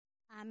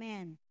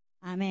Amen.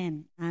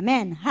 Amen.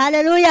 Amen.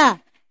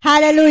 Hallelujah.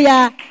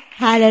 Hallelujah.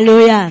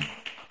 Hallelujah.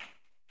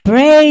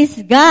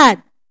 Praise God.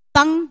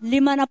 Pang-5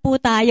 na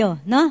po tayo,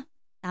 no?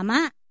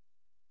 Tama?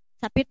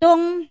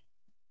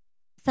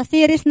 Sa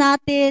series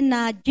natin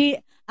na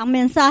ang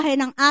mensahe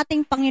ng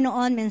ating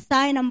Panginoon,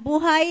 mensahe ng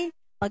buhay,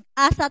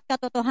 pag-asa at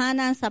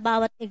katotohanan sa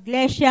bawat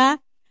iglesia,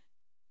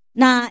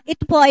 na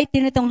ito po ay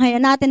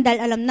tinutunghayan natin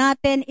dahil alam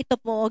natin, ito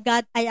po o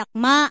God ay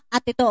akma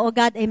at ito o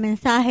God ay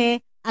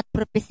mensahe at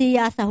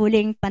propesiya sa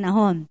huling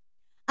panahon.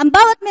 Ang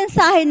bawat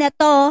mensahe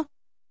nito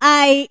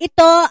ay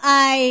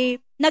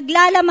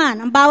naglalaman,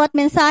 ang bawat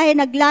mensahe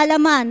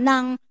naglalaman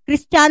ng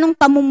Kristiyanong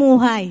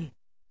pamumuhay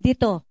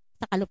dito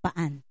sa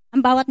kalupaan. Ang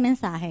bawat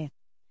mensahe.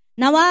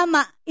 Nawa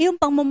yung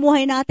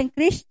pamumuhay natin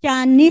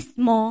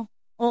Kristyanismo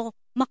o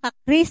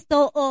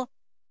makakristo o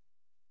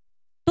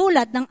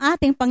tulad ng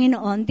ating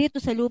Panginoon dito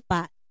sa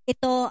lupa,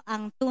 ito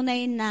ang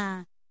tunay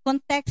na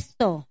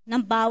konteksto ng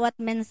bawat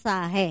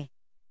mensahe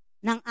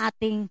ng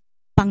ating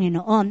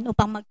Panginoon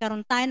upang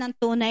magkaroon tayo ng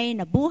tunay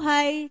na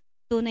buhay,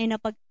 tunay na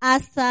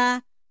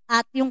pag-asa,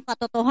 at yung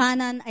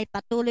katotohanan ay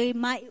patuloy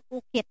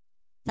maiukit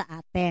sa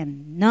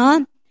atin.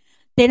 No?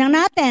 Tingnan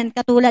natin,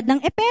 katulad ng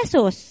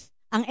Epesos.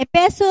 Ang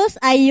Epesos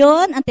ay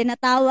yon ang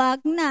tinatawag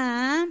na,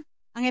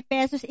 ang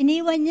Epesos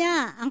iniwan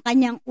niya ang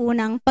kanyang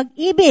unang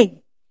pag-ibig.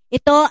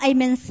 Ito ay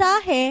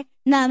mensahe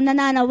na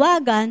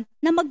nananawagan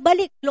na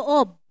magbalik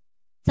loob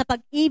sa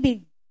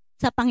pag-ibig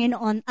sa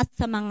Panginoon at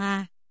sa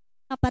mga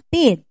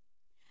kapatid.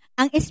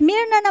 Ang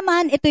Smyrna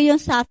naman, ito yung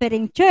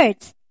suffering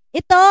church.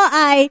 Ito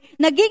ay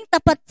naging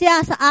tapat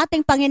siya sa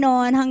ating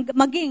Panginoon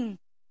maging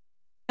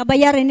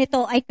kabayaran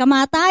nito ay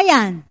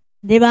kamatayan.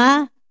 Di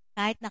ba?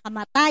 Kahit na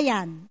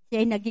kamatayan,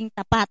 siya ay naging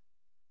tapat.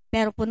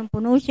 Pero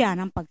punong-puno siya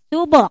ng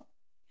pagsubok.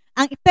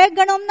 Ang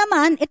Pergamum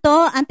naman, ito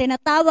ang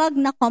tinatawag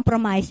na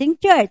compromising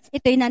church.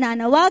 Ito ay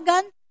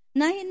nananawagan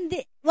na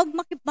wag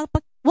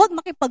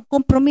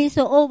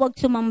makipagkompromiso o wag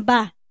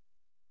sumamba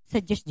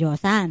sa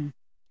Diyos-Diyosan.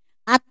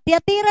 At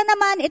Tiatira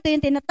naman, ito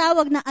yung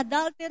tinatawag na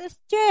adulterous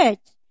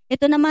church.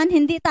 Ito naman,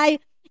 hindi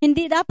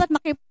dapat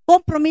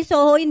makipagkompromiso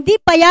o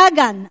hindi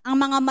payagan ang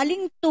mga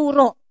maling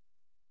turo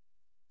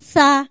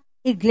sa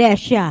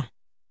iglesia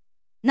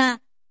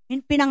na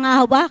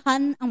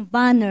pinangahawakan ang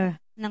banner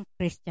ng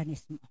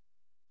Kristyanismo.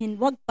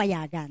 Huwag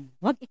payagan,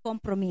 huwag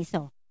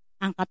ikompromiso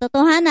ang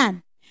katotohanan.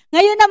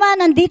 Ngayon naman,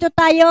 nandito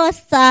tayo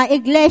sa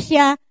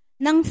iglesia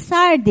ng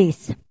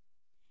Sardis.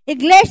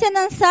 Iglesia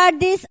ng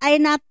Sardis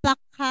ay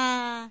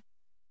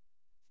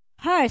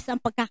harsh ang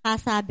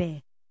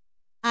pagkakasabi,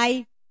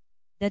 ay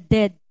the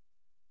dead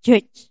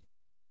church.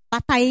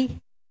 Patay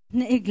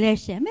na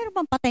iglesia. Meron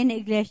bang patay na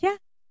iglesia?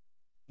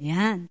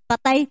 Yan,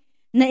 patay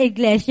na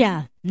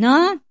iglesia.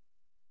 No?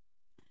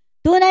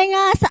 Tunay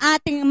nga sa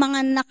ating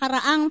mga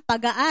nakaraang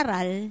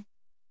pag-aaral,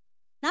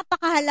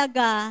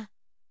 napakahalaga.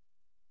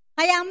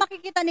 Kaya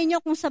makikita ninyo,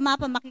 kung sa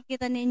mapa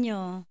makikita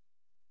ninyo,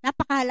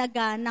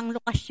 napakahalaga ng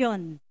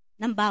lokasyon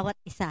ng bawat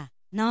isa.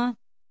 No?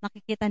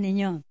 Makikita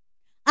ninyo.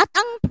 At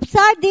ang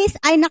Sardis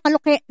ay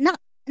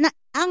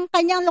ang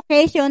kanyang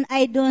location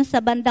ay doon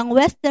sa bandang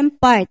western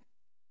part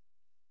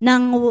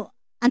ng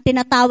ang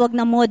tinatawag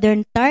na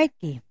modern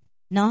Turkey,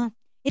 no?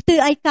 Ito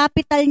ay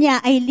capital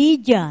niya ay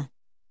Lydia.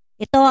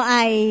 Ito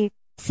ay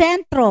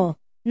sentro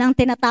ng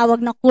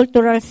tinatawag na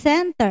cultural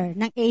center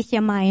ng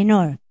Asia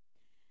Minor.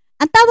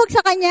 Ang tawag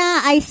sa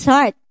kanya ay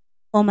Sart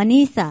o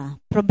Manisa.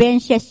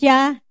 Probensya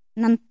siya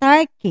ng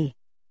Turkey.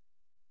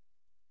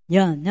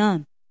 Yan.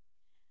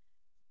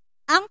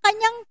 Ang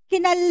kanyang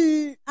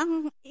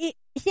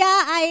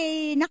siya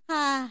ay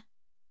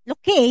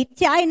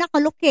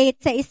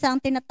nakalocate sa isang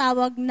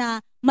tinatawag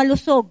na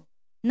malusog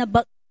na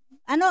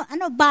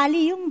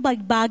bali yung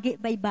baybagi,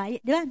 di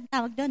ba?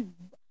 Tawag doon.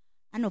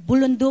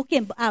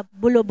 Bulundukin,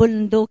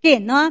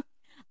 bulubundukin, no?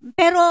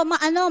 Pero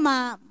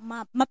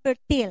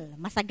mafertile,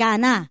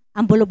 masagana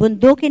ang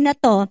bulubundukin na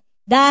to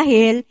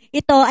dahil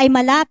ito ay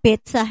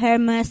malapit sa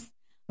Hermes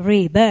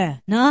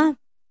River, no?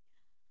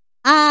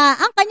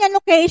 Ang kanyang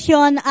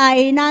location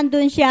ay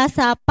nandun siya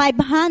sa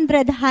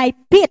 500 high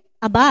feet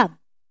above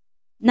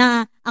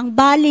na ang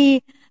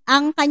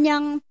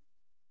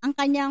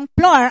kanyang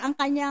floor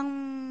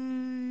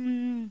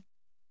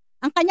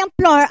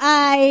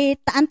ay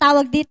ang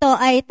tawag dito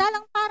ay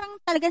parang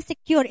talagang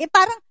secure.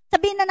 Parang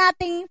sabihin na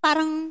nating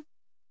parang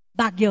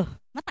Baguio.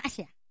 Mataas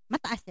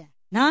siya,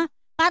 no?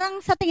 Parang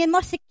sa tingin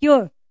mo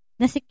secure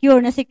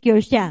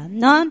siya,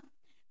 no?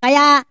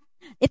 Kaya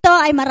ito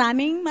ay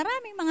maraming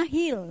mga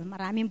hill,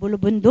 maraming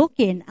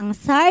bulubundukin, ang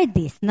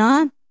Sardis,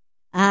 no?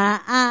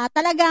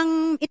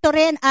 Talagang ito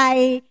rin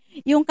ay,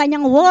 yung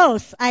kanyang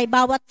walls ay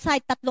bawat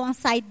side, 3 ang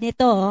side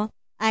nito,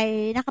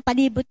 ay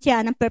nakapalibot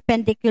siya ng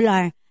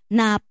perpendicular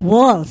na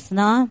walls,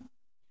 no?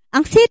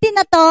 Ang city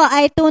na to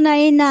ay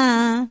tunay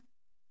na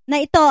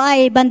ito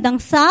ay bandang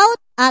south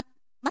at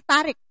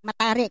matarik,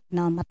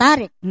 no?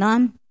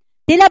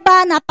 Tila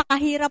ba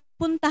napakahirap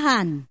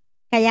puntahan?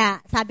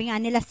 Kaya sabi nga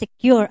nila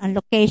secure ang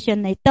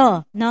location na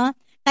ito, no?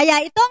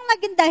 Kaya ito ang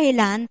naging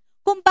dahilan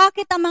kung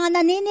bakit ang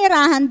mga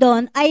naninirahan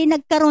doon ay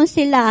nagkaroon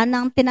sila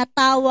ng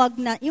tinatawag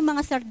na, yung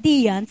mga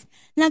Sardians,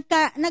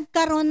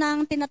 nagkaroon ng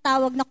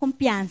tinatawag na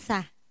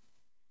kumpiyansa.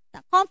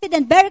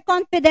 Confident, very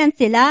confident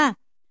sila,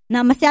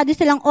 na masyado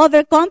silang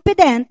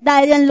overconfident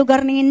dahil ang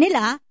lugar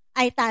nila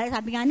ay,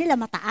 sabi nga nila,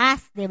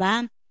 mataas, di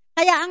ba?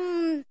 Kaya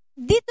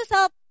dito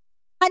sa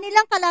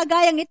kanilang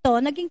kalagayang ito,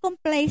 naging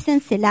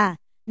complacent sila.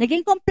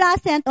 Naging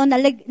complacent o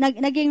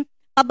naging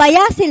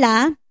pabaya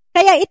sila.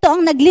 Kaya ito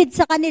ang nag-lead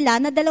sa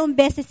kanila na 2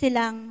 beses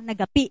silang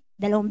nagapi.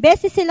 2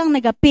 beses silang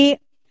nagapi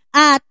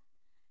at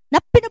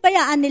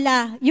pinabayaan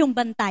nila yung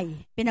bantay.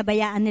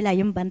 Pinabayaan nila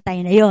yung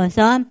bantay na yun.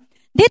 So,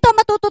 dito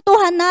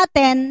matututuhan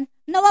natin,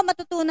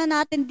 matutunan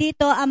natin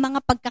dito ang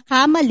mga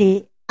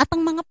pagkakamali at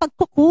ang mga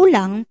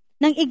pagkukulang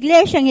ng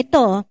iglesyang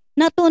ito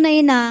na tunay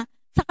na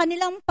sa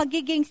kanilang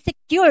pagiging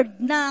secured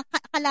na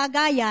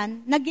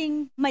kalagayan,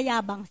 naging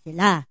mayabang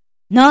sila.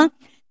 No?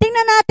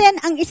 Tingnan natin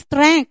ang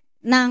strength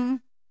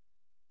ng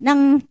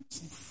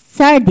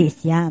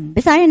Sardis. Yan.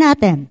 Basahin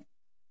natin.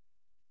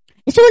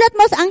 Isulat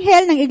mo sa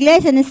anghel ng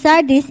iglesia ng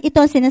Sardis,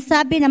 ito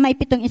sinasabi na may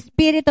 7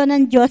 espiritu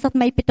ng Diyos at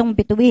may 7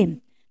 bituin.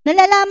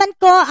 Nalalaman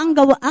ko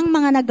ang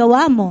mga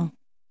nagawa mo,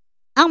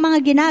 ang mga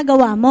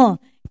ginagawa mo.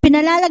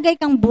 Pinalalagay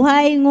kang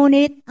buhay,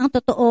 ngunit ang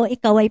totoo,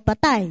 ikaw ay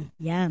patay.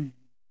 Yan.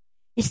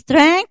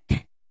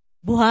 Strength,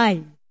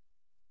 buhay.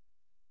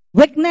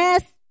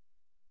 Weakness,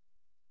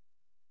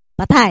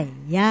 patay.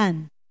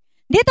 Yan.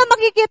 Dito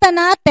makikita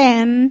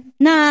natin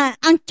na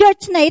ang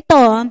church na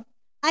ito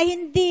ay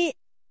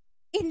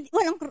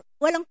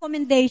walang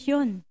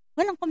commendation.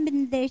 Walang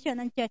commendation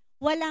ang church.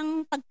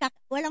 Walang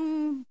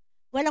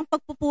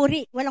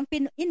pagpupuri,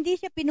 hindi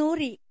siya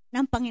pinuri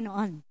ng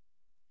Panginoon.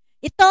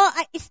 Ito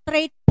ay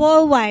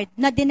straightforward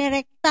na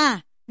dinirekta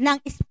ng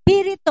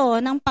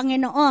Espiritu ng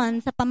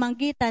Panginoon sa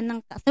pamamagitan ng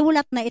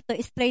kasulat na ito,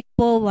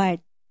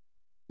 straightforward.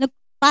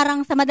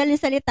 Parang sa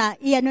madaling salita,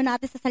 iano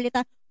natin sa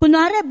salita,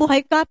 kunwari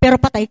buhay ka pero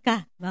patay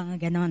ka.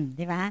 Mga ganon,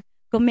 di ba?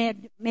 Kung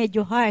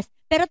medyo harsh.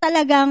 Pero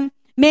talagang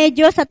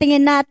medyo sa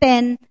tingin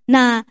natin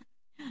na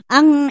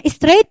ang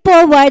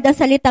straightforward ang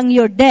salitang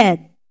you're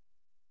dead,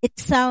 it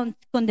sounds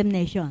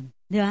condemnation.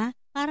 Di ba?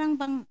 Parang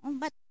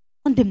ba't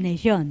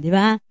condemnation? Di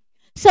ba?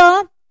 So,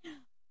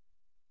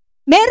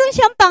 meron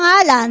siyang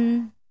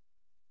pangalan.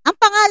 Ang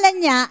pangalan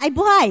niya ay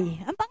buhay.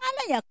 Ang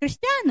pangalan niya,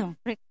 Kristiyano.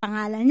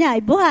 Pangalan niya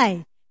ay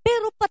buhay.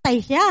 Pero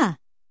patay siya.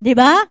 Di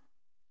ba?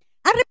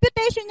 Ang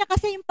reputation niya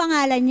kasi yung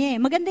pangalan niya.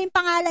 Maganda yung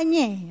pangalan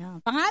niya.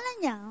 Pangalan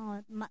niya.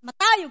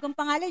 Matayog ang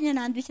pangalan niya.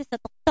 Nandun siya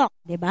sa tuktok.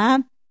 Di ba?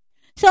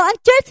 So, ang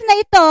church na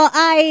ito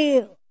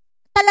ay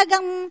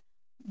talagang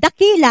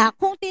dakila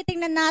kung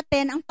titingnan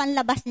natin ang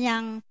panlabas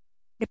niyang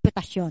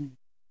reputasyon.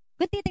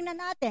 Kung titingnan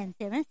natin,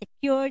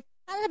 secured,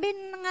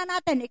 sabihin nga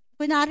natin,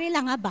 kunwari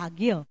lang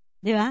Baguio.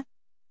 Di ba?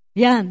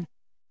 Yan.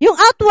 Yung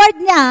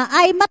outward niya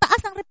ay mataas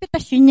ang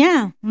reputasyon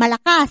niya.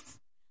 Malakas.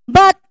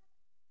 But,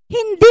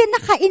 hindi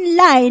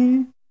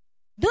naka-inline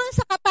doon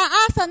sa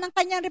kataasan ng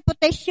kanyang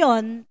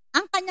reputasyon,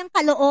 ang kanyang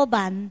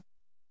kalooban,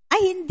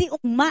 ay hindi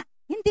ugma.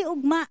 Hindi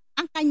ugma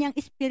ang kanyang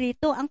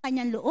espiritu, ang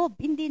kanyang loob.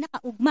 Hindi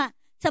nakaugma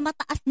sa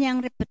mataas niyang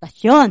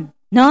reputasyon.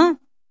 No?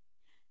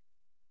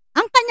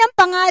 Ang kanyang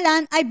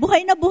pangalan ay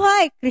buhay na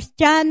buhay.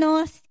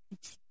 Kristiyano,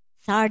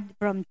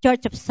 from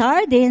Church of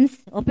Sardines.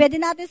 O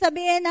pwede natin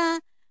sabihin na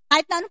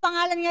kahit na anong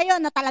pangalan ngayon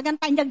na talagang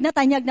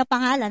tanyag na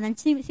pangalan ng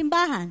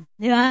simbahan.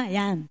 Di ba?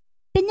 Yan.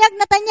 Tanyag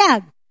na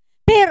tanyag.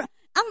 Pero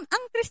ang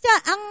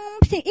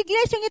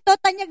iglesyang ito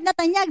tanyag na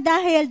tanyag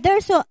dahil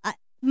there's a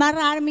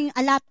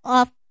lot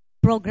of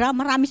program.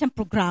 Marami siyang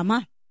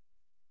programa.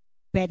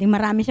 Pwedeng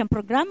marami siyang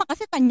programa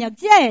kasi tanyag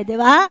siya di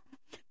ba?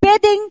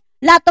 Pwedeng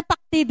lot of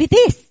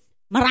activities.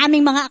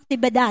 Maraming mga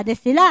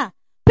aktibidades sila.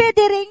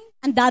 Pwede ring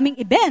ang daming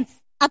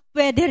events at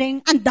pwede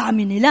ring ang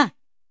dami nila.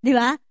 Di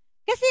ba?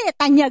 Kasi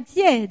tanyag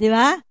siya, di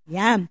ba?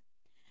 Yan.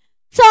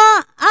 So,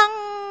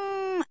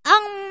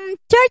 ang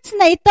church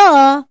na ito,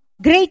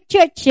 great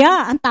church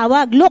siya, ang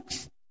tawag,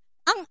 looks.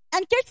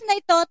 Ang church na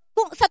ito,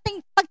 kung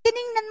pag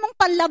tiningnan mong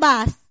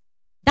panlabas,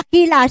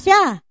 dakila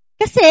siya.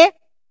 Kasi,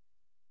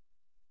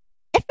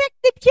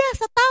 effective siya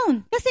sa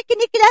town. Kasi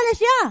kinikilala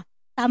siya.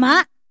 Tama?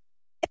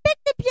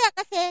 Effective siya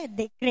kasi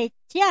great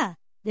siya.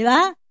 Di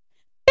ba?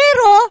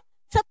 Pero,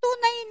 sa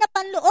tunay na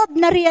panloob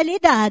na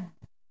realidad,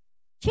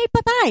 siya'y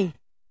patay.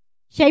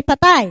 Siya'y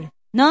patay.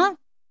 No?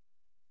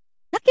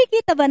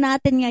 Nakikita ba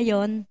natin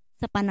ngayon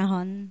sa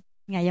panahon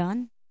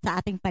ngayon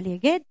sa ating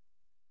paligid?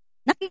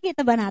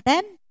 Nakikita ba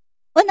natin?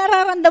 O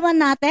nararamdaman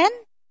natin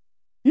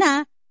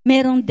na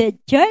merong dead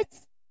church?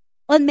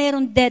 O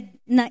merong dead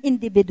na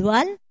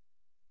individual?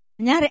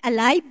 Kunyari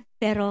alive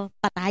pero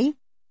patay?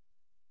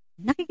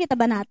 Nakikita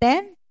ba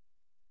natin?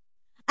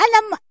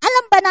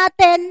 Alam ba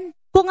natin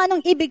kung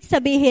anong ibig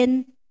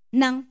sabihin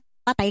ng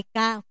patay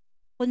ka?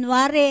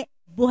 Kunwari,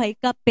 buhay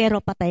ka pero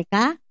patay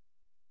ka?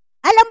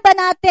 Alam ba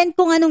natin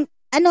kung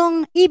anong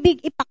ibig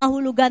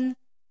ipakahulugan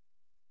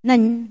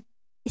ng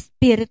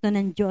Espiritu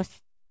ng Diyos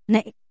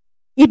na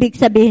ibig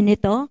sabihin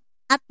nito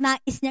at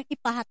nais niyang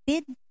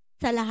ipahatid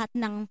sa lahat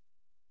ng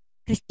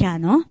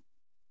Kristiyano?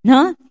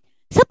 No?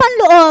 Sa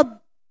panloob,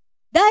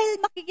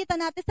 dahil makikita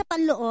natin sa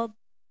panloob,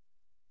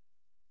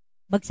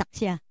 bagsak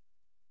siya.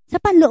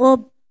 Sa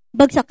panloob,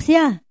 bagsak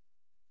siya.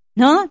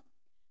 No?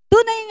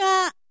 Tunay nga,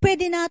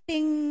 pwede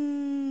nating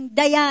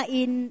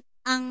dayain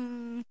ang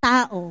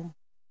tao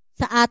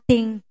sa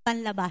ating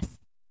panlabas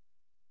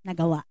na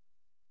gawa.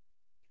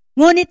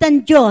 Ngunit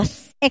ang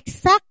Diyos,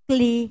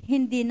 exactly,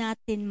 hindi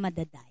natin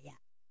madadaya.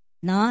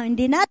 No?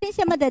 Hindi natin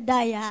siya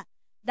madadaya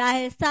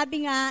dahil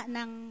sabi nga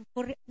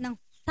ng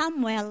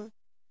Samuel,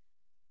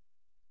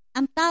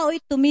 ang tao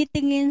ay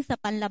tumitingin sa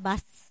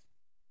panlabas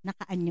na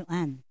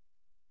kaanyuan.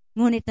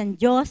 Ngunit ang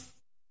Diyos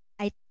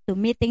ay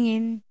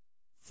tumitingin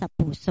sa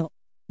puso.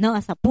 No,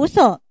 sa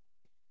puso.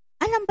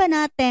 Alam ba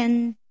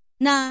natin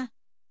na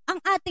ang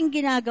ating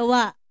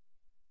ginagawa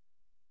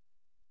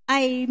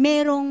ay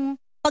merong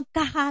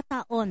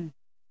pagkakataon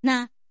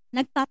na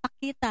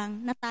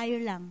nagpapakitang na tayo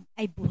lang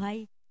ay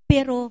buhay,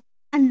 pero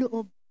ang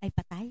loob ay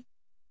patay?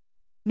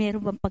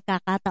 Meron bang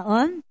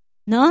pagkakataon?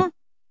 No?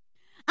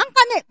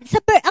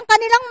 Ang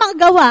kanilang mga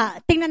gawa,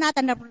 tingnan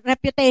natin na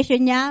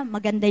reputation niya,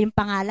 maganda yung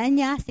pangalan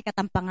niya, sikat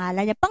ang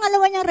pangalan niya.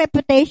 Pangalawa niyang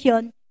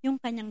reputation, yung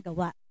kanyang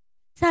gawa.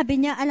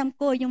 Sabi niya, alam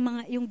ko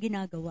yung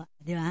ginagawa,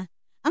 di ba?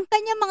 Ang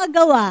kanyang mga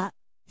gawa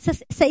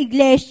sa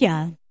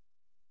iglesia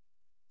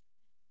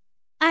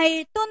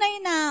ay tunay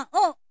na,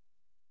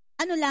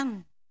 ano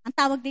lang, ang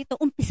tawag dito,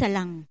 umpisa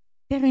lang,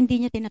 pero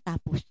hindi niya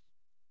tinatapos.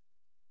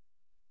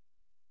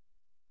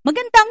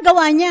 Maganda ang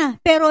gawa niya,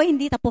 pero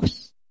hindi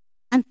tapos.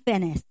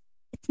 Unfinished.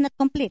 It's not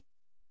complete.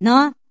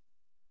 No?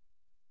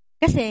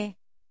 Kasi,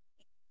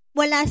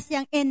 wala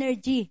siyang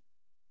energy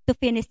to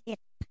finish it.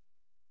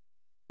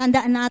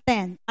 Tandaan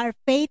natin, our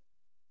faith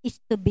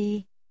is to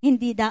be,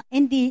 hindi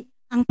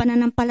ang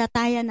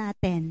pananampalataya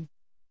natin,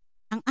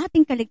 ang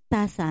ating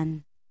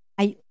kaligtasan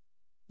ay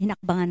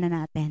hinakbangan na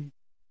natin.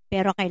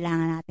 Pero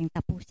kailangan nating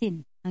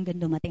tapusin hanggang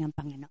dumating ang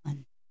Panginoon.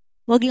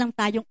 Huwag lang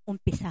tayong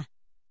umpisa.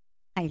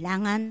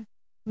 Kailangan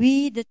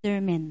we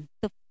determine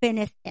to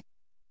finish it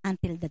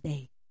until the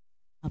day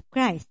of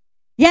Christ.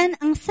 Yan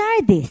ang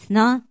Sardis,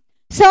 no?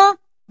 So,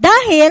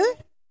 dahil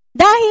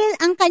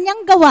ang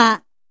kanyang gawa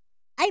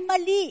ay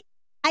mali,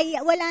 ay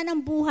wala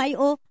ng buhay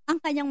o ang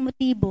kanyang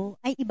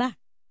motibo ay iba.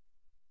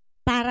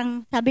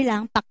 Parang sabi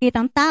lang,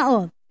 pakitang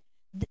tao.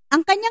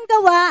 Ang kanyang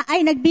gawa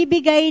ay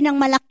nagbibigay ng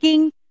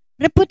malaking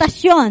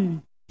reputasyon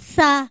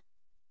sa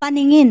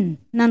paningin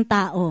ng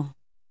tao.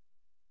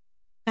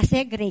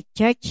 Kasi great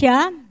church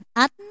siya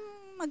at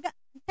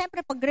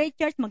siyempre pag great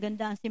church,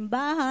 maganda ang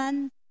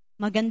simbahan,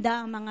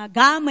 maganda ang mga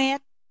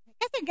gamit.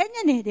 Kasi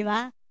ganyan di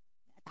ba?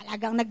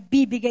 Talagang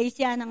nagbibigay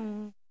siya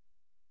ng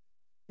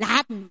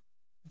lahat,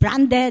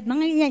 branded,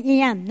 mga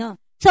yan, no?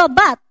 So,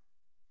 but,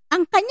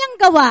 ang kanyang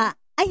gawa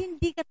ay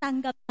hindi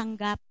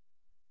katanggap-tanggap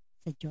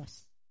sa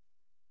Diyos.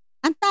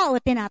 Ang tao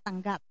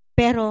tinatanggap,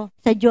 pero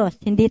sa Diyos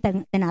hindi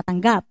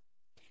tinatanggap.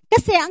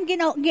 Kasi ang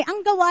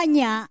gawa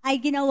niya ay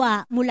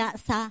ginawa mula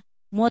sa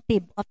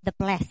motive of the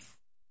flesh.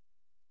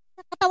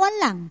 Sa katawan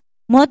lang,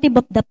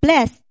 motive of the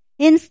flesh,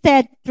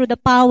 instead through the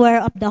power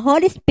of the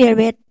Holy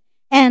Spirit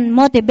and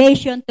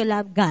motivation to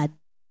love God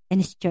and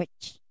His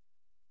church.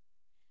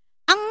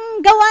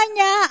 Ang gawa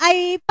niya ay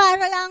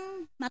para lang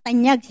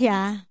matanyag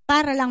siya,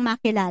 para lang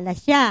makilala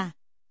siya.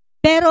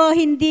 Pero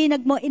hindi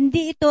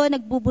ito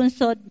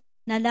nagbubunsod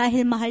na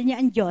dahil mahal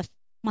niya ang Diyos,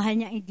 mahal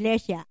niya ang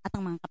iglesia at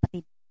ang mga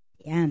kapatid.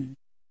 Yan.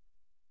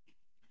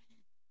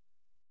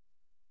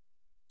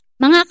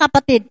 Mga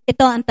kapatid,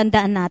 ito ang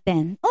tandaan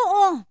natin.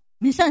 Oo,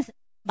 minsan,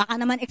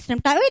 baka naman extreme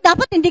tayo.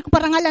 Dapat hindi ko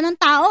parangalan ng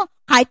tao.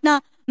 Kahit na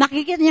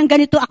makikita niyang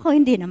ganito ako,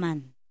 hindi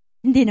naman.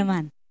 Hindi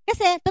naman.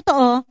 Kasi,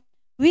 totoo,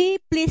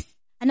 we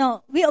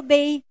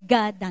obey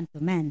God than to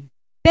man.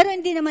 Pero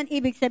hindi naman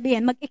ibig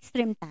sabihin,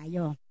 mag-extreme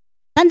tayo.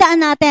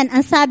 Tandaan natin,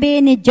 ang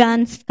sabi ni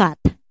John Scott,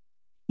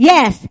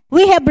 yes,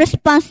 we have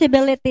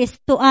responsibilities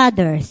to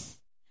others.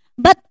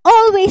 But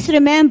always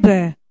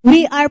remember,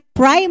 we are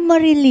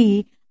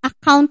primarily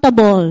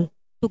accountable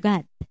to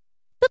God.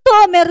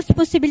 Totoo, may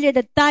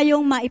responsibilidad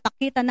tayong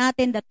maipakita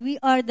natin that we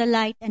are the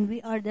light and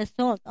we are the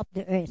salt of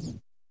the earth.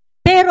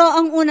 Pero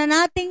ang una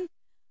nating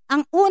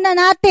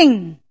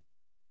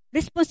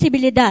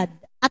responsibilidad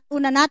at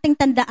una nating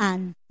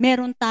tandaan,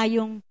 meron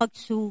tayong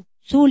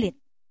pagsusulit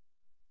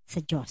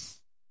sa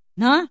Diyos.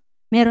 No?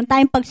 Meron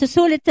tayong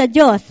pagsusulit sa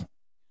Diyos.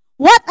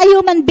 What a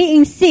human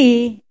being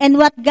see and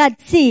what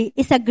God see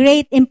is a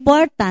great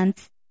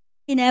importance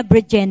in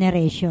every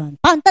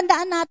generation.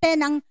 Tandaan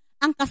natin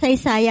ang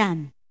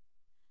kasaysayan.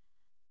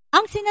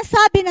 Ang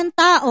sinasabi ng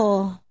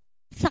tao,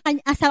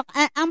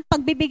 ang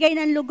pagbibigay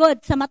ng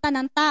lugod sa mata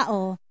ng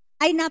tao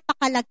ay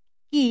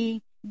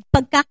napakalaki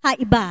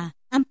pagkakaiba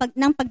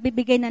ng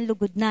pagbibigay ng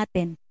lugod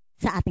natin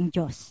sa ating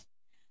Diyos.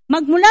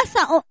 Magmula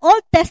sa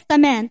Old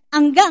Testament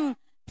hanggang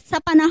sa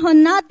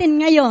panahon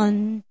natin ngayon,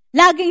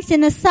 laging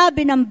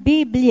sinasabi ng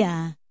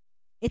Biblia,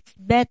 it's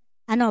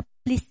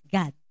please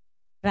God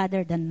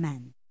rather than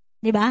man.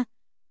 Di ba?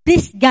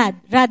 Please God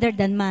rather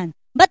than man.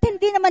 But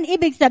hindi naman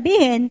ibig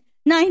sabihin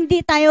na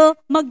hindi tayo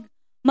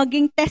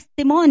maging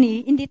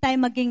testimony, hindi tayo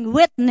maging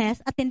witness,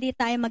 at hindi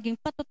tayo maging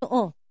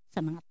patotoo sa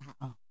mga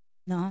tao.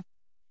 No?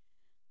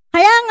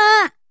 Kaya nga,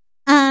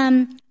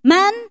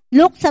 man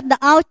looks at the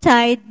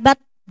outside, but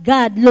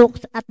God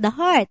looks at the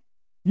heart.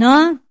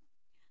 No?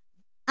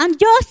 Ang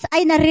Diyos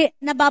ay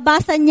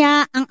nababasa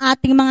niya ang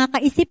ating mga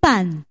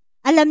kaisipan.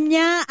 Alam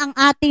niya ang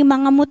ating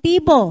mga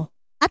motibo.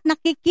 At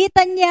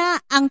nakikita niya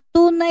ang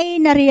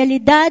tunay na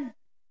realidad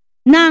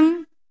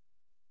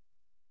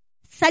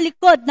sa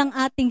likod ng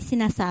ating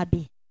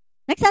sinasabi.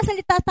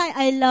 Nagsasalita tayo,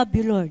 I love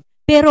you, Lord.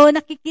 Pero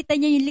nakikita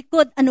niya yung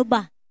likod, ano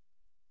ba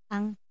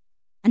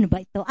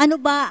ito?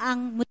 Ano ba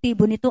ang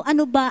motibo nito?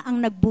 Ano ba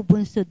ang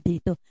nagbubunsod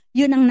dito?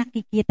 Yun ang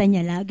nakikita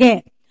niya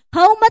lagi.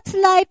 How much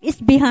life is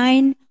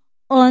behind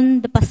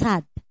on the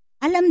facade?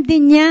 Alam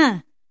din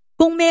niya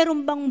kung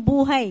meron bang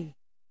buhay.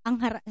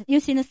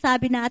 Yung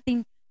sinasabi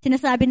natin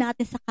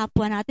sa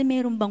kapwa natin,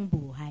 meron bang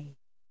buhay.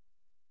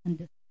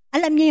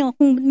 Alam niya yun,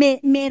 kung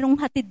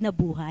merong hatid na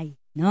buhay.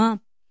 No?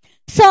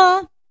 So,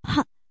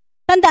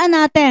 tandaan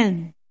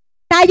natin,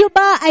 tayo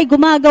ba ay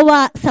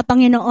gumagawa sa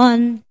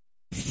Panginoon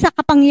sa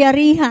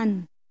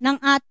kapangyarihan ng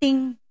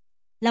ating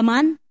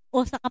laman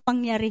o sa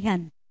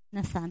kapangyarihan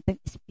ng Santong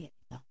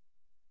Espiritu?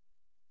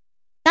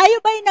 Tayo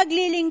ba ay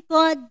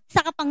naglilingkod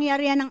sa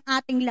kapangyarihan ng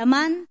ating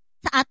laman,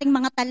 sa ating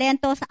mga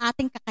talento, sa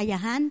ating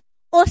kakayahan,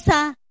 o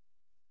sa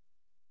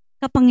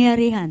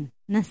kapangyarihan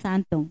ng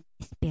Santong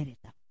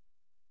Espiritu?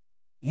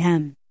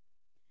 Yan.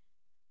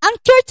 Ang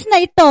church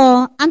na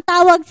ito, ang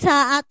tawag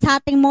sa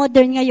ating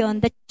modern ngayon,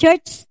 the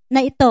church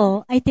na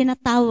ito ay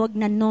tinatawag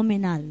na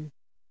nominal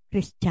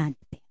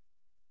Christianity.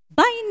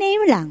 By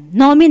name lang,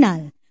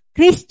 nominal.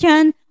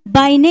 Christian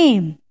by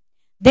name.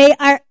 They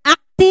are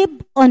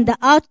active on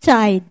the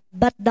outside,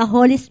 but the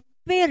Holy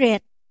Spirit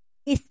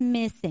is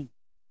missing.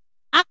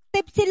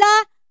 Active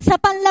sila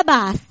sa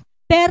panlabas,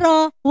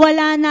 pero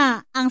wala na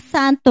ang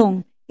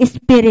Santong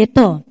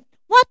Espiritu.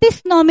 What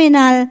is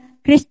nominal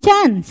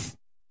Christians?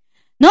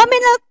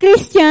 Nominal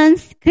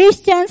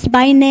Christians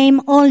by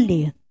name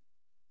only,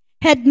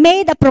 had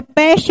made a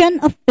profession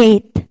of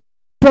faith,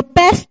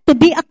 professed to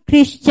be a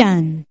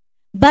Christian,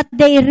 but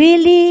they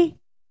really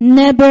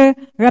never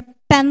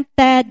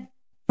repented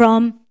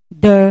from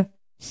their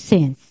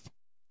sins.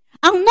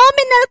 Ang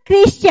nominal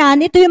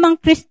Christian, ito yung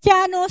mga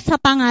Kristiyano sa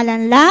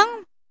pangalan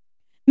lang.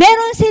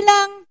 Meron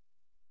silang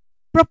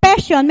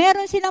profession,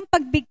 meron silang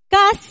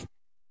pagbigkas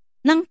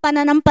ng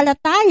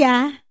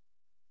pananampalataya.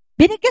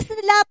 Binigkas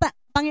nila,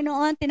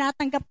 Panginoon,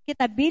 tinatanggap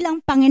kita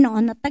bilang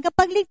Panginoon at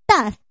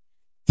tagapagligtas.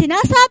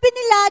 Sinasabi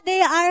nila,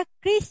 they are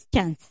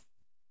Christians.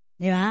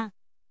 Di ba?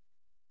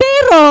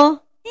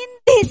 Pero,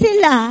 hindi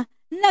sila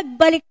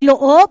nagbalik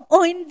loob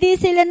o hindi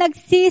sila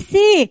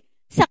nagsisi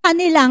sa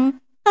kanilang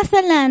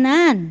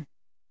kasalanan.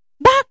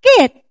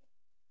 Bakit?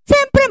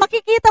 Siyempre,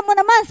 makikita mo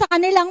naman sa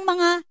kanilang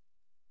mga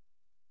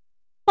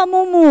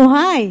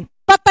pamumuhay.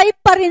 Patay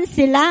pa rin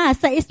sila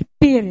sa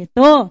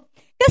Espiritu.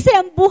 Kasi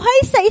ang buhay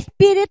sa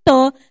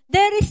Espiritu,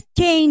 there is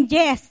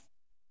changes.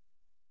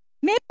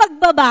 May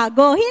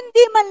pagbabago.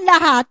 Hindi man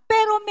lahat,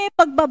 pero may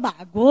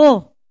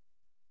pagbabago.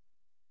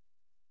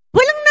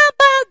 Walang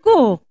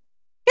nabago.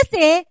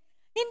 Kasi,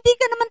 hindi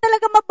ka naman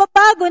talaga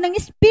mababago ng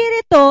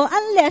Espiritu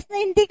unless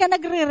na hindi ka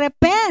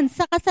nagre-repent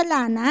sa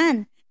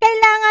kasalanan.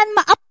 Kailangan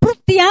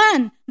ma-uproot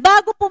yan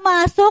bago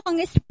pumasok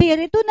ang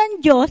Espiritu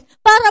ng Diyos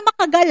para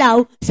makagalaw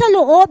sa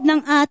loob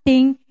ng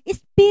ating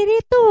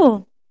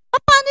Espiritu.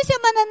 Paano siya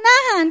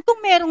mananahan kung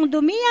merong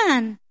dumi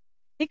yan?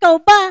 Ikaw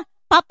ba,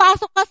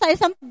 papasok ka sa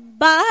isang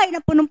bahay na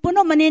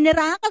punong-puno,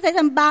 maninirahan ka sa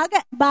isang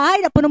bahay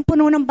na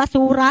punong-puno ng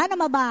basura na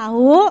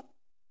mabaho?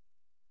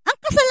 Ang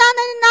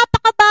kasalanan ay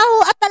napakabaho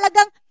at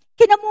talagang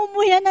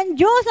kinamumuyan ng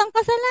Diyos ang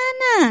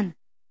kasalanan.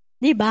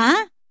 Diba?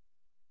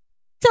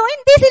 So,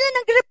 hindi sila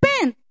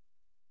nag-repent.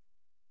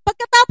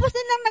 Pagkatapos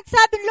nilang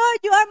nagsabi, Lord,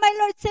 you are my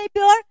Lord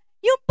Savior,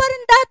 yung pa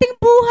rin dating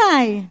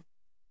buhay.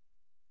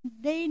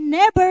 They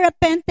never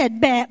repented,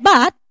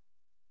 but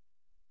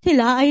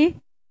sila ay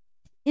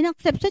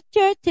inaccept sa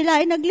church, sila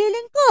ay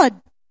naglilingkod.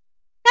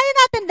 Kaya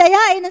natin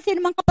dayain ang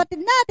sinumang kapatid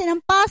natin,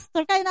 ang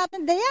pastor, kaya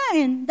natin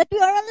dayain that we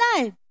are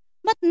alive.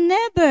 But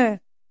never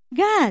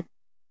God.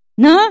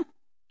 No?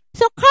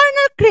 So,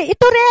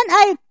 ito rin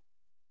ay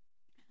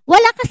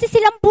wala kasi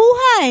silang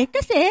buhay.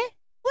 Kasi,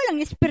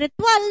 walang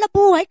spiritual na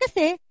buhay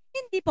kasi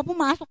hindi pa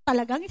pumasok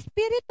talaga ang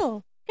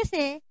Espiritu.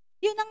 Kasi,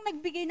 yun ang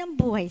nagbigay ng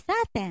buhay sa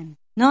atin.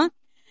 No?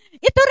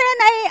 Ito rin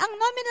ay ang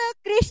nominal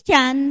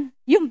Christian,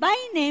 yung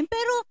by name,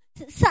 pero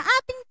sa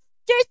ating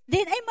church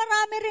din ay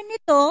marami rin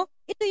ito.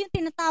 Ito yung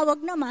tinatawag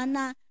naman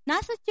na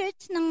nasa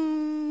church ng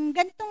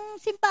ganitong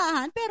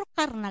simbahan, pero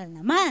carnal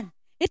naman.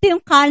 Ito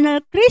yung carnal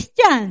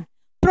Christian.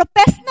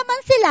 Profess naman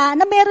sila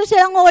na meron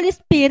silang Holy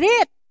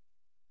Spirit.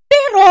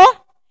 Pero,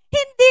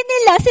 hindi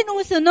nila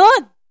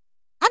sinusunod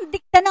ang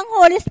dikta ng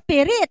Holy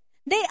Spirit.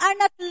 They are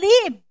not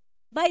lived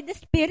by the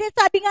Spirit.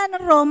 Sabi nga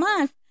ng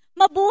Romans,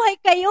 mabuhay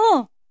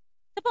kayo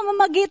sa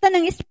pamamagitan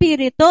ng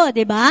Espiritu,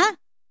 di ba?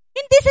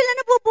 Hindi sila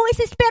nabubuhay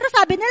sa Espiritu.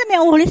 Sabi nila, may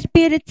Holy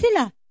Spirit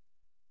sila.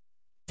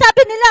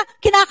 Sabi nila,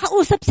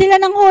 kinakausap sila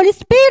ng Holy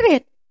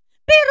Spirit.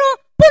 Pero,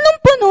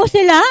 punong-puno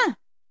sila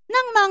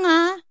ng mga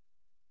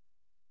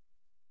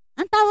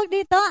Ang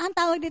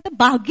tawag dito,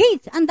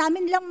 baggage. Ang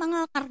dami nilang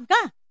mga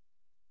karga.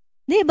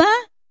 Di ba?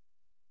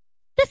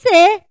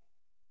 Kasi,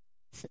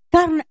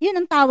 yun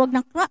ang tawag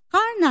ng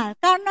carnal.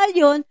 Carnal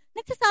yun,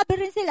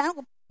 nagsasabi rin sila,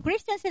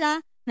 Christian sila,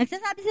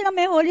 nagsasabi sila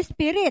may Holy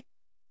Spirit.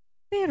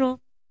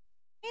 Pero,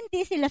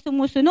 hindi sila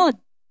sumusunod.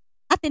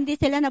 At hindi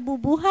sila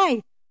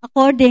nabubuhay.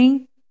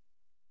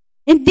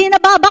 Hindi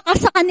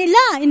nababakas sa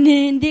kanila.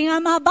 Hindi nga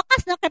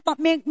mabakas na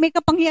may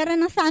kapangyarihan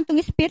ng Santong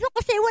Espiritu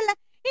kasi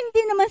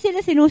hindi naman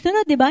sila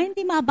sinusunod, di ba?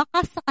 Hindi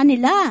mabakas sa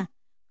kanila,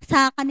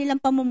 sa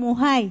kanilang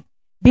pamumuhay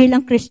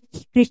bilang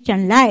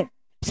Christian life.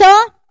 So,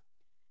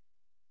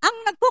 ang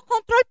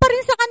nagko-control pa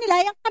rin sa kanila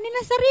ay ang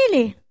kanilang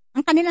sarili,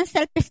 ang kanilang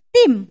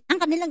self-esteem, ang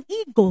kanilang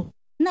ego,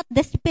 not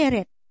the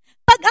Spirit.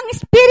 Pag ang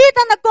Spirit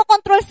ang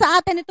nagko-control sa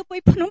atin, ito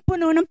po'y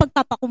punong-puno ng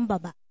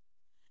pagpapakumbaba.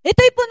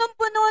 Ito'y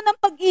punong-puno ng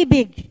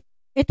pag-ibig.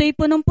 Ito'y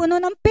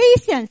punong-puno ng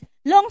patience,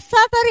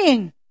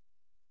 long-suffering,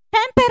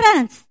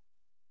 temperance.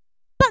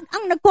 Pag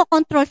ang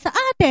nagko-control sa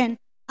atin,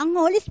 ang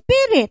Holy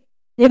Spirit.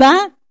 Di ba?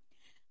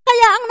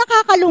 Kaya ang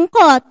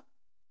nakakalungkot,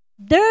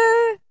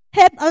 there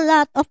have a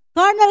lot of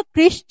carnal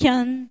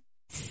Christians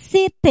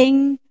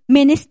sitting,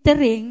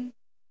 ministering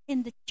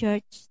in the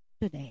church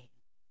today.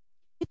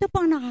 Ito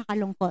pang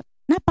nakakalungkot.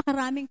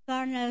 Napakaraming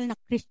carnal na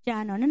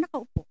Kristiyano na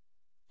nakaupo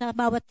sa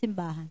bawat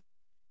simbahan.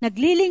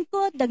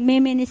 Naglilingkod,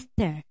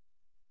 nagme-minister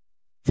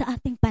sa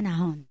ating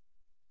panahon.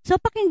 So,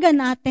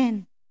 pakinggan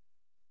natin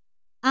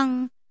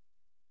ang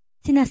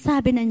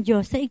sinasabi ng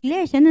Diyos sa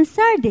iglesia ng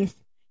Sardis.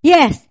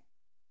 Yes,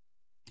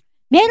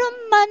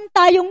 meron man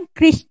tayong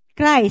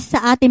Christ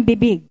sa ating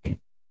bibig.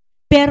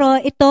 Pero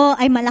ito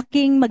ay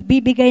malaking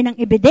magbibigay ng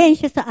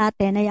ebidensya sa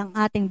atin ay ang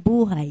ating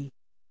buhay.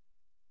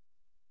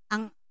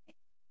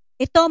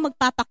 Ito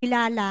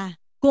magpapakilala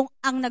kung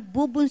ang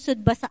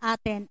nagbubunsod ba sa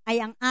atin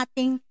ay ang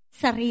ating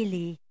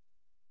sarili.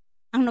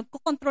 Ang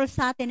nagkukontrol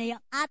sa atin ay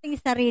ang ating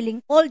sariling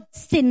old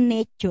sin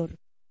nature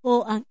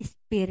o ang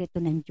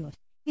Espiritu ng Diyos.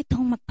 Ito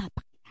ang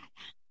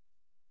magpapakilala.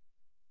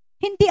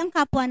 Hindi ang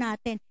kapwa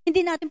natin.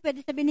 Hindi natin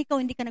pwede sabihin,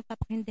 ikaw hindi ka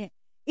nagpapakindi.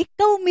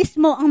 Ikaw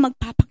mismo ang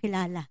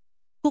magpapakilala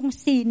kung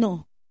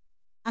sino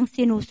ang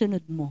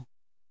sinusunod mo.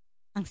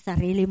 Ang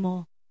sarili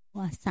mo o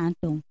ang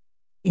Santong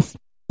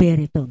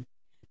Espiritu.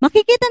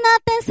 Makikita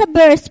natin sa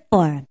verse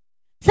 4.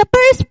 Sa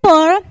verse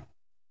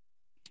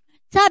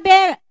 4, sabi,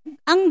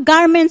 ang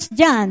garments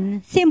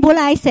dyan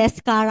symbolizes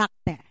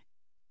character.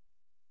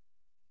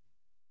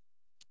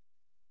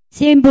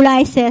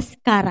 Symbolizes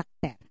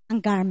character.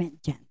 Ang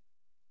garment dyan.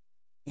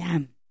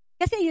 Yan.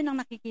 Kasi yun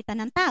ang nakikita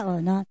ng tao,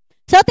 no?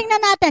 So,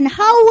 tingnan natin,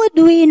 how would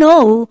we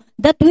know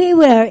that we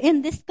were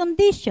in this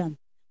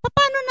condition?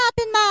 Paano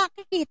natin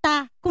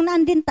makikita kung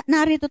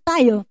narito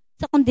tayo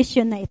sa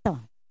kondisyon na ito?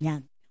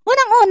 Yan.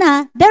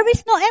 Unang-una, there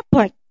is no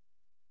effort.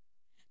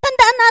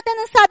 Tandaan natin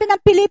ang sabi ng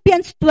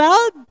Philippians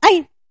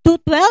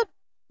 2:12,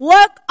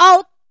 work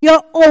out your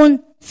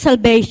own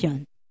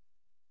salvation.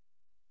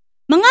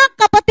 Mga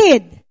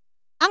kapatid,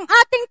 ang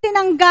ating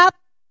tinanggap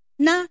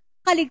na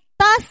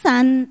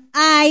kaligtasan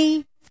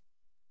ay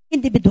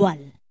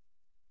individual.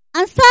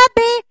 Ang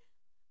sabi,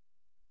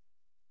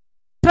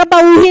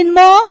 trabahuhin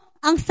mo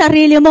ang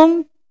sarili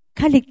mong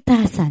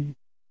kaligtasan.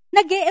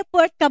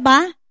 Nag-e-effort ka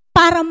ba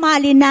para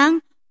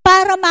malinang,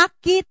 para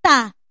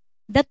makita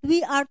that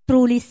we are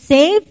truly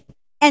saved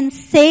and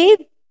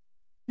saved?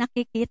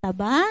 Nakikita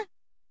ba?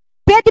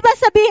 Pwede ba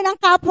sabihin ng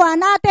kapwa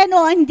natin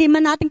o hindi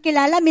man natin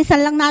kilala,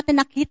 minsan lang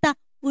natin nakita,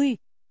 uy,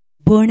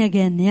 born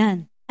again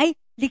yan. Ay,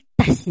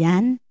 ligtas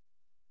yan.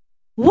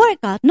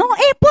 Workout, no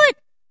effort.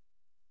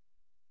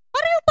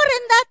 Pareho pa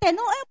rin dati,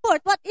 no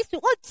effort. What is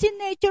old sin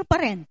nature pa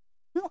rin?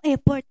 No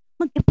effort.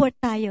 Mag-effort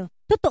tayo.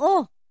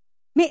 Totoo.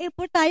 May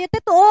effort tayo.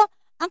 Totoo,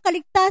 ang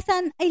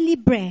kaligtasan ay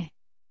libre.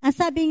 Ang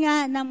sabi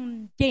nga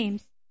ng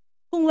James,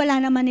 kung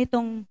wala naman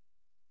itong,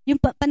 yung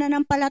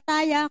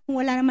pananampalataya, kung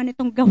wala naman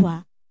itong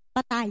gawa,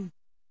 patay.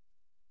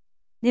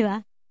 Di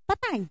ba?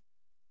 Patay.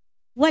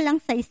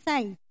 Walang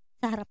saysay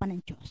sa harapan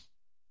ng Diyos.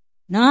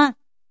 No?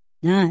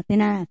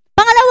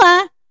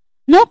 Pangalawa,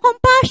 no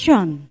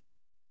compassion.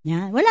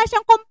 Yan. Wala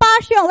siyang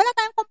compassion. Wala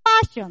tayong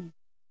compassion.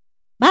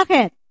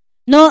 Bakit?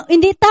 No,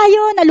 hindi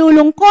tayo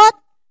nalulungkot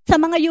sa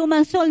mga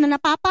human soul na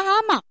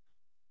napapahamak.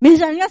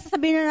 Minsan nga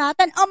sasabihin na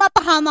natin,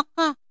 mapahamak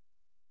ka.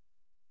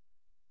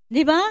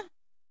 Di ba?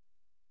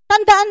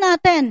 Tandaan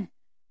natin.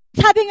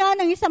 Sabi nga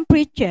ng isang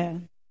preacher,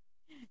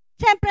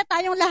 siyempre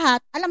tayong lahat,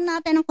 alam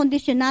natin ang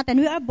kondisyon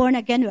natin. We are born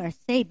again, we are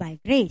saved by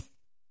grace.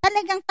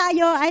 Talagang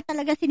tayo ay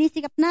talaga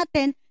sinisikap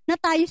natin na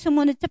tayo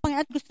sumunod sa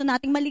Panginoon at gusto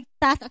nating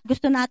maligtas at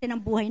gusto natin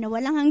ang buhay na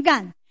walang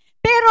hanggan.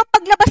 Pero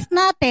paglabas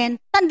natin,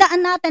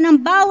 tandaan natin ang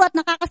bawat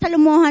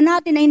nakakasalumuhan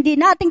natin na hindi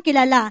natin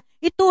kilala,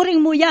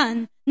 ituring mo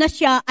yan na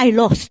siya ay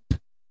lost.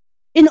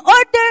 In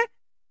order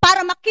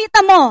para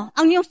makita mo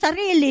ang iyong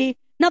sarili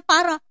na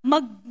para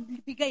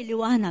magbigay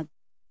liwanag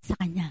sa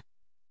Kanya.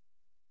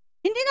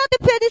 Hindi natin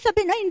pwede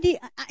sabihin, hindi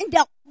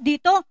ako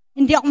dito,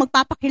 hindi ako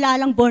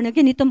magpapakilalang born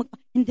again,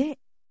 hindi.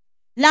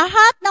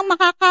 Lahat ng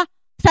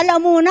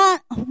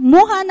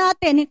makakasalamuha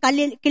natin,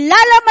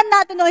 kilala man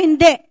natin o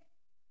hindi,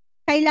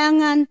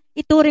 kailangan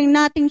ituring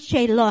natin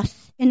siya'y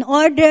lost in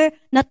order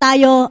na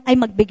tayo ay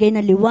magbigay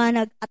ng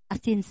liwanag at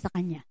asin sa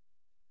Kanya.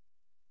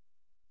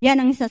 Yan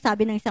ang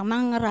sinasabi ng isang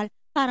mangaral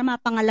para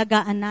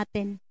mapangalagaan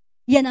natin.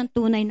 Yan ang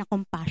tunay na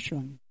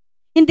compassion.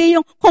 Hindi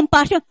yung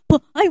compassion,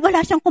 ay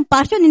wala siyang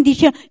compassion, hindi.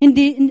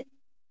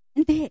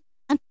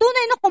 Ang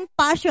tunay na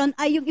compassion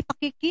ay yung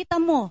ipakikita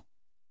mo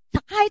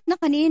sa kahit na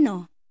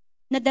kanino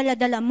na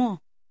dala-dala mo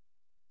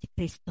si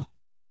Kristo.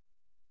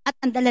 At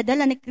ang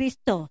dala-dala ni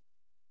Kristo,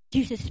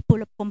 Jesus is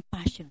full of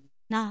compassion.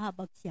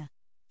 Nahahabag siya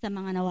sa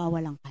mga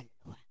nawawalang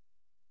kaluluwa.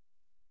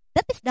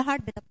 That is the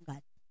heartbeat of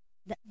God.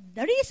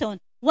 The reason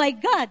why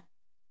God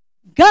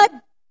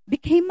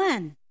became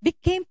man,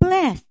 became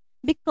flesh,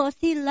 because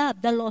He loved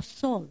the lost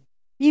soul.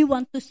 He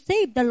want to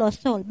save the lost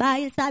soul.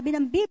 Dahil sabi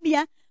ng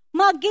Biblia,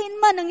 mag-gain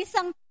man ng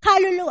isang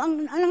kaluluwa,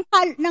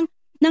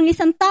 ng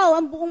isang tao,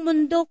 ang buong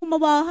mundo, kung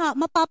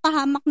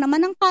mapapahamak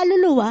naman ang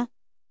kaluluwa,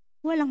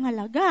 walang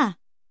halaga.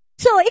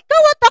 So,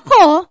 ikaw at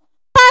ako,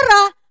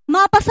 para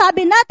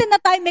mapasabi natin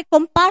na tayo may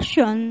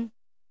compassion,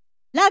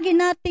 lagi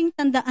nating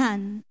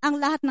tandaan, ang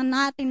lahat na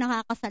nating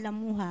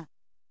nakakasalamuha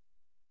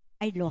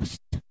ay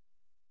lost.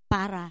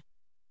 Para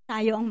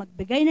tayo ang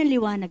magbigay ng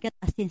liwanag at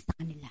asin sa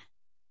kanila.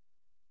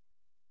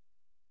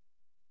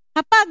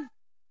 Kapag,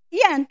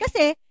 yan,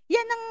 kasi,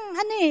 yan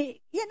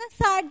ang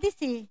Sardis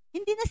eh.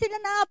 Hindi na sila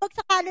naabag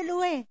sa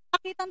kaluluwa eh.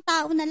 Pakitang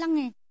tao na lang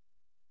eh.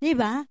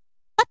 Diba?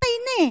 Patay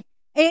na eh.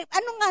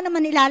 Ano nga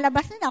naman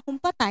ilalabas nila kung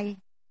patay?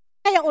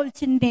 Kaya old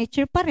sin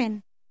nature pa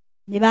rin.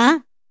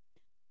 Diba?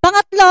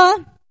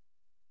 Pangatlo,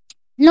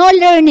 no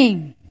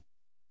learning.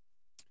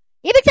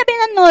 Ibig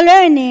sabihin ng no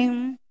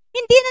learning,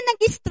 hindi na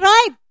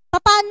nag-strive.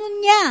 Paano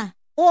niya?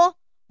 O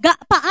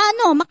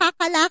paano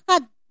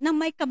makakalakad ng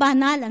may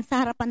kabanalan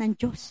sa harapan ng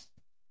Diyos?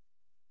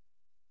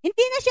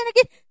 Hindi na siya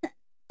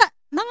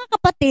mga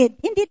kapatid,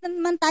 hindi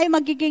naman tayo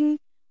magiging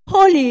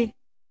holy.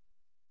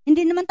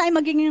 Hindi naman tayo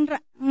magiging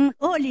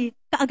holy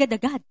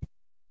kaagad-agad.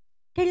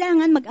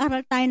 Kailangan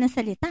mag-aral tayo ng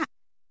salita.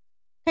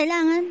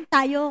 Kailangan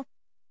tayo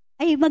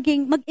ay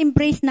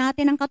mag-embrace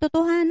natin ang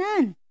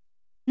katotohanan.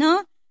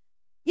 No?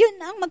 Yun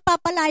ang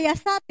magpapalaya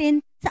sa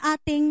atin sa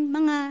ating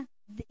mga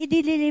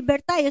i-deliver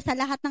tayo sa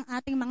lahat ng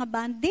ating mga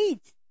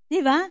bondage.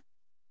 Di ba?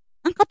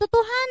 Ang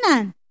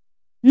katotohanan.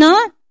 No?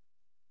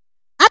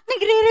 At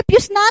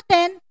nagre-refuse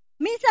natin,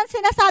 minsan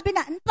sinasabi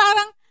na,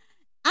 parang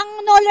ang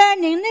no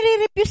learning,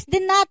 nire-refuse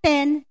din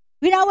natin,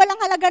 winawalang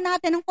halaga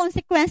natin ang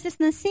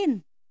consequences ng sin.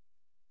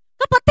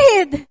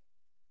 Kapatid,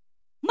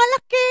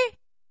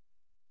 malaki.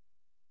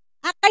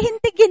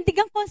 Kahintig-hintig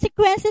ang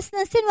consequences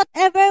ng sin,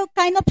 whatever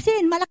kind of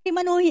sin, malaki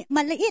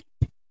maliit.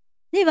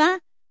 Di ba?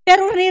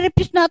 Pero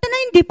nire-refuse natin na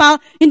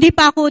hindi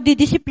pa ako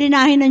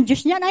didisiplinahin ng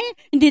Diyos niyan. Ay,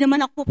 hindi naman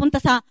ako pupunta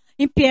sa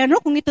impyerno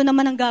kung ito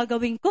naman ang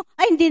gagawin ko.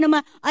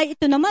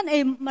 Ito naman,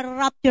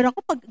 mararapture ako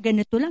pag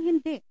ganito lang.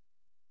 Hindi.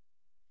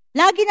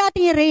 Lagi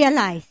natin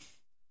i-realize.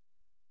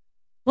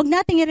 Huwag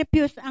natin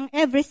i-refuse ang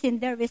every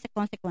sin, there is a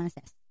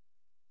consequences.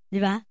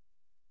 Di ba?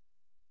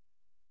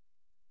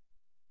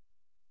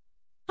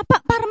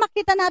 Para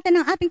makita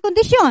natin ang ating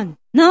kondisyon.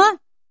 No?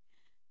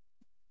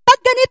 Pag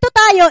ganito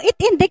tayo, it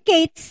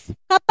indicates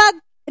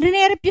kapag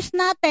rinirefuse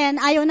natin,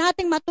 ayaw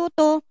nating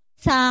matuto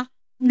sa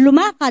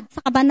lumakad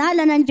sa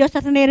kabanalan ng Diyos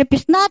at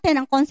rinirefuse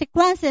natin ang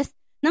consequences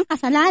ng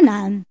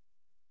kasalanan,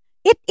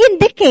 it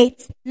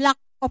indicates lack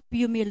of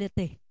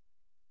humility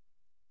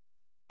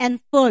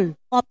and full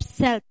of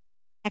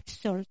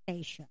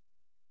self-exaltation.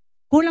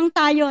 Kulang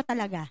tayo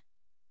talaga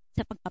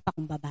sa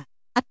pagpapakumbaba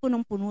at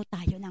punong-puno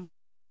tayo ng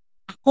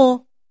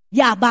ako,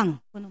 yabang.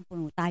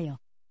 Punong-puno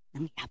tayo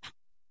ng yabang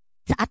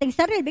sa ating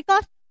sarili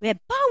because we have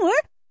power,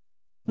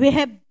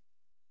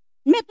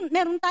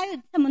 meron tayo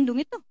sa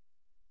mundong ito.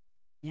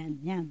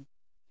 Yan.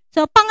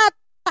 So,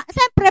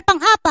 siyempre,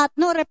 pang-apat,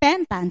 no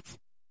repentance.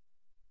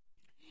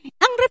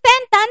 Ang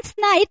repentance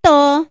na ito,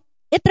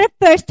 it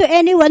refers to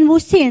anyone who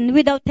sin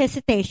without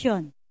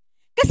hesitation.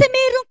 Kasi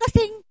meron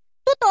kasing,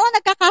 totoo,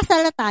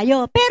 nagkakasala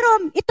tayo.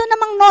 Pero ito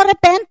namang no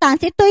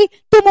repentance, ito'y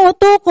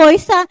tumutukoy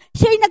sa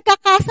siya'y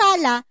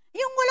nagkakasala,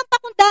 yung walang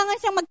pakundangan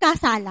siyang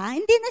magkasala,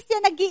 hindi na siya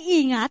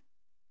nag-iingat.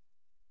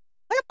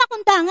 Walang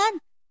pakundangan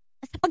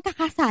sa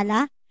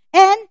pagkakasala.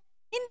 And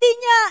hindi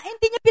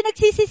niya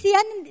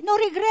pinagsisisihan, no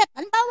regret.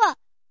 Halimbawa,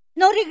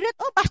 no regret,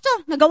 basta,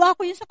 nagawa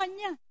ko yun sa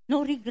kanya.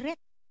 No regret.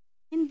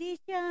 Hindi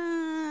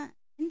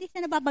siya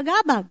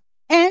nababagabag.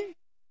 And,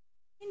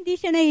 hindi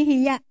siya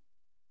nahihiya.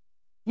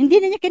 Hindi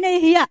na niya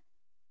kinahihiya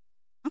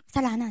ang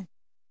kasalanan.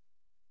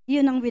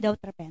 Yun ang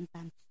without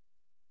repentance.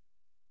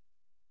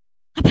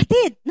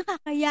 Kapatid,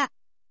 nakakaya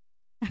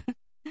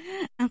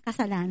ang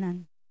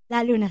kasalanan.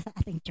 Lalo na sa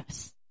ating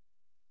Diyos.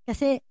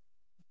 Kasi,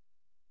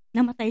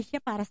 namatay siya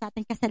para sa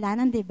ating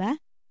kasalanan, di ba?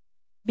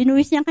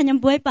 Binuwis niya ang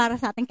kanyang buhay para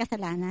sa ating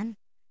kasalanan.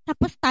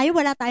 Tapos tayo,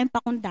 wala tayong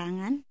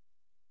pakundangan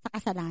sa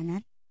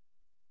kasalanan.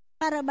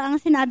 Para ba ang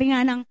sinabi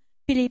nga ng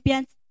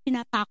Philippians,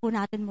 pinapako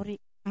natin muli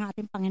ang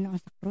ating Panginoon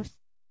sa krus.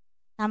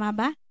 Tama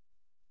ba?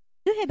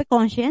 Do you have a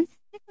conscience?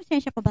 May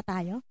konsensya pa ba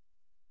tayo?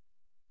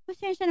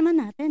 Konsensya naman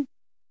natin.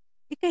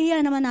 Ikahiya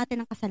naman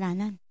natin ang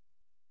kasalanan.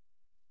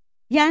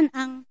 Yan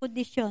ang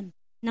kondisyon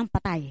ng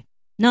patay.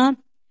 No?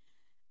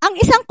 Ang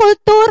isang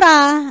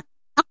kultura,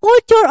 a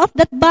culture of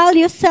that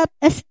values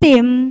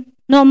self-esteem,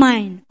 no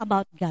mind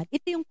about God.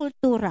 Ito yung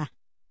kultura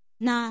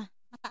na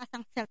mataas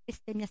ang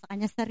self-esteem niya sa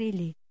kanya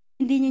sarili.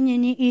 Hindi niya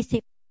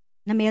iniisip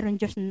na mayroon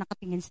Diyos na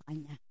nakatingin sa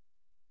kanya.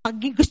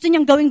 Pag gusto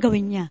niyang gawin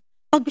niya.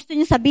 Pag gusto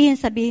niyang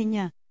sabihin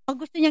niya. Pag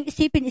gusto niyang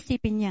isipin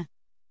niya.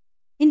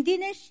 Hindi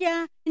na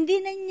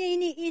niya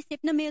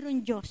iniisip na mayroon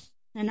Diyos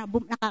na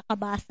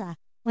nakakabasa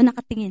o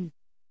nakatingin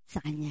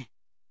sa kanya.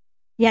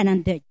 Yan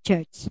ang the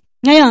church.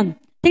 Ngayon,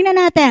 tingnan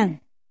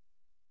natin.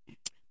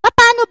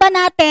 Paano ba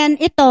natin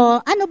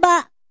ito? Ano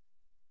ba?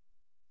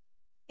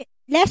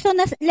 Lesson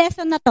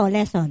na to.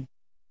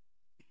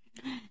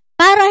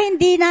 Para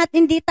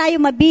hindi tayo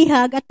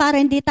mabihag at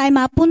para hindi tayo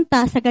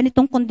mapunta sa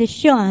ganitong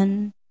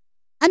kondisyon,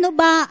 ano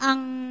ba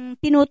ang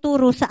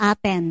tinuturo sa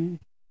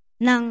atin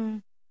ng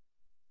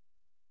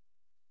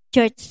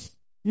church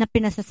na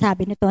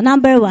pinasasabi nito?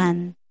 Number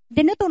 1,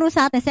 tinuturo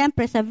sa atin,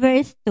 siyempre sa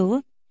verse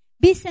 2,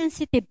 be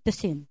sensitive to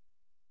sin.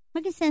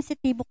 Maging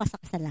sensitibo ka sa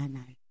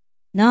kasalanan.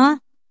 No?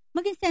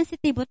 Maging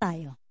sensitibo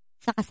tayo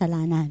sa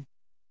kasalanan.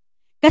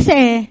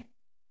 Kasi,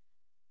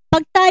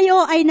 pag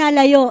tayo ay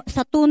nalayo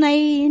sa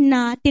tunay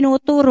na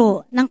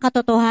tinuturo ng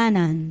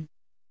katotohanan,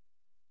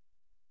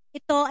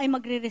 ito ay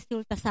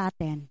magre-resulta sa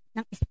atin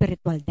ng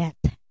spiritual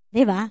death.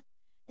 Diba?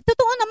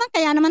 Totoo naman,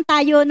 kaya naman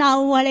tayo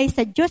nahuwalay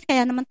sa Diyos,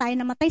 kaya naman tayo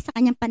namatay sa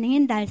kanyang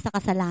paningin dahil sa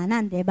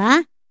kasalanan. Diba?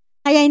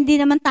 Kaya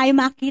hindi naman tayo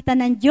makita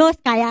ng Diyos,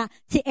 kaya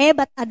si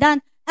Eva at Adan,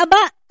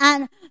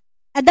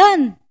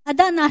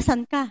 Adan,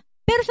 nasan ka?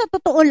 Pero sa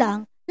totoo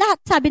lang, lahat,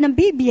 sabi ng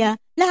Biblia,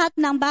 lahat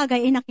ng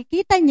bagay ay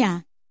nakikita niya,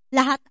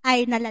 lahat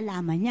ay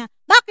nalalaman niya.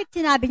 Bakit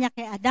sinabi niya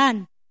kay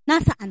Adan,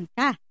 nasaan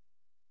ka?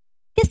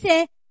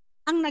 Kasi,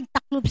 ang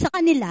nagtaklob sa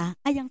kanila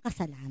ay ang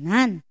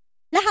kasalanan.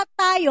 Lahat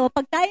tayo,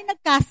 pag tayo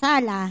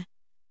nagkasala,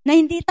 na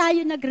hindi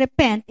tayo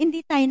nagrepent,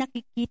 hindi tayo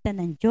nakikita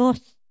ng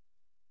Diyos.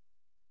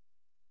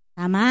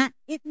 Tama?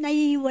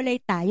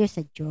 Nahihiwalay tayo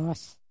sa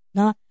Diyos.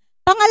 No?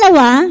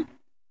 Pangalawa,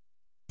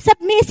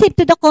 submissive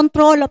to the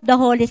control of the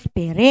Holy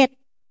Spirit.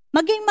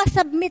 Maging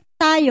masubmit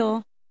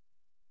tayo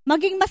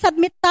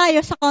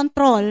sa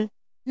control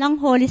ng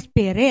Holy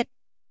Spirit.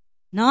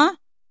 No?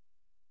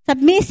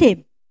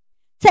 Submissive.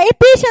 Sa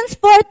Ephesians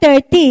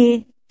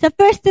 4:30, sa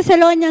 1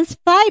 Thessalonians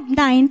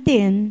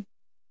 5:19,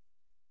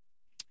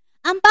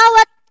 ang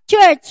bawat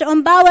church o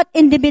ang bawat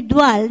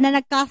individual na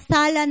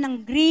nagkasala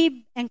ng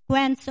grieve and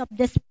quench of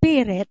the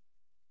Spirit,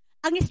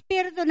 ang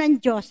Espiritu ng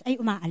Diyos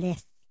ay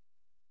umaalis.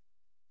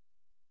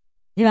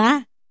 Di ba?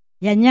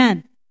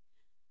 Yan.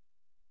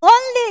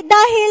 Only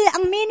dahil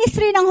ang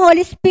ministry ng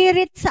Holy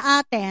Spirit sa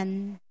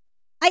atin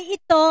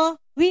ay ito,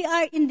 we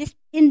are in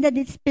the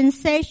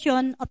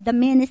dispensation of the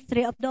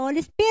ministry of the Holy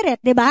Spirit,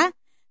 di ba?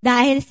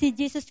 Dahil si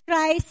Jesus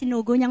Christ,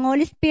 sinugo niyang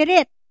Holy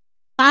Spirit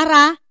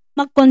para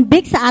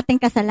mag-convict sa ating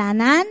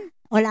kasalanan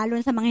o lalo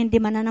sa mga hindi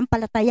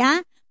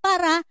mananampalataya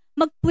para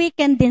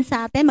mag-quicken din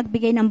sa atin,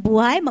 magbigay ng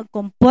buhay,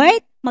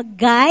 mag-comfort,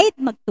 mag-guide,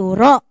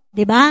 magturo,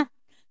 di ba?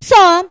 So,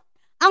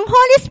 ang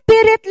Holy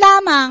Spirit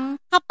lamang,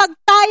 kapag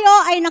tayo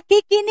ay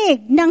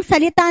nakikinig ng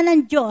salita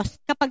ng Diyos,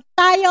 kapag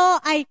tayo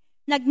ay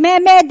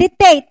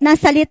nagme-meditate ng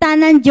salita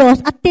ng Diyos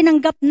at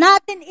tinanggap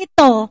natin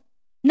ito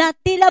na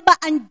tila ba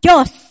ang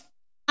Diyos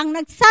ang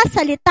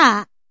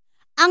nagsasalita,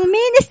 ang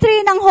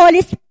ministry ng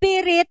Holy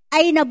Spirit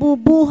ay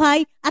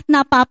nabubuhay at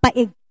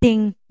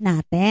napapaigting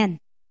natin.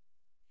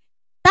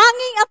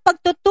 Tanging ang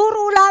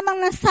pagtuturo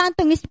lamang ng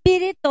Santong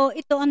Espiritu,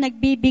 ito ang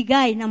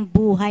nagbibigay ng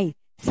buhay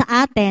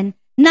sa atin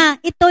na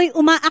ito'y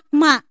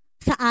umaakma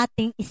sa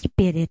ating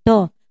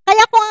espiritu.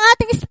 Kaya kung ang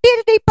ating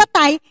espiritu ay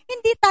patay,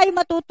 hindi tayo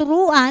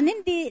matuturuan,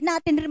 hindi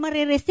natin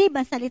marireceive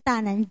ang salita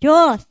ng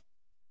Diyos.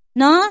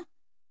 No?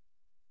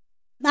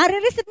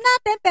 Marireceive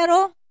natin,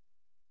 pero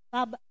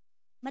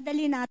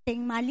madali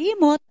nating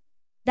malimot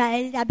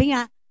dahil sabi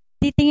nga,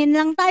 titingin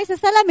lang tayo sa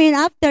salamin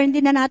after hindi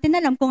na natin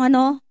alam kung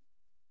ano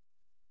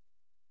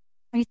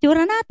ang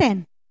itsura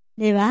natin.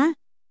 Di ba?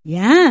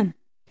 Yan.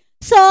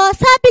 So,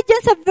 sabi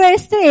dyan sa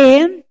verse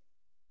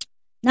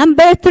 3,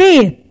 number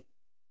 3,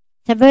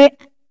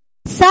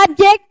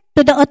 subject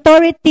to the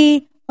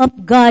authority of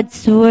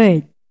God's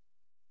Word.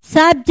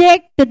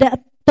 Subject to the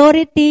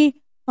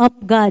authority of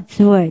God's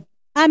Word.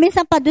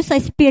 Minsan pa doon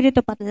sa Espiritu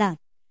patla.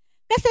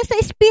 Kasi sa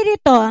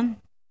Espiritu,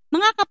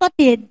 mga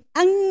kapatid,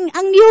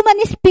 ang human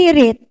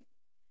spirit,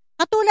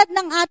 katulad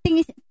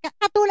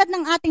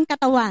ng ating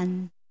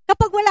katawan,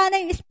 kapag wala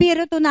na yung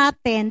Espiritu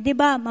natin, di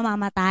ba,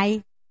 mamamatay?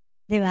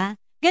 Di ba?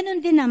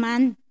 Ganon din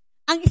naman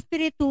ang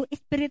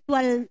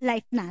spiritual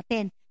life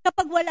natin.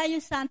 Kapag wala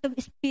yung Santong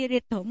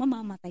Espiritu,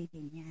 mamamatay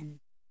din yan.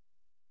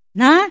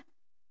 Na?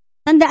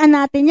 Tandaan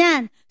natin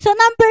yan. So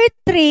number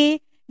 3,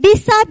 be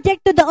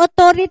subject to the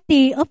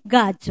authority of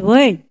God's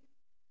Word.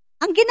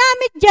 Ang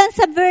ginamit dyan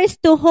sa verse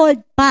to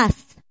hold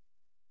fast.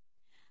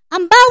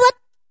 Ang bawat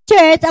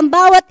church, ang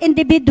bawat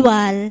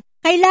individual,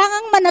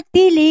 kailangang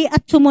manatili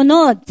at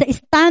sumunod sa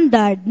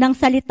standard ng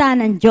salita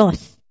ng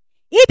Diyos.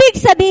 Ibig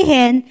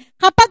sabihin,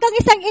 kapag ang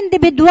isang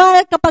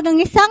individual, kapag ang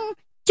isang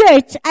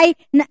church ay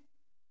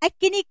ay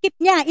kinikip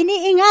niya,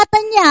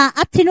 iniingatan niya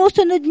at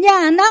sinusunod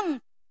niya ng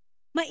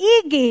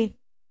maigi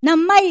na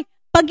may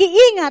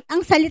pag-iingat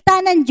ang salita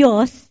ng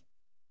Diyos,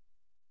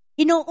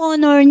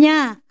 ino-honor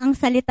niya ang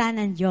salita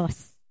ng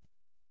Diyos.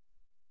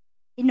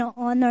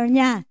 Ino-honor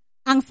niya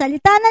ang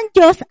salita ng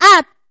Diyos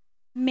at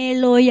may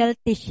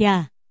loyalty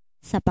siya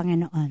sa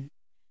Panginoon.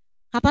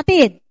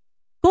 Kapatid,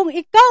 kung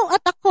ikaw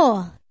at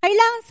ako,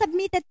 kailangan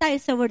submitted tayo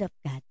sa Word of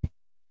God.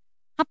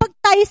 Kapag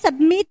tayo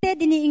submitted,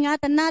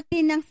 iniingatan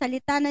natin ang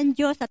salita ng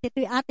Diyos at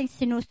ito'y ating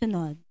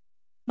sinusunod,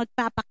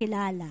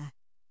 magpapakilala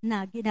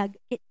na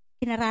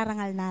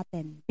kinararangal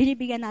natin,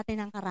 binibigyan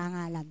natin ng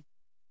karangalan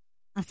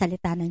ang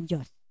salita ng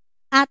Diyos.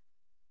 At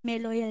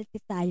may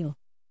loyalty tayo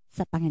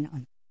sa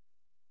Panginoon.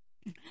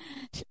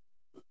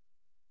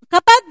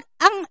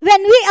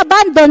 When we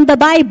abandon the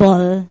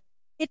Bible,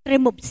 it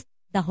removes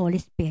the Holy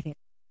Spirit.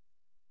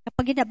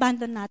 Kapag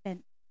in-abandon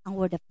natin ang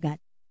Word of God,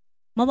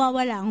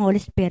 mawawala ang Holy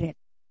Spirit,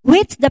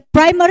 which the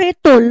primary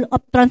tool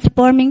of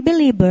transforming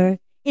believer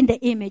in the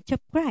image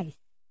of Christ.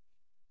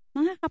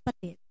 Mga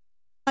kapatid,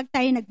 pag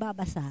tayo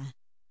nagbabasa,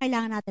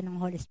 kailangan natin ng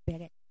Holy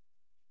Spirit.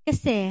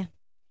 Kasi,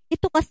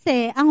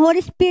 ang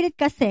Holy Spirit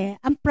kasi,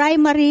 ang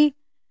primary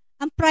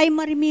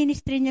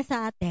ministry niya sa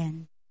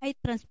atin, ay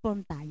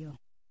transform tayo.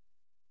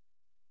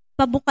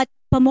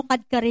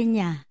 Pamukad ka rin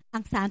niya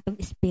ang Santong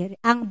Espiritu,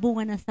 ang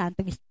bunga ng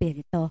Santong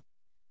Espiritu,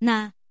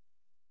 na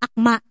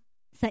akma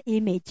sa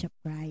image of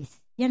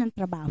Christ. Yan ang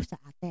trabaho sa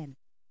atin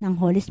ng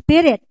Holy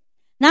Spirit.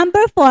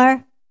 Number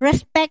 4,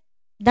 respect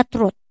the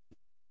truth.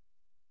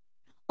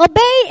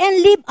 Obey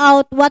and live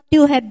out what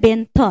you have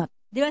been taught.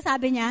 Di ba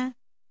sabi niya?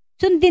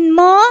 Sundin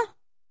mo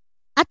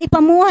at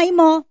ipamuhay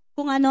mo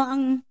kung ano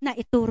ang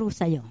naituro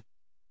sa'yo.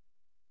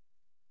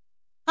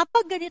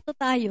 Kapag ganito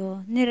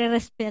tayo,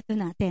 nire-respeto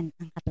natin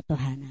ang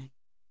katotohanan.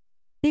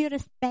 Do you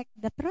respect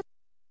the truth?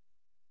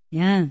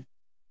 Yan.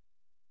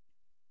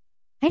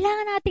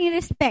 Kailangan nating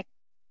i-respect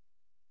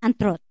ang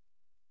truth.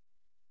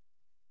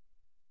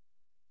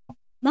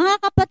 Mga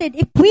kapatid,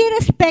 if we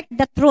respect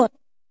the truth,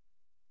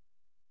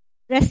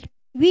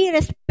 we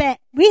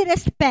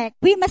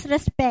must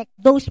respect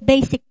those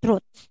basic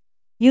truths.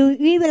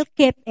 We will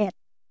keep it.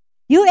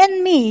 You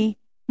and me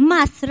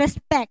must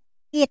respect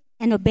it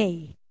and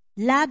obey.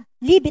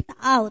 Live it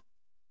out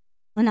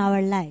on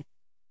our life.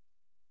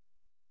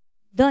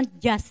 Don't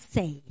just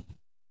say.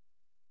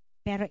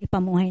 Pero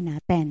ipamuhay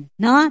natin.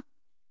 No?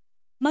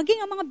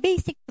 Maging ang mga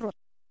basic truth,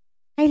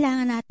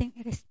 kailangan nating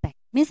i-respect.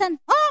 Minsan,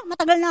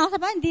 matagal na ako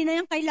sa bahay, hindi na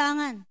yung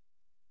kailangan.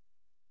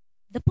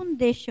 The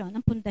foundation,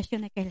 ang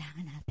pundasyon na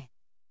kailangan natin.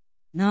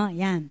 No,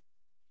 yan.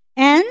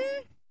 And,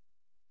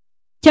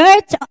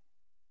 church,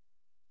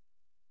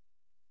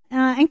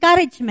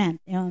 encouragement.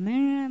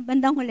 May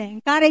bandang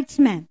huli,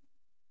 encouragement.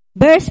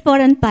 Verse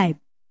 4 and 5.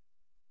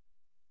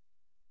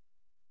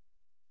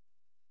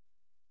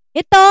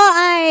 Ito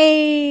ay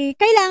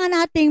kailangan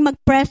nating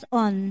mag-press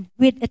on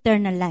with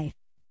eternal life.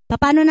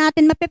 Paano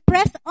natin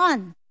mapipress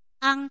on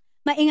ang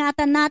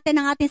maingatan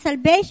natin ang ating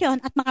salvation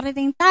at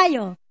makarating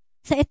tayo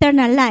sa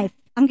eternal life?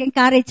 Ang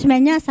encouragement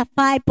niya sa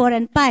 5, 4,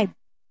 and 5.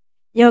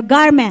 Your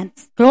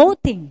garments,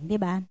 clothing, di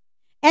ba?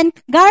 And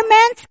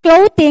garments,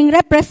 clothing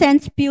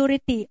represents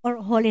purity or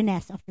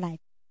holiness of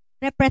life.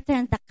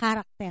 Represent the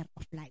character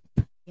of life.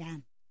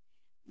 Yan.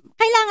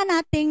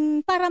 Kailangan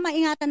nating, para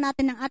maingatan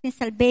natin ang ating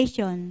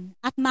salvation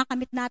at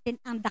makamit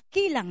natin ang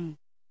dakilang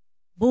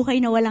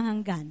buhay na walang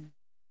hanggan,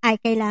 ay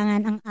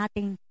kailangan ang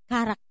ating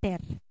character,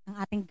 ang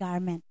ating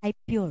garment ay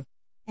pure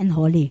and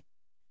holy.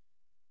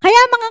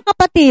 Kaya mga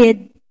kapatid,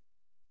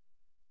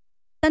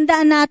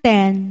 tandaan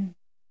natin,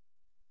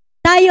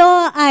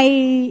 tayo ay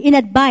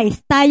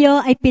in-advise, tayo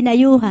ay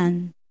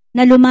pinayuhan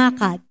na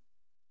lumakad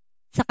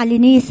sa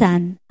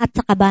kalinisan at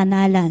sa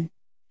kabanalan.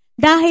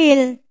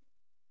 Dahil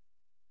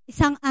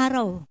isang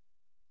araw,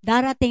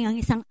 darating ang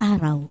isang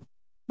araw,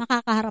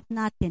 makakaharap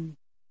natin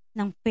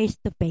ng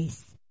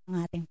face-to-face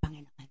ang ating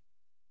Panginoon.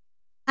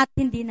 At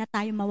hindi na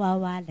tayo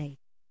mawawalay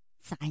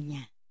sa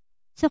Kanya.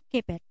 So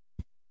keep it.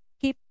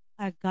 Keep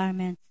our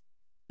garments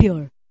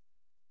pure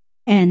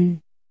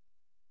and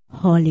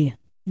holy.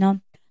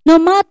 No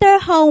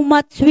matter how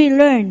much we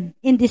learn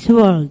in this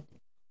world,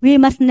 we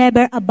must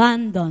never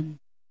abandon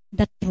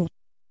the truth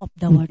of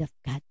the Word of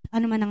God.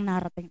 Ano man ang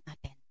narating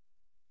natin.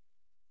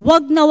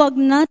 Wag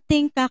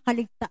nating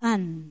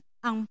kakaligtaan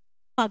ang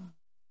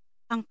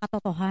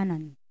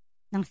katotohanan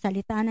ng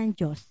salita ng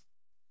Diyos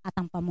at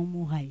ang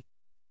pamumuhay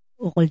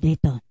ukol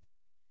dito.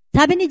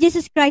 Sabi ni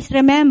Jesus Christ,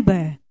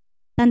 remember,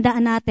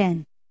 tandaan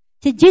natin,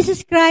 si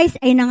Jesus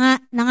Christ ay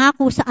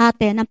nangako sa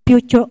atin ng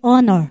future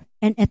honor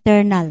and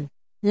eternal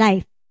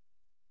life.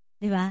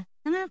 Di ba?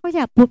 Nangako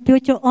siya,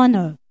 future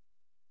honor.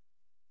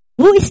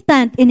 Who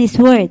stand in His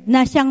word,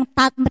 na siyang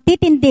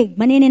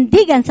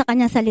maninindigan sa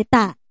kanyang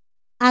salita,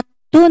 at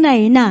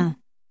tunay na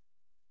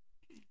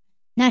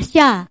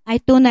siya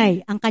ay tunay,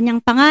 ang kanyang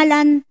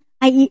pangalan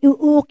ay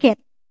iuukit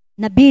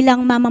na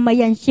bilang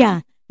mamamayan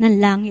siya ng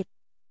langit.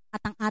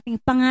 At ang ating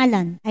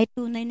pangalan ay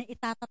tunay na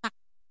itatatak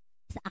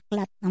sa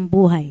aklat ng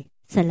buhay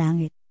sa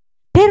langit.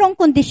 Pero ang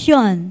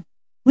kondisyon,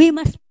 we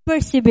must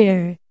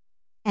persevere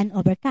and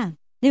overcome.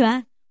 Di ba?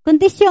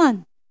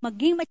 Kondisyon,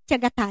 maging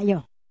matyaga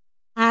tayo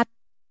at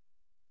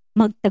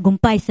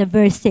magtagumpay sa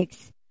verse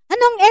 6.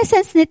 Anong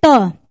essence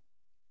nito?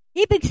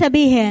 Ibig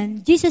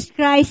sabihin, Jesus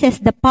Christ has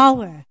the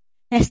power,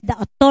 has the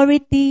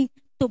authority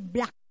to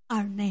block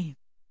our name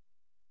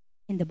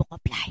in the book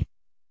of life.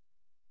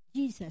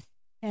 Jesus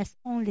has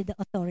only the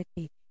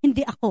authority.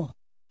 Hindi ako.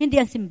 Hindi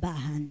ang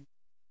simbahan.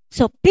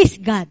 So please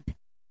God,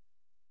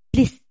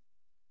 please,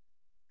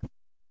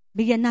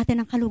 bigyan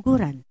natin ng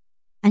kaluguran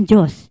ang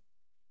Diyos.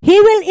 He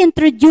will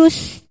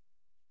introduce,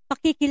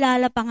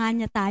 pakikilala pa nga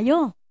niya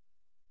tayo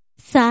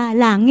sa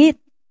langit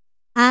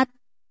at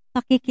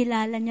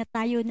pakikilala niya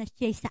tayo na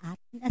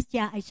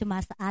siya ay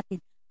sumasa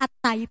atin at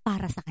tayo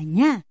para sa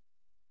Kanya.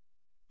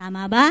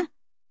 Tama ba?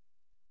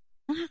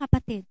 Mga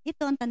kapatid,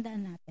 ito ang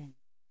tandaan natin.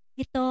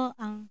 Ito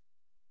ang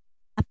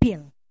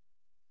appeal.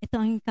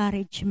 Ito ang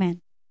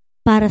encouragement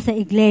para sa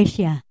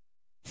iglesia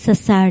sa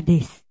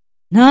Sardis.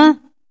 No?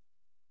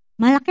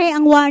 Malaki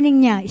ang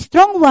warning niya,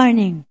 strong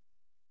warning.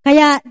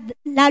 Kaya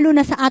lalo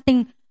na sa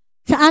ating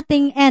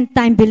end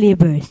time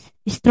believers,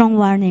 strong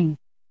warning.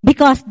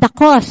 Because the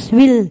cost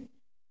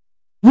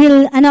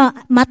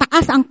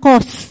mataas ang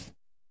cost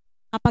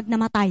kapag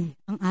namatay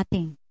ang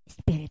ating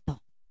espiritu.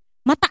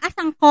 Mataas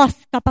ang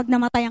cost kapag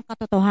namatay ang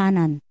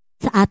katotohanan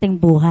sa ating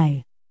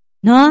buhay.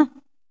 No?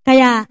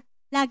 Kaya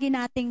lagi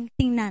nating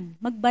tingnan,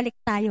 magbalik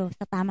tayo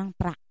sa tamang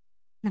track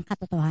ng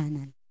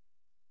katotohanan.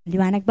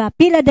 Liwanag ba?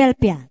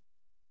 Philadelphia,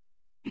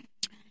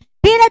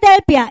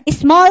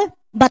 small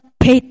but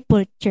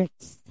faithful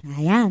church.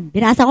 Ayan,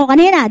 binasa ko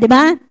kanina, di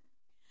ba?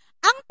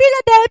 Ang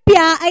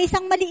Philadelphia ay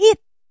isang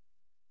maliit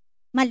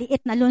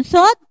na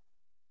lungsod,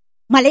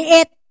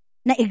 maliit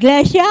na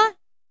iglesia,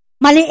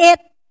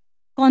 maliit,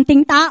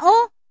 konting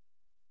tao.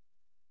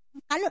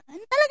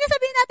 Talaga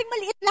sabihin natin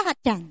maliit lahat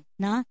yan.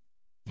 No?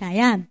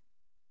 Ayan.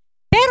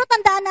 Pero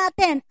tandaan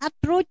natin, a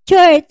true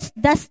church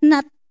does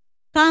not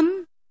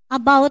come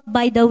about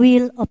by the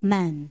will of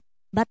man,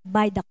 but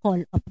by the call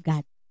of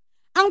God.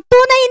 Ang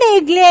tunay na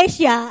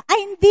iglesia ay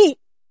hindi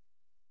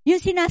yung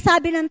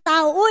sinasabi ng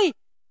tao, uy,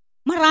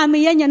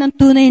 marami yan ang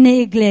tunay na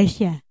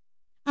iglesia.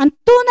 Ang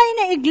tunay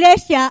na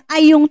iglesia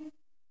ay yung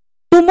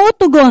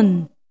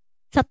tumutugon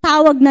sa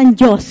tawag ng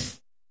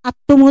Diyos at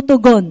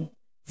tumutugon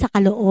sa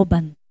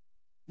kalooban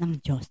ng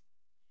Diyos.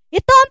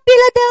 Ito ang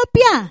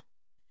Philadelphia.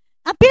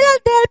 Ang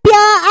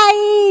Philadelphia ay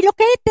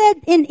located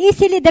in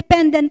easily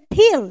dependent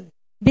hill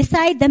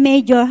beside the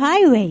major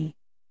highway.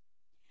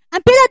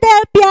 Ang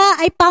Philadelphia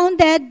ay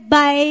founded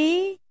by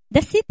the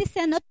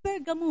citizen of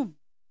Pergamum.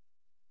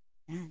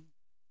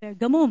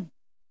 Pergamum,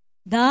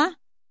 the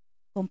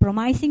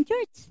compromising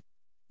church.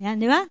 Yan,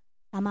 di ba?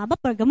 Tama ba,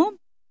 Pergamum?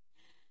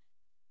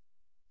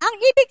 Ang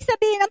ibig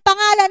sabihin ng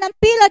pangalan ng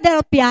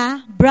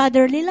Philadelphia,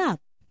 brotherly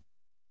love.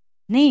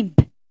 Named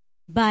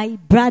by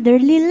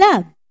brotherly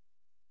love.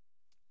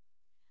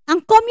 Ang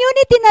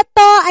community na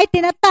to ay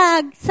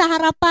tinatag sa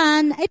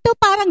harapan, ito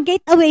parang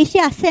gateway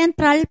siya,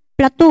 Central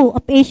Plateau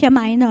of Asia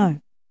Minor.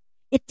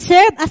 It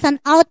served as an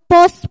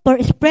outpost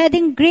for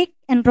spreading Greek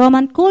and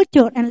Roman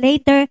culture and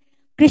later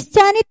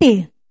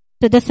Christianity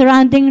to the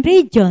surrounding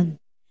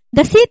region.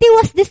 The city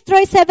was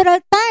destroyed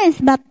several times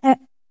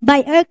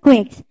by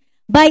earthquakes.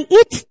 By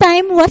each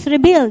time was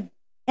rebuilt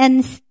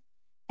and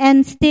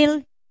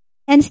still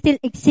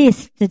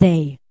exists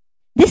today.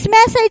 This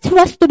message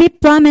was to be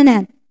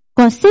prominent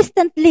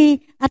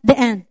consistently at the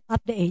end of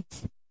the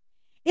age.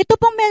 Ito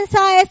pong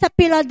mensahe sa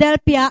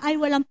Philadelphia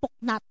ay walang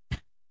puknat.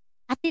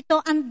 At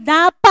ito ang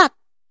dapat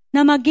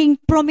na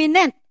maging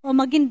prominent o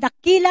maging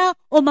dakila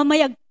o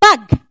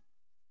mamayagpag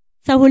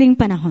sa huling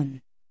panahon.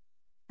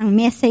 Ang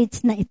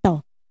message na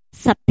ito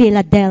sa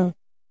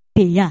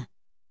Philadelphia.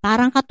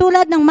 Parang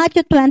katulad ng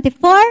Matthew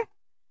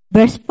 24,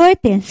 verse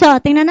 14. So,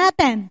 tingnan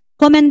natin.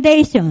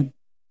 Commendation.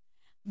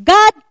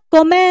 God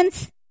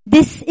commends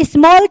this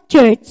small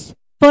church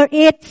for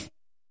its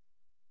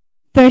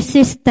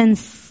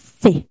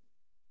persistency.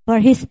 For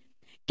His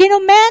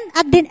kinumen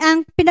at din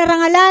ang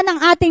pinarangalan ng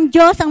ating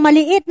Diyos ang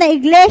maliit na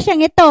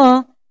iglesyang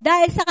ito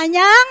dahil sa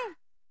kanyang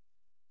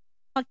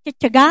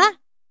pagtitiyaga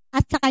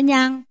at sa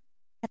kanyang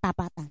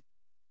katapatan.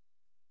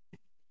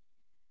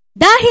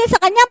 Dahil sa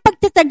kanyang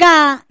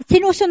pagtitiyaga,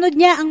 sinusunod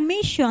niya ang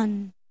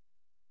mission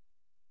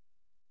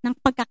ng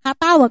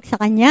pagkakatawag sa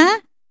kanya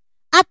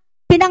at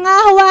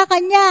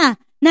pinangahawakan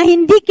niya na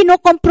hindi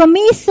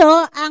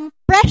kinukompromiso ang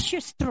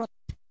precious truth.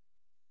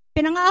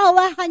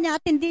 Pinangahawakan niya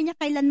at hindi niya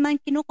kailanman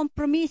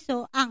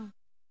kinukompromiso ang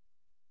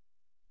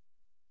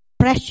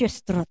precious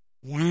truth.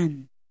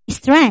 Yan.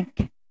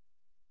 Strength.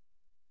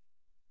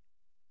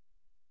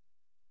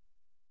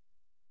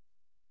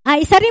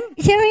 Isa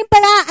rin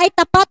pala ay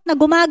tapat na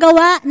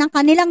gumagawa ng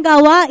kanilang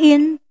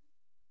gawain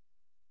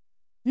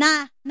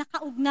na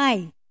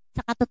nakaugnay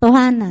sa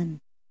katotohanan.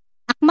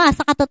 Akma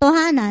sa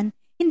katotohanan,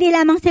 hindi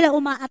lamang sila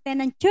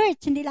umaattend ng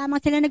church, hindi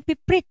lamang sila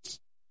nagpipreach.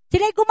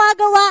 Sila ay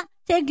gumagawa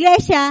sa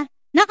iglesia,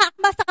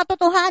 nakaakma sa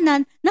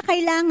katotohanan na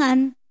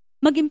kailangan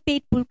maging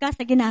faithful ka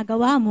sa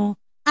ginagawa mo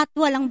at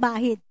walang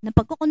bahid na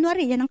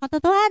pagkukunwari, yan ang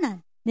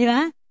katotohanan. Di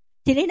ba?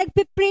 Sila ay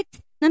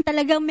nagpipreach, ng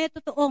talagang may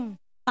totoong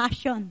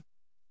passion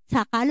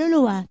sa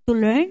kaluluwa to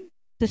learn,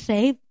 to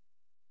save,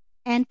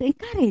 and to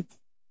encourage.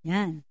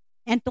 Yan.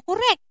 And to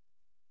correct.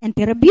 And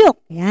to rebuke.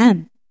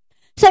 Yan.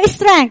 So,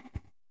 strength.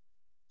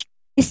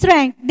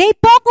 They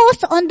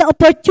focus on the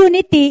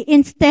opportunity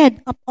instead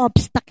of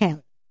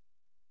obstacle.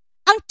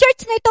 Ang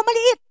church na ito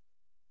maliit.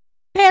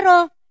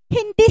 Pero,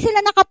 hindi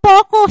sila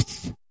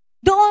nakapokus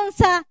doon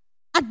sa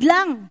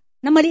adlang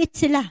na maliit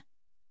sila.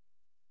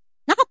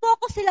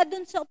 Nakapokus sila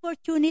doon sa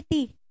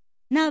opportunity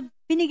na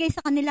binigay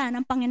sa kanila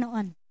ng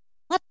Panginoon.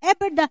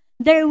 Whatever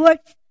their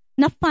works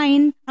na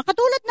find,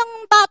 katulad ng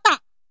bata.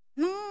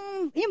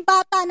 Yung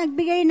bata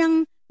nagbigay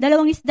ng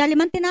 2 isda, 5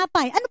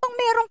 tinapay. Ano pang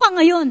meron ka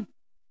ngayon?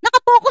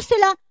 Nakapokus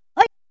sila,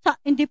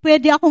 hindi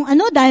pwede akong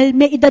dahil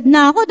may edad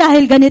na ako,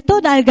 dahil ganito.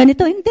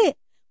 Hindi.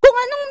 Kung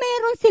anong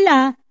meron sila,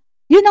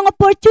 yun ang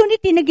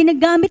opportunity na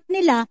ginagamit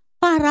nila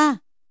para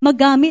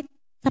magamit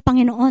sa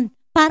Panginoon,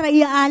 para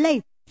iaalay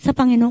sa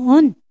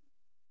Panginoon.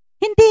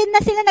 Hindi na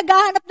sila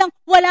naghahanap ng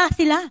wala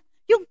sila.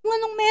 Yung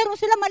anong meron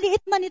sila,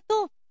 maliit man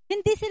ito.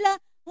 Hindi sila,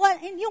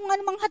 yung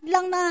anumang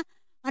hadlang na,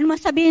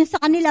 sabihin sa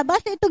kanila,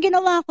 basta ito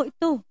ginawa ko,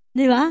 ito.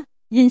 Di ba?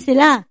 Yun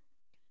sila.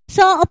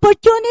 So,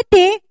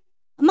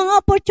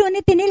 mga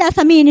opportunity nila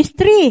sa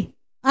ministry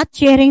at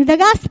sharing the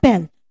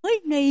gospel.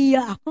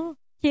 Naiya ako.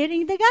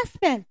 Sharing the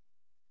gospel.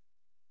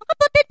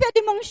 Kapatid, pwede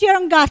mong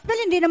share ang gospel.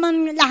 Hindi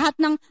naman lahat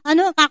ng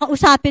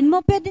kakausapin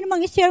mo. Pwede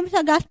namang i-share mo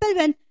sa gospel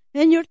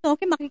when you're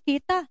talking,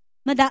 makikita.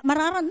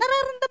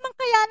 Nararamdaman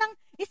kaya ng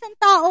isang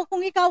tao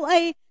kung ikaw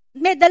ay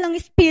may dalang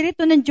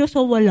espiritu ng Diyos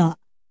o wala.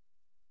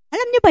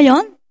 Alam niyo ba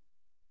yon?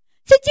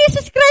 Si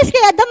Jesus Christ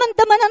kaya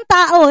daman-daman ng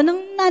tao nang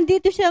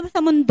nandito siya sa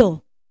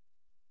mundo.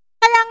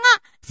 Kaya nga,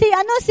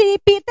 si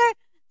Peter,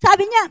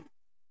 sabi niya,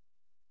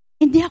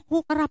 hindi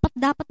ako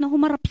karapat-dapat na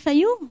humarap sa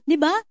iyo. Di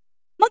ba?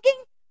 Maging,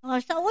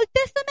 sa Old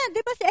Testament,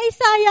 di ba si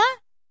Isaiah?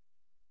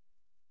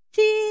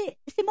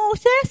 Si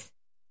Moses?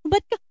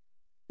 Ba't ka?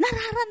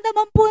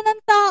 Nararamdaman po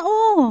ng tao.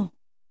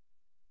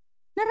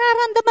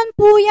 Nararamdaman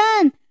po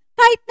yan.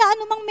 Kahit na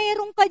anumang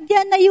meron ka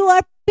dyan na you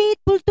are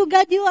faithful to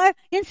God, you are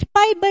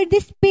inspired by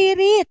the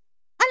Spirit.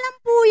 Alam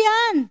po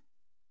yan.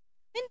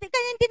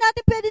 Kaya hindi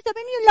natin pwede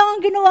sabihin, yun lang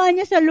ang ginawa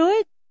niya sa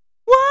Lord.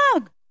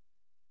 Wag!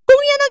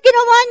 Kung yan ang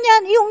ginawa niya,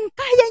 yung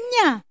kaya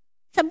niya,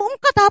 sa buong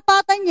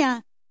katapatan niya,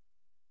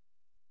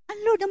 ang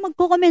Lord ang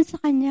magko-comment sa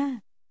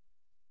kanya.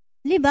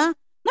 Diba?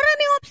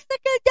 Maraming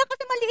obstacle dyan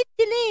kasi maliit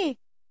sila eh.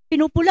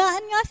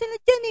 Pinupulaan nga sila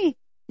dyan eh.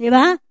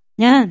 Diba?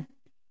 Yan.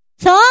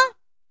 So,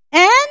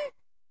 and,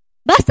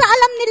 basta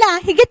alam nila,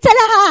 higit sa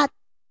lahat,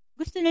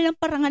 gusto nilang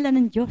parangalan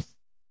ng Diyos.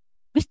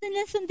 Gusto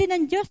nilang sundin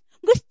ng Diyos.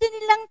 Gusto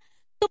nilang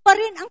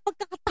tuparin ang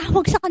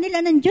pagkakatawag sa kanila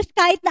ng Diyos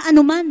kahit na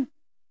anuman.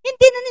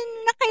 Hindi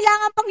na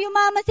kailangan pang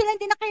yumaman sila,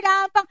 hindi na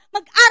kailangan pang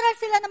mag-aral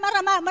sila na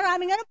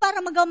maraming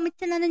para magamit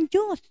sila ng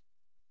Diyos.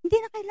 Hindi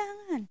na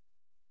kailangan.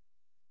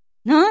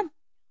 No?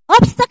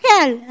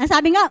 Obstacle.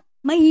 Sabi nga,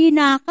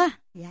 mahina ka.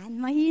 Yan,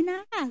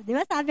 mahina ka. Di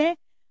ba sabi?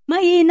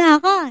 Mahina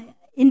ka.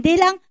 Hindi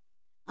lang,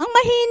 ang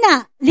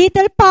mahina,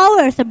 little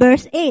power sa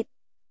verse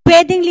 8.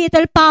 Pwedeng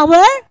little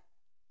power,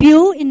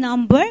 few in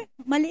number,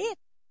 maliit.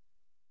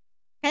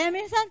 Kaya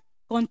minsan,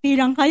 konti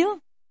lang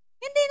kayo.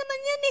 Hindi naman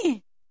yan eh.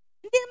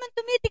 Hindi naman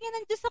tumitingin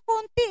ng Diyos sa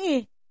konti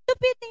eh.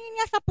 Tumitingin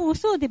nga sa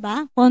puso, di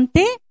ba?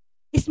 Konti,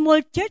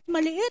 small church,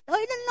 maliit. O,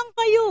 ilan lang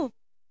kayo?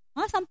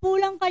 10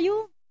 lang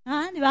kayo.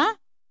 Di ba?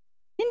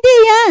 Hindi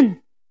yan.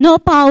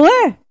 No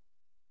power.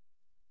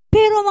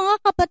 Pero mga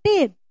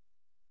kapatid,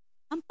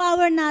 ang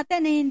power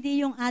natin ay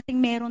hindi yung ating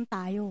meron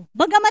tayo.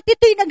 Bagamat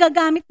ito'y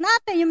nagagamit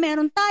natin, yung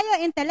meron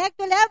tayo,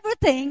 intellectual,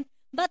 everything,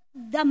 but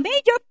the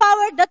major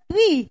power that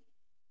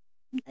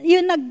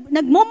yung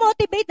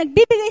nagmo-motivate,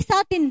 nagbibigay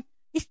sa atin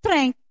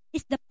strength,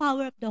 is the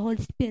power of the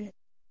Holy Spirit.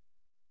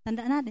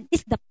 Tandaan natin,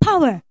 is the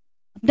power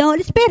of the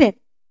Holy Spirit.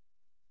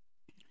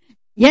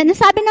 Yan ang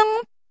sabi ng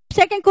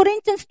 2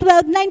 Corinthians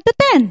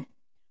 12:9-10.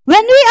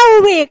 When we are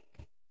weak,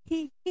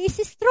 He is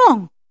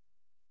strong.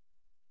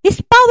 His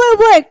power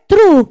work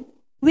through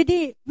with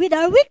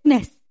our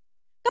weakness.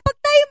 Kapag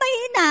tayo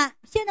mahina,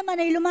 siya naman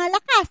ay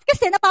lumalakas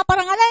kasi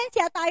napaparangalayan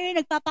siya, tayo ay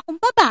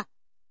nagpapakumbaba.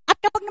 At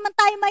kapag naman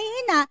tayo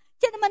mahina,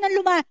 siya naman ang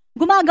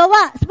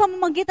gumagawa sa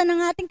pamamagitan ng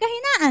ating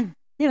kahinaan.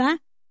 Di ba?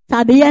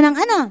 Sabi yan ng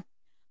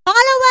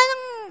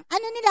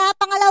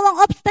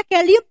pangalawang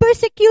obstacle, yung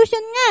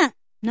persecution nga.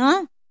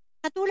 No?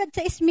 Katulad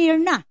sa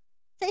Smyrna.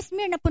 Sa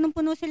Smyrna,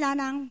 punong-puno sila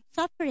ng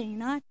suffering,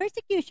 no?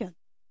 Persecution.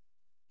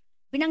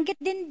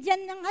 Binanggit din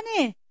dyan ng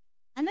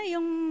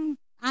yung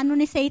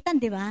ni Satan,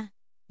 di ba?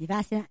 Di ba?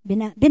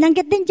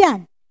 Binanggit din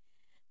dyan.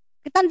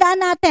 Tandaan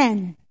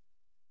natin,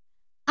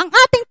 ang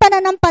ating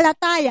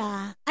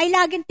pananampalataya ay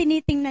laging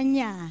tinitingnan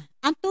niya.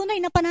 Ang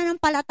tunay na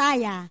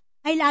pananampalataya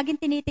ay laging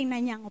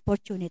tinitingnan niya ang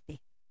opportunity.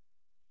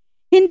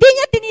 Hindi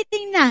niya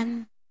tinitingnan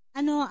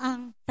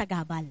ang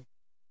sagabal.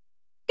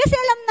 Kasi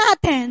alam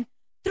natin,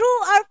 through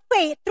our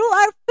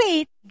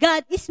faith,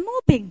 God is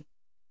moving.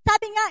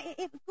 Sabi nga,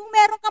 kung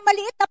meron ka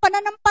maliit na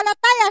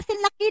pananampalataya,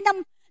 silaki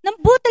ng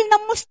butil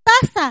ng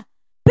mustasa,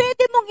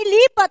 pwede mong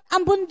ilipat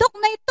ang bundok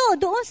na ito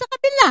doon sa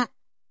kabila.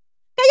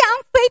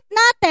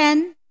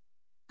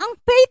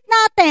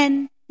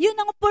 natin, yun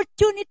ang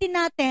opportunity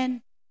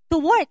natin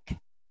to work,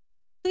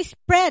 to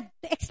spread,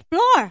 to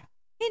explore.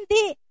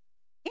 Hindi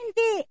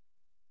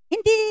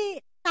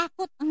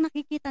takot ang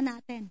nakikita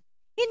natin.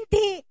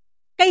 Hindi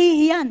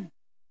kahihiyan.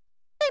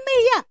 Tayo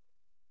mahiya.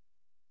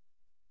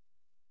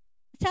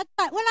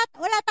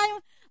 Wala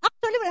tayong,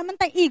 actually, wala naman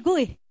tayong ego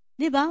eh.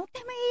 Di ba? Huwag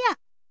tayo mahiya.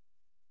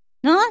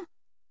 No?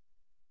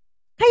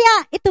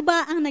 Kaya, ito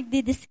ba ang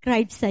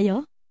nagdi-describe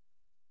sa'yo?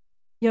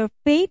 Your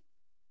faith?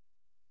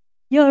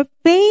 Your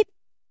faith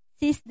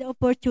sees the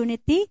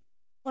opportunity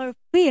or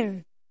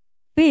fear?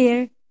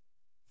 Fear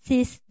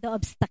sees the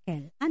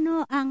obstacle.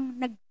 Ano ang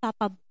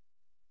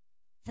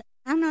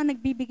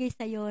nagbibigay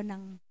sa'yo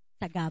ng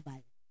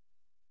sagabal?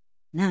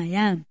 Na,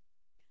 yan.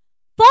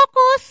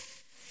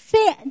 Focus.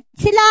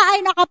 Sila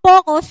ay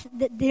nakapokus,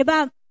 di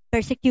ba?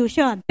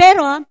 Persecution.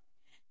 Pero,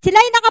 sila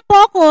ay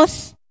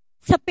nakapokus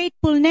sa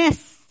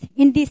faithfulness,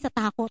 hindi sa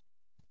takot.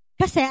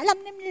 Kasi alam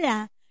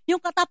nila,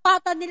 yung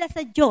katapatan nila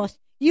sa Diyos,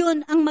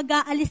 yun ang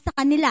mag-aalis sa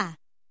kanila.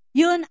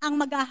 Yun ang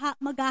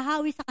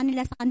maghahawi sa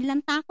kanila sa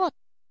kanilang takot.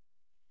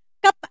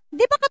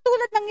 Di ba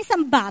katulad ng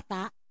isang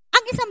bata?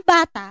 Ang isang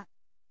bata,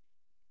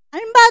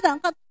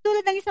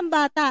 katulad ng isang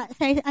bata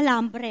sa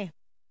alambre.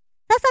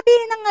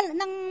 Sasabihin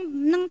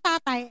ng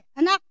tatay,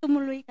 anak,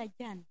 tumuloy ka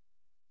dyan.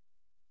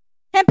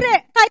 Siyempre,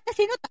 kahit na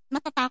sino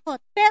matatakot.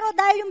 Pero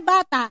dahil yung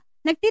bata,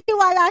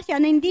 nagtitiwala siya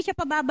na hindi siya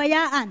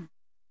pababayaan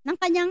ng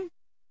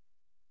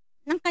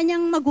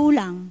kanyang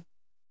magulang,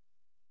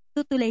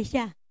 tutuloy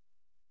siya.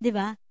 'Di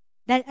ba?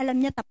 Dahil alam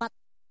niya tapat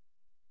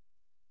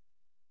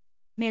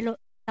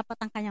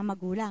ang kanyang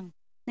magulang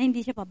na hindi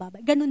siya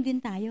pababayaan. Ganun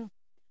din tayo.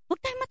 Huwag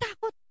tayong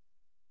matakot.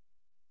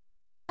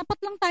 Tapat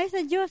lang tayo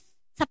sa Diyos.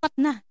 Sapat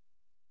na.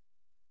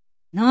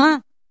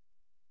 No?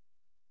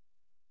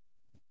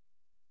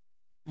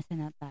 Asa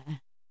na tayo?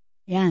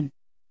 Yan.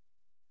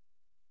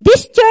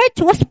 This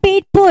church was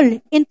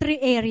faithful in 3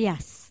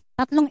 areas.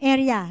 3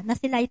 area na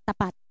sila ay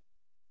tapat.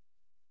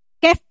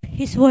 Kept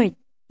His word.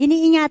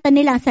 Iniingatan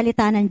nila ang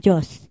salita ng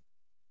Diyos.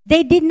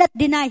 They did not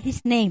deny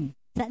His name.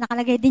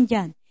 Nakalagay din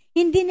dyan.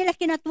 Hindi nila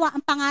kinatwa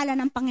ang pangalan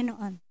ng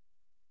Panginoon.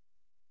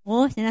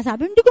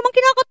 Sinasabi, hindi ko man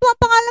kinakatwa ang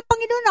pangalan ng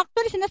Panginoon.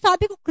 Actually,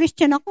 sinasabi ko,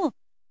 Christian ako.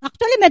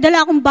 Actually, may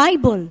dala akong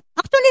Bible.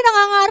 Actually,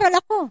 nangangaral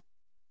ako.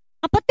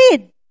 Kapatid,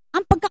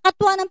 ang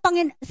pagkakatwa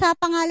sa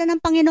pangalan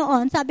ng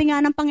Panginoon, sabi nga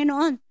ng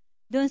Panginoon,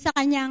 doon sa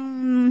kanyang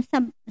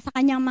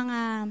mga,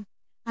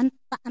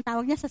 ang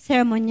tawag niya sa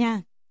sermon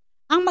niya.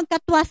 Ang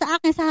magkatwa sa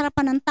akin sa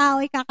harapan ng tao,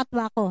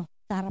 ikakatwa ko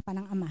sa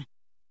harapan ng Ama.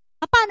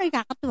 Paano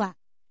ikakatwa?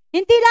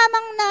 Hindi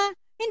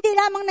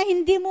lamang na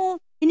hindi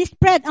mo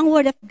inispread ang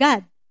word of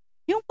God.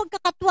 Yung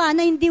pagkakatwa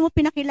na hindi mo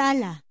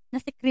pinakilala na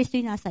si Kristo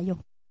yung nasa iyo.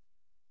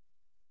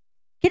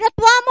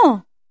 Kinatwa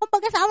mo. Kung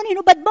pag-asawa,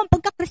 hinubad mo ang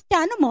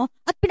pagka-Kristiyano mo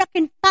at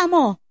pinakinta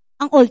mo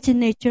ang old sin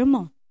nature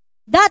mo.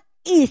 That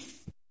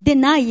is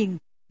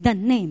denying the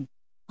name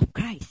of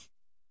Christ.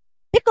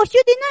 Because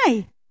you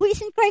deny who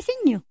is in Christ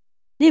in you.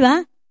 Di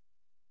ba?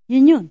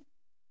 Yun.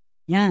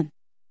 Yan.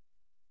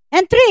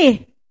 And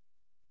 3,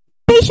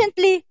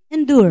 patiently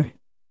endure.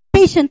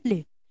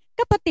 Patiently.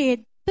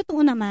 Kapatid,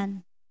 totoo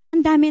naman,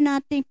 ang dami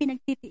nating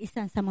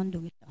pinagtitiisan sa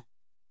mundo ito.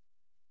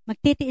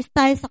 Magtitiis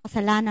tayo sa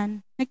kasalanan.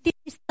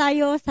 Nagtitiis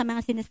tayo sa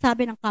mga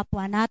sinasabi ng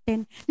kapwa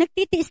natin.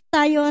 Nagtitiis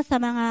tayo sa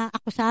mga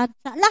akusado,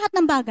 sa lahat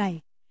ng bagay.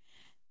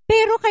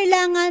 Pero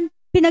kailangan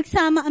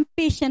pinagsama ang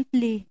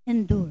patiently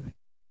endure.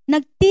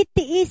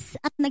 Nagtitiis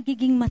at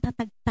nagiging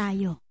matatag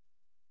tayo.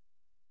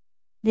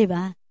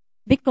 Diba?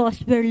 Because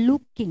we're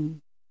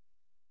looking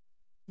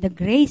the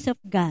grace of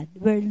God.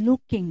 We're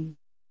looking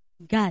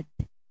God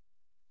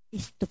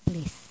is to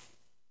please.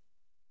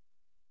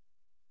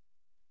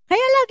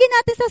 Kaya lagi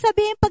natin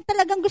sasabihin, pag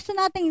talagang gusto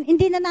natin,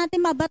 hindi na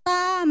natin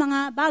mabata,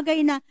 mga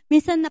bagay na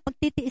minsan na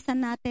pagtitiisan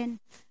natin,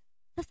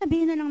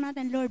 sasabihin na lang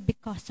natin, Lord,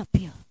 because of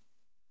you,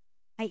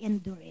 I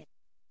endure it.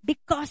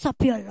 Because of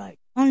you, Lord,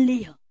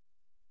 only you.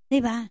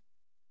 Diba?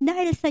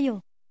 Dahil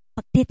sa'yo,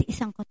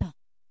 pagtitiisan ko to.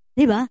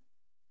 Diba?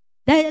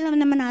 Dahil alam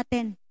naman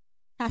natin,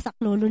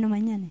 sasaklolo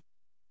naman yan eh.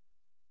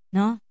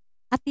 No?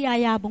 At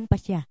iyayabong pa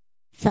siya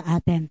sa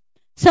atin.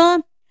 So,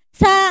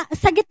 sa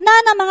gitna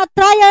ng mga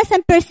trials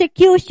and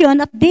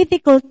persecution at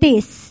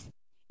difficulties,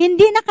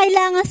 hindi na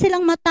kailangan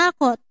silang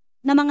matakot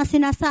na mga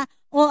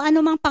o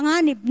anumang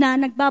panganib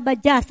na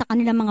nagbabadya sa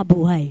kanilang mga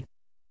buhay.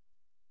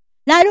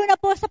 Lalo na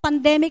po sa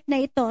pandemic na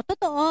ito,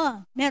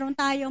 totoo, meron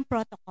tayong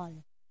protocol.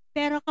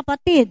 Pero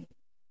kapatid,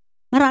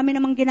 marami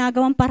namang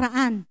ginagawang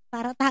paraan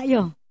para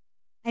tayo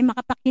ay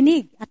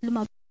makapakinig at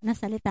lumabas na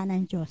salita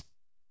ng Diyos.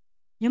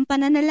 Yung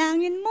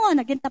pananalangin mo,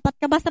 naging tapat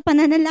ka ba sa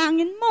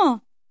pananalangin mo?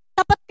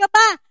 Tapat ka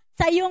ba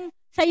sa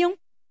iyong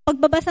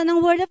pagbabasa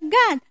ng Word of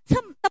God?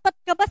 Tapat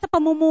ka ba sa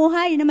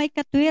pamumuhay na may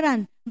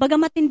katwiran?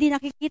 Bagamat hindi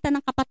nakikita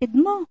ng kapatid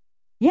mo.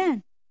 Yan,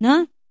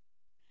 no?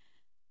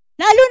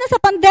 Lalo na sa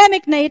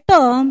pandemic na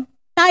ito,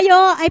 tayo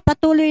ay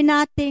patuloy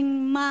nating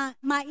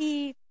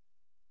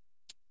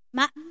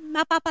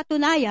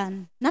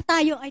mapapatunayan na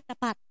tayo ay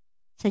tapat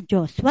sa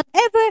Diyos.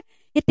 Whatever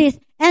it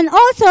is. And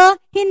also,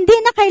 hindi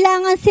na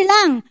kailangan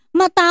silang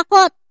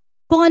matakot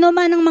kung ano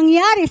man ang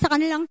mangyari sa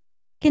kanilang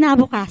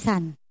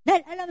kinabukasan.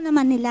 Dahil alam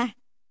naman nila,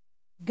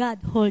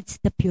 God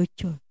holds the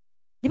future.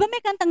 Di ba may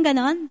kantang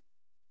ganon?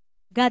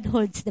 God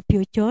holds the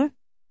future.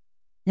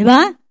 Di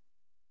ba?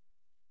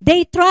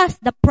 They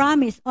trust the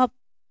promise of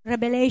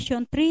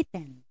Revelation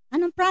 3:10.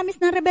 Anong promise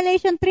ng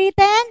Revelation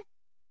 3:10?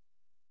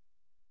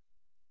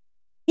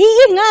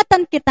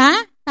 Iingatan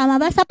kita, tama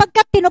ba?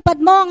 Sapagkat tinupad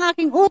mo ang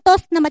aking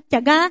utos na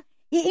matyaga,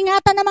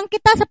 iingatan naman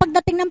kita sa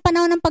pagdating ng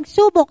panahon ng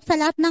pagsubok sa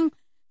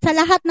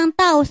lahat ng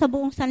tao sa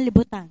buong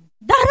sanlibutan.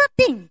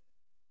 Darating,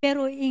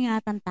 pero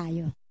iingatan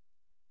tayo.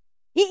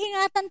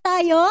 Iingatan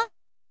tayo,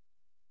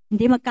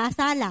 hindi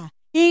magkasala.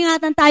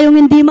 Iingatan tayong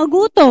hindi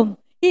magutom.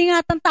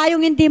 Iingatan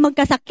tayong hindi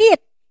magkasakit.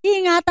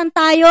 Iingatan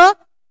tayo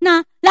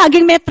na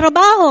laging may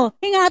trabaho.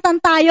 Ingatan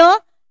tayo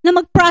na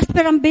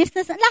mag-prosper ang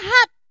business.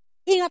 Lahat.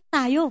 Ingat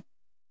tayo.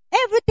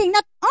 Everything,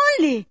 not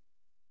only.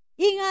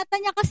 Ingatan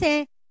niya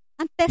kasi,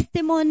 ang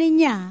testimony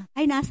niya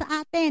ay nasa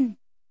atin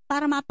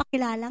para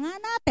mapakilala nga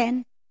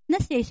natin na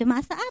siya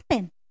sumasa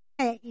atin.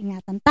 Kaya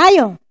ingatan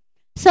tayo.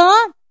 So,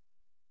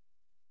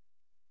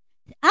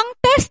 ang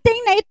testing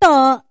na ito,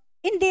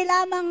 hindi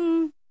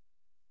lamang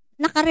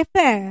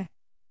naka-refer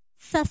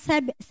sa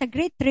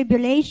Great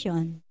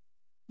Tribulation,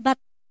 but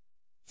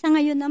sa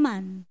ngayon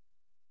naman,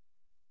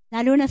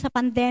 lalo na sa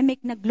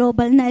pandemic na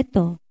global na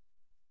ito,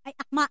 ay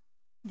akma.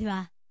 Di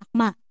ba?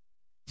 Akma.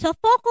 So,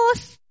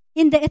 focus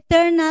on the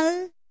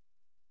eternal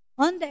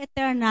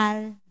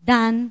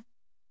than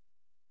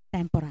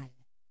temporal.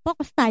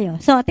 Focus tayo.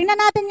 So, tingnan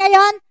natin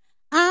ngayon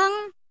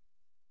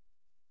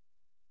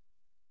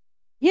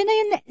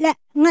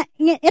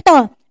ito,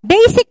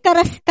 basic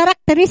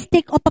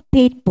characteristic of a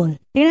faithful.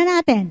 Tingnan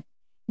natin.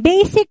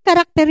 Basic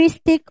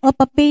characteristic of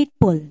a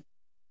faithful.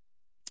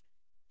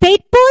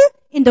 Faithful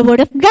in the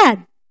Word of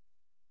God.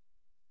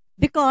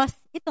 Because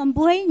ito ang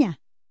buhay niya.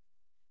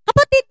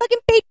 Kapatid,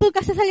 maging faithful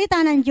ka sa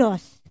salita ng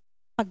Diyos.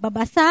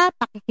 Pagbabasa,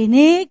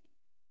 pakikinig,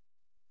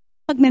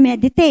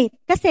 pagme-meditate.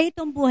 Kasi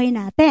ito ang buhay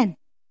natin.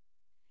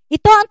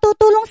 Ito ang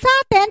tutulong sa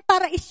atin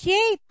para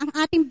i-shape ang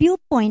ating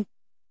viewpoint.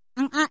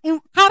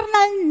 Yung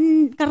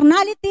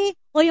carnality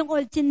o yung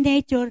old sin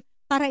nature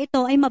para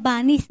ito ay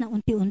mabanis na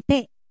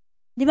unti-unti.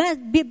 Di ba?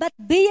 But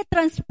be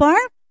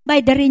transformed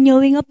by the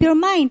renewing of your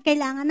mind.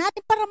 Kailangan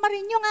natin para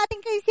ma-renew ang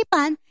ating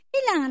kaisipan,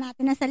 kailangan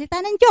natin ang salita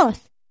ng Diyos.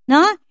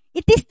 No?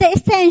 It is the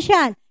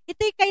essential.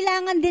 Ito'y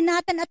kailangan din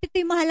natin at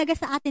ito'y mahalaga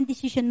sa ating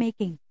decision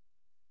making.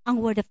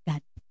 Ang Word of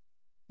God.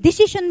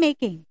 Decision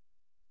making.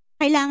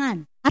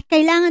 Kailangan. At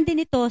kailangan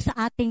din ito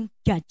sa ating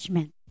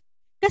judgment.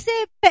 Kasi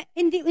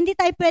hindi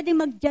tayo pwedeng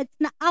mag-judge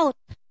na out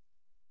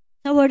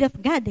sa Word of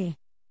God eh.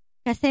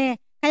 Kasi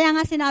kaya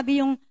nga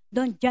sinabi yung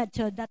don't judge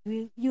so that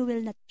you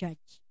will not judge.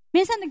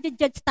 Minsan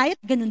nagja-judge tayo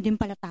at ganun din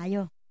pala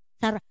tayo.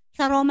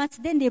 Sa Romans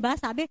din, di ba?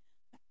 Sabi,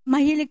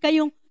 mahilig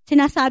kayong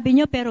sinasabi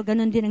nyo pero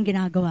ganun din ang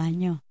ginagawa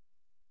nyo.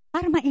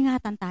 Para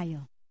maingatan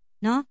tayo.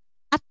 No?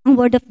 At ang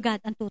Word of God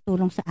ang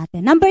tutulong sa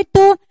atin. Number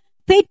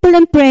 2, faithful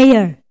in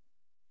prayer.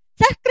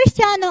 Sa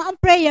Kristiyano,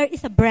 ang prayer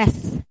is a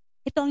breath.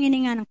 Ito ang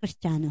hininga ng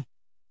Kristiyano.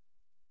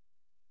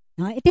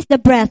 No? It is the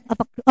breath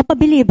of a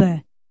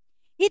believer.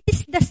 It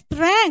is the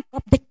strength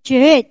of the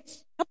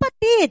church.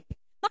 Kapatid,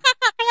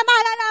 kaya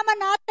malalaman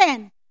natin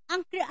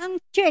ang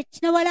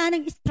church na wala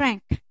ng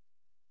strength.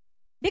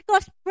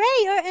 Because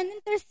prayer and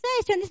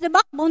intercession is the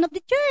backbone of the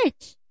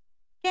church.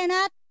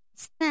 Cannot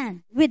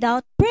stand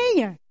without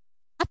prayer.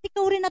 At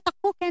ikaw rin at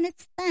ako cannot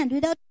stand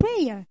without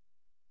prayer.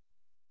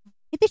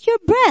 It is your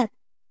breath.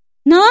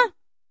 No?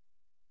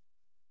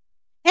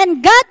 And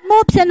God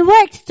moves and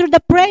works through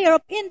the prayer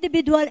of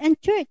individual and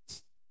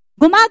church.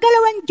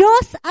 Gumagalaw ang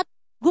Diyos at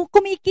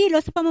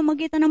kumikilos sa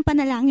pamamagitan ng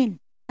panalangin.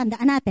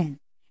 Tandaan natin.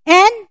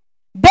 And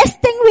best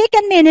thing we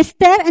can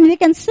minister and we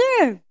can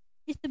serve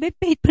is to be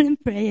faithful in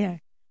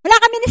prayer. Wala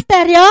ka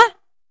ministeryo?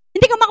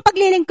 Hindi ka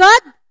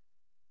makapaglilingkod?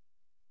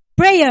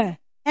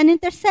 Prayer and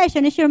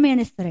intercession is your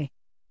ministry.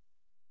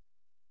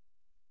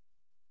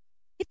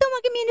 Ito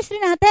maging ministry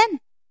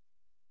natin.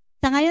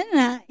 Sa ngayon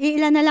na,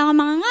 ilan na lang ang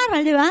mga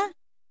ngaral, di ba?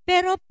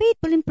 Pero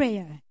faithful in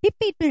prayer. Be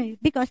faithful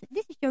because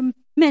this is your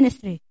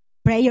ministry.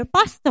 Pray your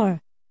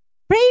pastor.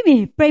 Pray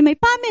me. Pray my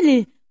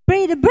family.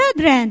 Pray the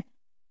brethren.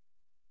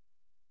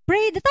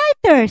 Pray the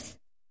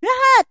tithers.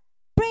 Lahat.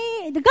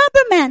 Pray the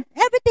government.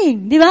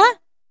 Everything. Di ba?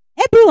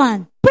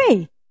 Everyone.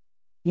 Pray.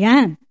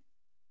 Yan.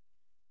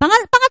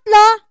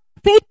 Pangatlo,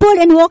 faithful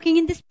in walking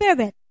in the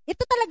Spirit.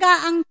 Ito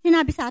talaga ang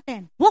sinabi sa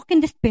atin. Walk in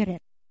the Spirit.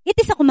 It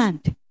is a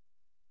command.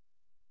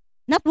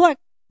 Not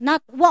walk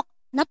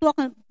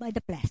by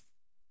the flesh.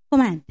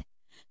 Command.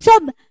 So,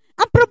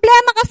 ang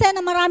problema kasi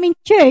ng maraming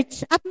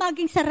church at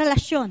maging sa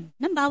relasyon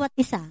ng bawat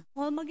isa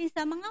o maging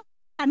sa mga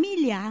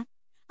pamilya,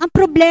 ang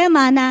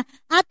problema na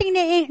ating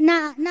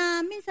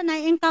na minsan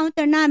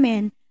na-encounter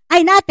namin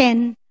ay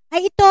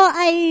ito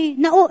ay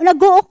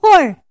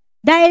nag-o-occur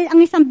dahil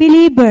ang isang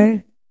believer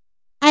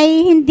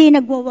ay hindi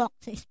nagwo-walk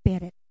sa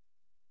Spirit.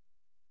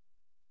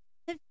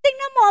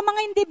 Tingnan mo ang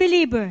mga hindi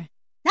believer.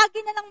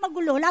 Lagi na lang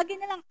magulo, lagi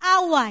na lang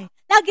away,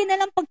 lagi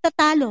na lang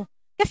pagtatalo.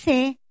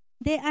 Kasi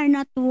they are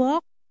not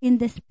walk in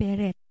the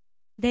Spirit.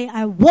 they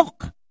are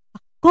walk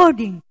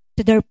according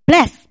to their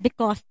flesh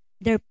because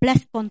their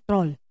flesh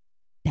control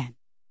them.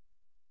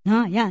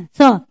 No, yan.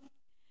 So,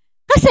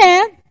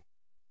 kasi,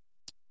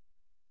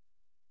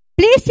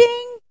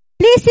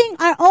 pleasing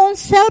our own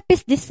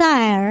selfish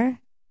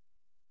desire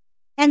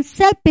and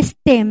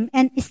self-esteem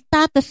and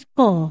status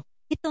quo,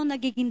 ito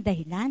nagiging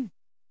dahilan.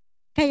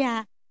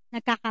 Kaya,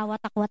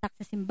 nagkakawatak-watak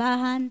sa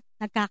simbahan,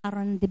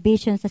 nagkakaroon ng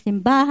division sa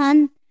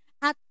simbahan,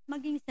 at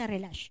maging sa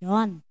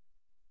relasyon.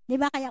 Di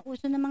ba? Kaya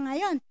uso ng mga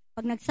yon.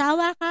 Pag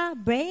nagsawa ka,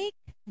 break,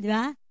 di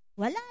ba?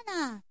 Wala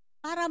na.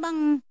 Para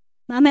bang,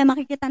 mamaya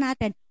makikita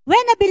natin,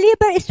 when a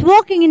believer is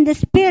walking in the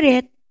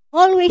Spirit,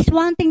 always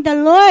wanting the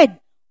Lord,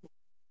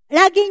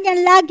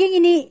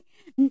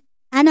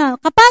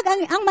 kapag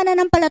ang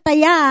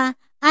mananampalataya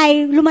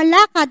ay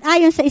lumalakad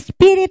ayon sa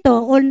Espiritu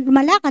o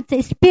lumalakad sa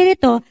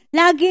Espiritu,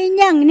 lagi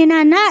niyang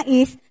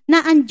ninanais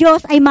na ang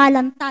Diyos ay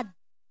malantad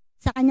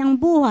sa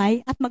kanyang buhay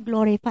at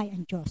mag-glorify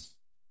ang Diyos.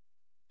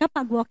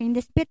 Kapag walking in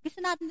the Spirit,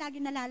 gusto natin lagi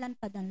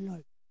nalalantad ang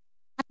Lord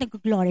at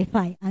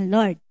nag-glorify ang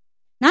Lord.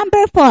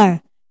 Number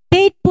 4,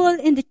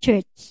 faithful in the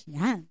church.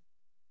 Yan.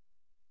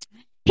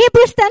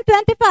 Hebrews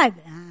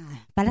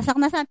 10:25. Palasak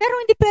na saan. Pero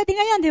hindi pwede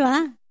ngayon, di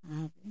ba?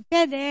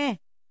 Pwede.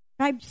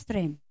 Tribe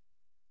stream.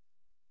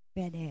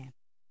 Pwede.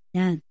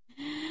 Yan.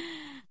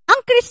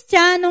 Ang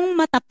Kristiyanong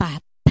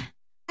matapat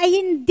ay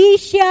hindi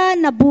siya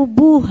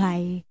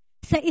nabubuhay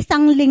sa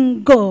isang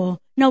linggo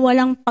na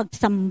walang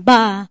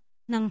pagsamba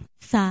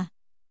sa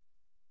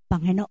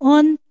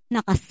Panginoon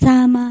na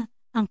kasama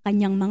ang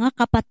kanyang mga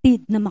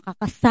kapatid na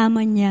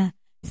makakasama niya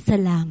sa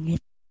langit.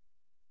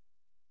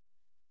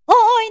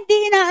 Oo, hindi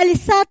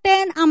inaalis sa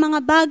atin ang mga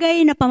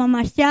bagay na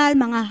pamamasyal,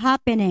 mga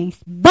happenings.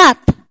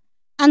 But,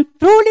 ang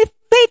truly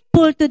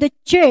faithful to the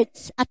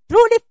church, a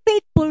truly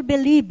faithful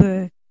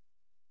believer,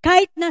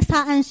 kahit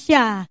nasaan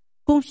siya,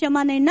 kung siya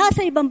man ay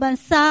nasa ibang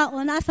bansa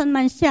o nasan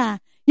man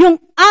siya, yung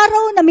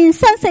araw na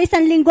minsan sa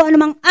isang linggo,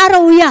 anumang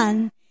araw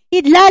yan,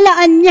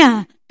 ilalaan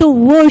niya to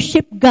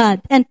worship God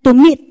and to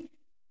meet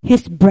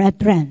His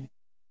brethren.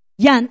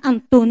 Yan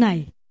ang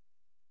tunay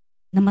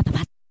na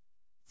matapat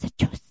sa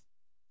Diyos.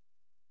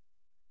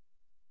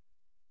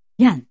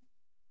 Yan.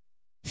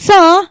 So,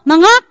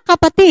 mga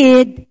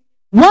kapatid,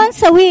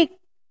 once a week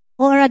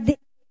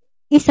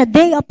is a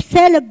day of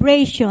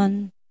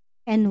celebration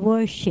and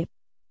worship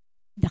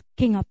the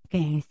King of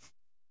Kings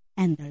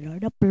and the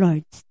Lord of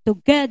Lords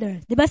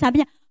together. Diba sabi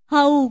niya,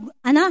 how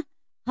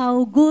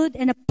good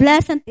and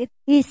pleasant it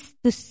is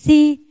to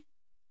see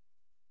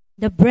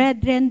the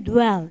brethren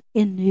dwell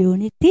in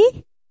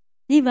unity.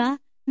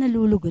 Diba?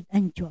 Nalulugod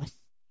ang Diyos.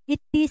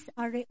 It is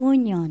a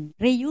reunion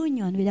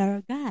with our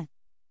God.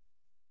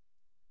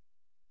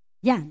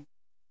 Yan.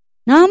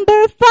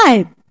 Number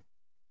 5,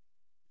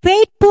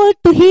 faithful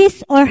to his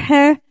or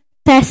her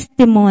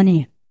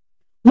testimony.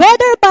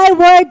 Whether by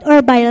word or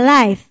by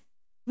life,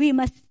 we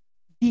must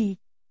be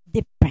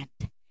different.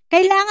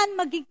 Kailangan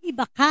maging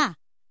iba ka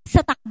sa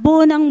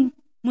takbo ng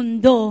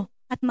mundo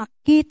at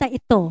makita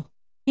ito.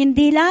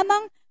 Hindi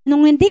lamang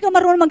nung hindi ka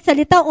marunong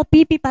magsalita o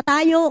pipi pa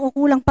tayo o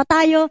kulang pa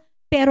tayo,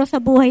 pero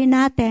sa buhay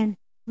natin,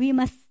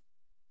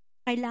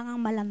 kailangang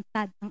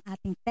malantad ang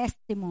ating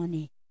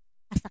testimony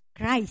as a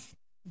Christ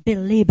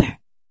believer.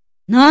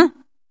 No?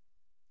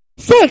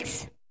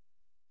 6,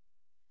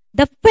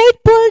 the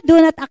faithful do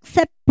not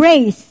accept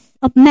praise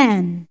of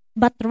man,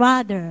 but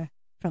rather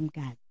from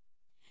God.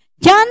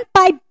 John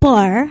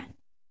 5:4,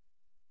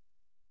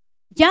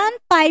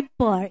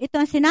 ito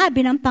ang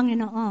sinabi ng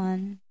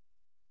Panginoon.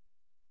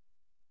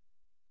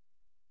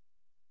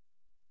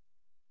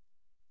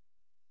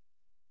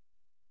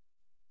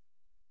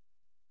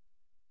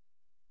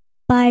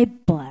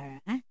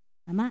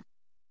 Tama?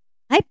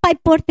 Ay,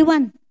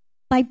 5:41,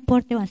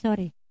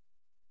 sorry.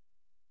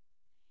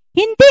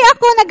 Hindi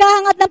ako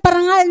naghahangad ng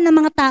parangal ng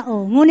mga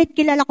tao, ngunit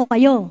kilala ko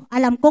kayo.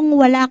 Alam kong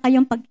wala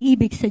kayong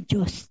pag-ibig sa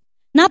Diyos.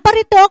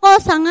 Naparito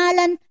ako sa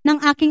ngalan ng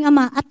aking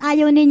Ama at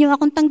ayaw ninyo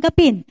akong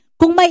tanggapin.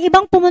 Kung may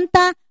ibang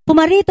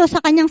pumarito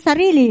sa kanyang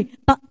sarili,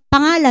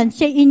 pangalan,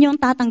 siya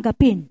inyong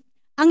tatanggapin.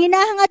 Ang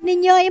hinahangad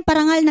ninyo ay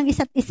parangal ng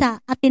isa't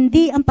isa at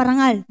hindi ang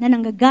parangal na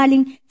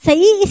nanggagaling sa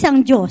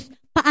iisang Diyos.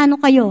 Paano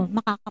kayo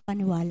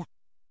makakapaniwala?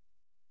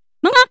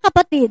 Mga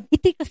kapatid,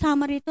 ito'y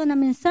kasama rito na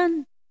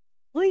minsan,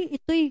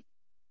 ito'y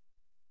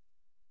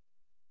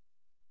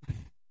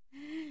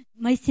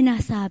may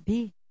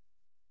sinasabi.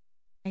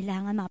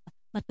 Kailangan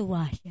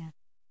matuwa siya.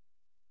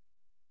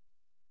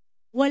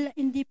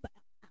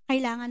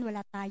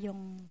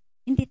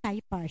 Hindi tayo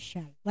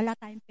partial. Wala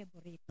tayong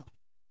favorito.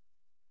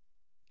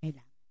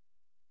 Kailangan.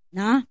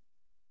 Na?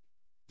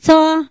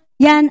 So,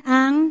 yan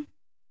ang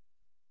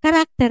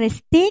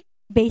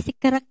basic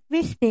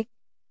characteristic.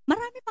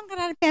 Marami pang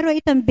karakteristik, pero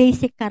itong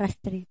basic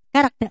character.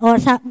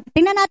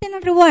 Tingnan natin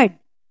ang reward.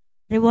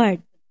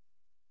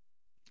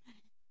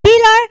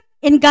 Pillar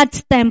in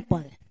God's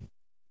temple.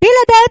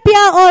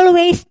 Philadelphia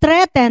always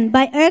threatened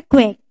by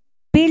earthquake,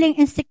 feeling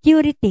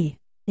insecurity.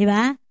 Di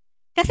ba?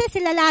 Kasi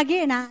sila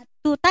lagi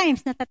 2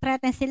 times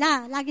natathreaten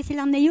sila. Lagi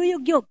silang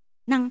nayuyugyug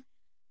ng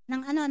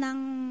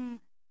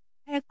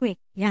earthquake.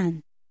 Yan.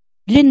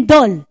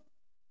 lindol.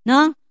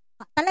 No?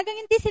 Talagang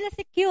hindi sila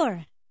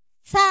secure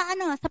sa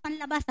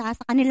panlabas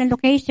sa kanilang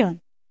location.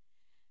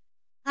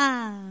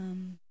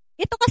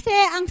 Ito kasi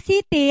ang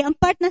city, ang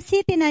part ng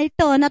city na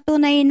ito na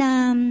tunay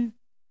na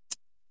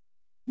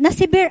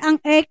severe ang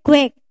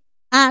earthquake.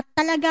 At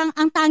talagang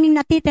ang tanging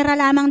natitira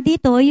lamang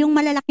dito yung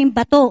malalaking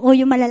bato o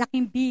yung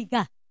malalaking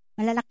biga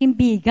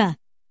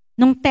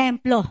ng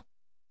templo.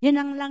 Yun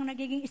ang lang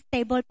nagiging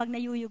stable pag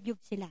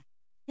nayuyugyug sila.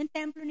 Yung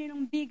templo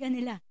nilang biga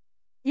nila,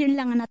 yun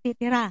lang ang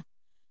natitira.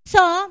 So,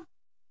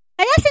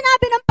 kaya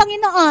sinabi ng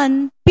Panginoon,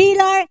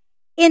 pillar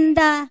in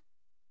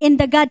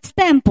the God's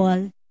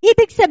temple,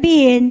 ibig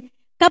sabihin,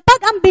 kapag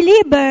ang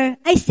believer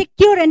ay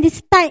secure and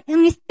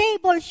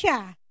stable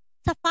siya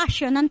sa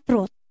passion ng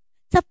truth,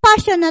 sa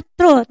passion ng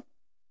truth,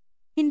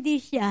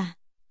 hindi siya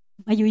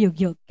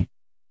mayuyugyug.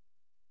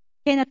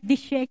 Cannot be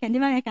shaken.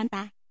 Di ba may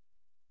kanta?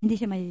 Hindi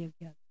siya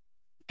mayuyugyug.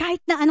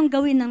 Kahit na anong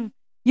gawin ng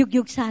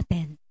yugyug sa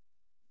atin,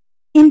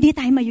 hindi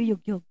tayo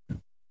mayuyugyug.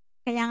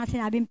 Kaya nga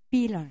sinabing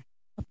pillar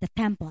of the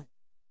temple.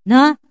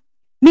 No?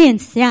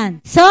 Means, yan.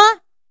 So,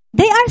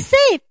 they are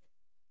safe.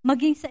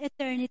 Maging sa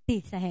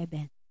eternity, sa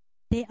heaven.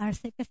 They are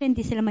safe kasi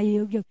hindi sila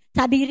mayuyugyug.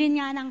 Sabi rin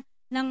nga ng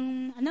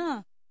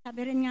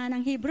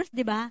Hebrews,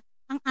 di ba?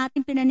 Ang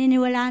ating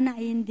pinaniniwalaan na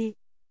ay hindi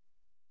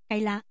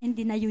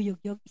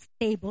nayuyugyug,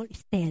 stable,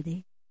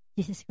 steady.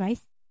 Jesus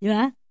Christ. Di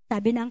ba?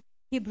 Sabi ng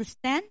Hebrews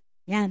 10.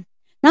 Yan.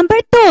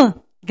 Number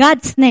 2,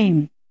 God's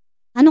name.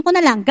 Ano ko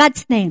na lang?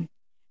 God's name.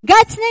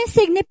 God's name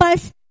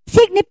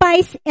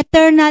signifies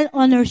eternal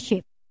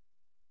ownership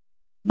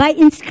by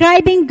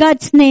inscribing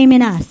God's name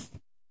in us.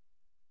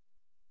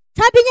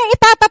 Sabi niya,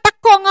 itatatak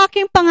ko ang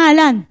aking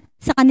pangalan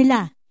sa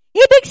kanila.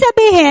 Ibig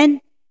sabihin,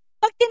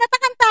 pag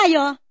tinatakan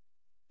tayo,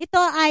 ito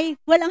ay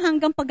walang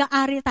hanggang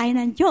pag-aari tayo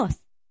ng Diyos.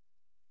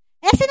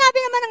 Sinabi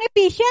naman ng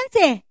Ephesians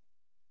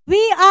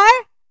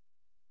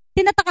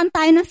tinatakan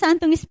tayo ng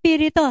Santong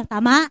Espiritu.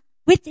 Tama?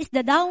 Which is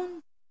the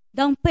down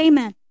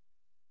payment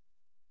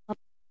of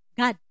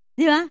God.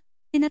 Di ba?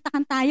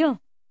 Tinatakan tayo.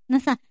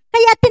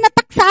 Kaya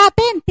tinatak sa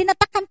atin.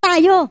 Tinatakan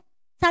tayo.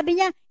 Sabi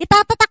niya,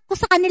 itatatak ko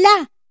sa kanila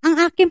ang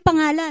aking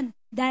pangalan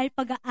dahil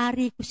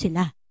pag-aari ko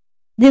sila.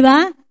 Di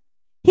ba?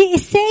 He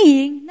is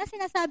saying na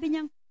sinasabi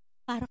niyang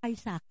para kayo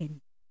sa akin.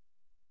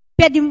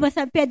 Pwede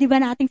ba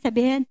nating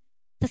sasabihin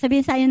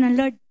sa iyo ng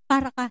Lord,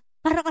 para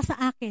ka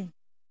sa akin.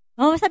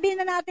 Sabihin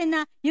na natin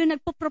na yung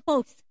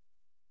nagpo-propose.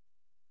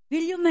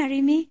 Will you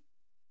marry me?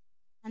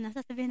 Ano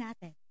sasabihin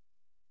natin?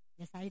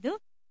 Yes, I do.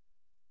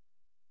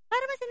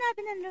 Para ba sinabi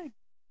ng Lord,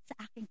 sa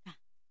akin ka?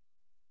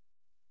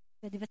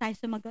 Pwede ba tayo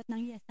sumagot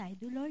ng yes, I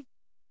do, Lord?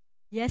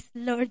 Yes,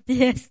 Lord.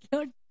 Yes,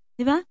 Lord.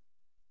 Di ba?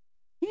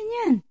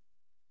 Yan.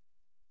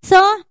 So,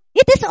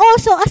 it is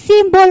also a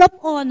symbol of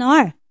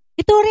honor.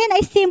 Ito rin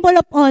ay symbol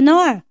of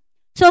honor.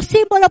 So,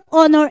 symbol of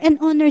honor and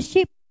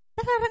ownership.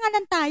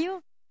 Nakarangalan tayo.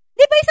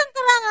 Di ba isang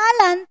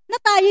karangalan na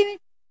tayo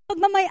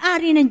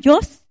pagmamay-ari ng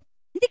Diyos?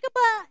 Hindi ka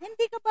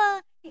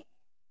ba,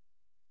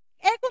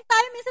 kung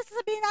tayo minsan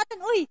sasabihin natin,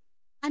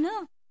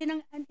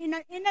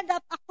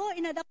 inadapt ako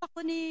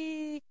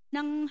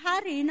ng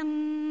hari,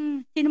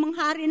 sinumang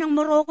hari ng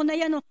Morocco na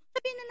yan,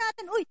 sabihin na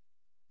natin,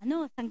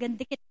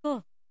 sanggandikit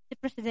ko, si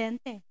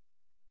Presidente.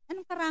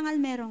 Anong karangal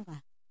meron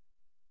ka?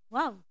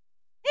 Wow.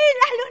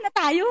 Lalo na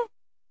tayo.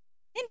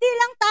 Hindi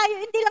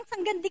lang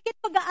sanggandikit,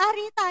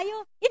 pag-aari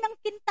tayo,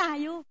 inangkin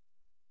tayo.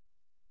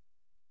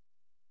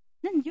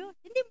 Ng Diyos.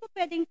 Hindi mo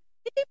pwedeng,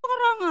 hindi pa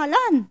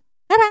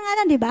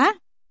karangalan, di ba?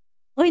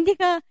 O hindi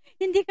ka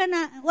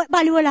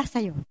baliwala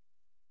sa'yo.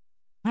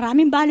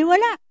 Maraming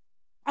baliwala.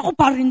 Ako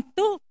pa rin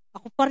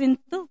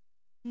to.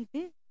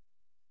 Hindi.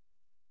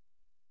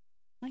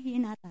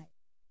 Mahina tayo.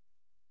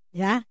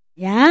 Yeah?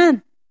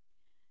 Yan.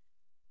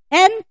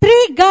 And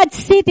 3,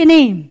 God's city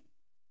name.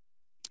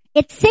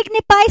 It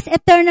signifies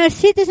eternal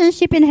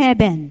citizenship in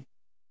heaven.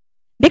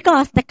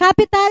 Because the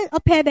capital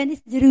of heaven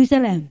is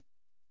Jerusalem.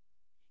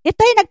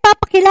 Ito'y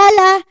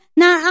nagpapakilala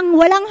na ang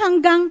walang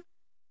hanggang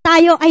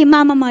tayo ay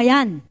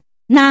mamamayan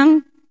ng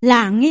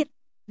langit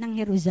ng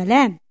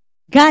Jerusalem.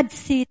 God's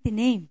city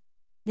name.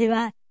 Di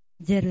ba?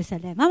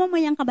 Jerusalem.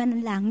 Mamamayan ka ba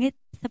ng langit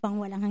sa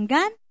pangwalang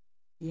hanggan?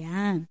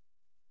 Yan.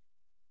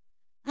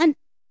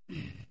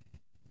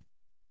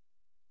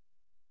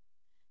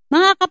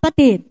 Mga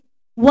kapatid,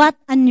 what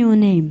a new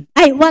name.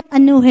 What a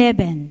new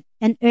heaven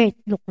and earth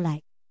look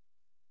like.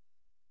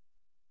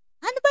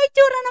 Ano ba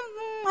itsura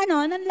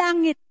ng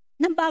langit?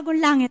 Ng bagong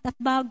langit at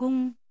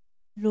bagong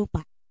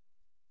lupa.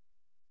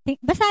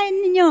 Basahin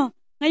ninyo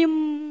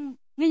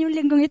ngayong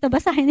linggong ito,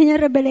 basahin ninyo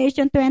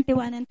Revelation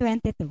 21 and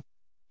 22.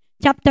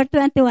 Chapter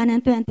 21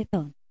 and 22.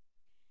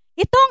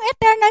 Itong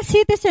eternal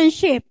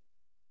citizenship,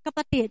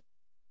 kapatid,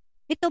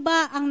 ito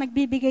ba ang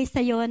nagbibigay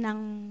sa iyo ng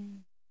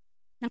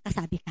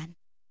kasabikan?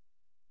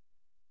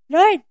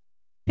 Lord,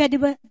 pwede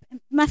ba,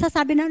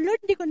 masasabi ng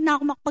Lord, hindi ko na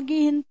ako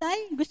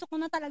makapaghihintay. Gusto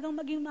ko na talagang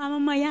maging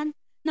mamamayan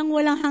ng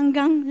walang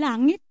hanggang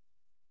langit.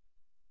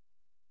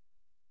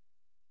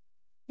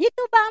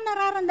 Ito ba ang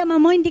nararamdaman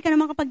mo, hindi ka na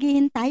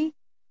makapaghihintay?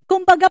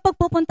 Kumbaga,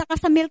 pagpupunta ka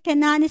sa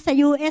Milkenani sa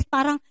US,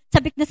 parang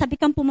sabik na sabik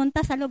kang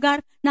pumunta sa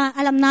lugar na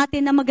alam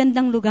natin na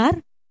magandang lugar?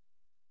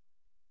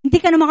 Hindi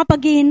ka na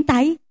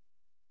makapaghihintay?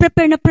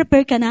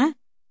 Prepare ka na?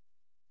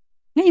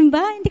 Ngayon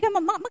ba? Hindi ka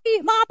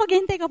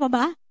makapaghihintay ka pa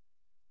ba?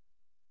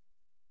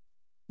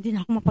 Hindi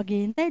na ako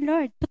mapaghihintay,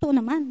 Lord. Totoo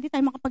naman, hindi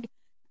tayo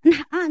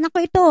naku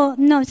ito.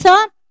 No. So,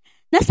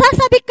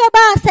 nasasabik ka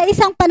ba sa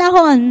isang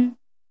panahon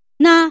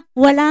na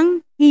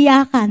walang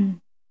iyakan,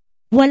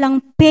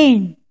 walang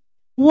pain,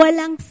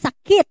 walang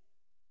sakit,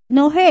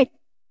 no hurt,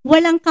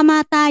 walang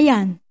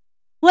kamatayan.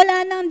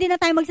 Wala nang, hindi na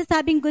tayo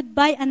magsasabing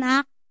goodbye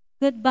anak,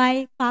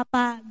 goodbye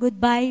papa,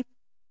 goodbye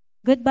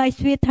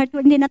sweetheart.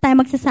 Hindi na tayo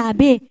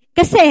magsasabi.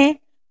 Kasi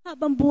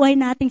habang buhay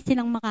natin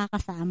silang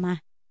makakasama.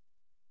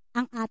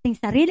 Ang ating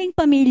sariling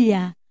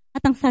pamilya at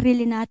ang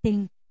sarili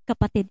nating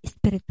kapatid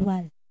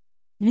spiritual.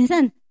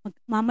 Minsan,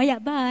 mamaya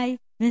bye.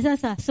 Minsan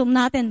sa Zoom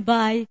natin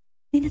bye.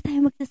 Hindi na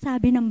tayo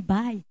magsasabi ng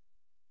bye.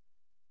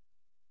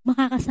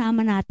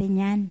 Makakasama natin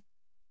yan.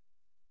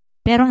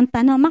 Pero ang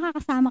tanong,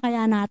 makakasama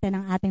kaya natin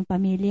ang ating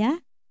pamilya?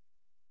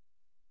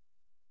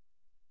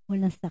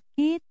 Walang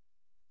sakit.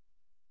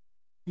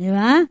 Di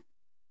ba?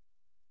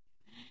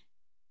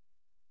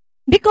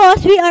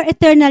 Because we are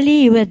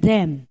eternally with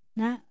them.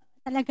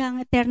 Talagang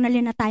eternally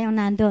na tayong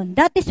nandun.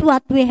 That is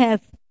what we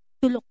have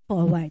to look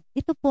forward.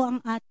 Ito po ang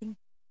ating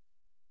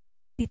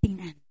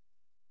titingnan.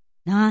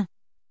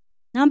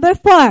 Number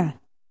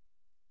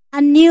 4. A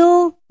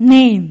new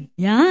name.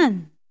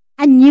 Yan.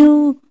 A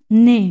new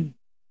name.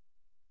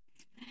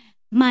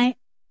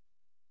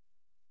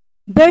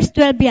 Verse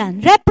 12 yan.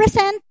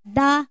 Represent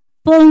the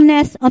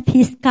fullness of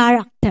His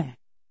character.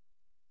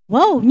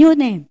 Wow, new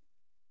name.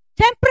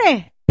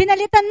 Siyempre,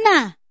 pinalitan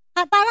na.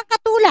 Parang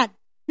katulad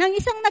ng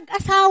isang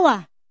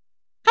nag-asawa.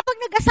 Kapag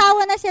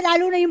nag-asawa na siya,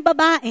 lalo na yung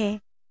babae,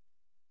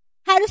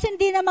 halos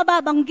hindi na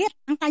mababanggit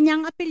ang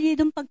kanyang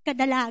apelyidong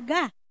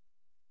pagkadalaga.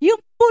 Yung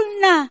full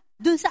na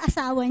dun sa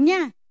asawa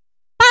niya.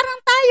 Parang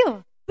tayo,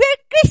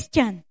 we're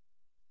Christian.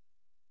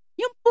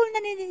 Yung full na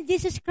ni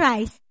Jesus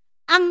Christ,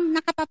 ang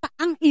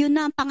iyon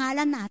na ang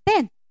pangalan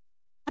natin.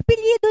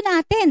 Apelyido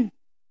natin.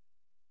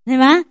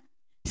 Di ba?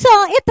 So,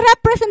 it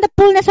represents the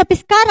fullness of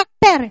His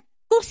character.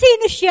 Kung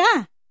sino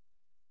siya.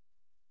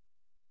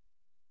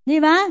 Di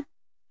ba?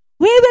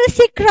 We will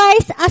see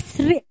Christ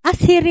as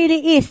He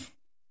really is.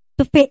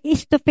 To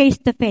face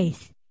to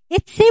face.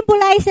 It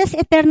symbolizes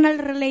eternal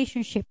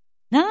relationship.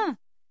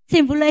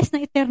 Symbolize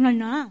ng eternal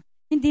na.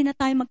 Hindi na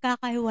tayo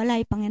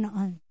magkakahiwalay,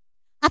 Panginoon.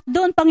 At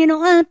doon,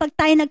 Panginoon, pag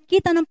tayo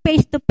nagkita ng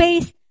face to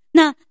face,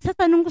 na sa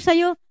tanong ko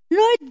sa'yo,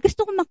 Lord,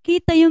 gusto ko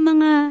makita yung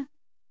mga,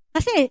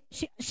 kasi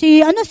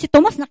si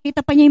Thomas, nakita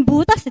pa niya yung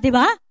butas, di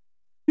ba?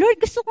 Lord,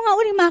 gusto ko nga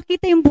uling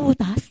makita yung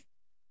butas.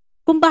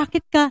 Kung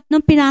bakit ka,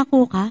 nung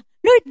pinako ka,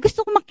 Lord,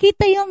 gusto ko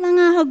makita yung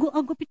mga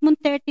hagupit mong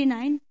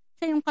 39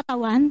 sa iyong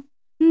katawan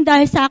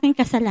dahil sa aking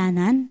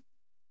kasalanan.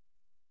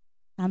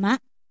 Tama?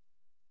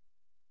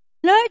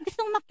 Lord,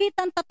 gusto ko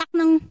makita ang tatak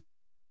ng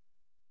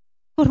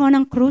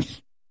koronang krus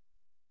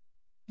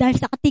dahil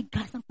sa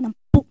katigasan ng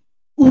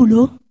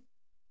ulo.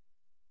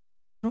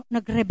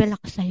 Nag-rebel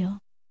ako sa'yo.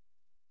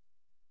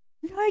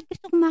 Lord,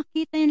 gusto ko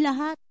makita yung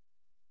lahat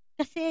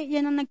kasi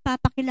yan ang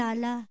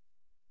nagpapakilala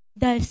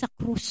dahil sa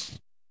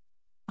krus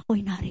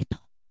ako'y narito.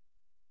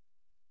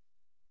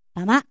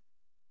 Tama?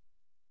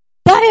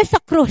 Dahil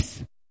sa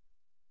krus,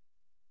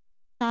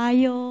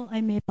 tayo ay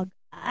may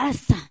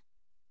pag-asa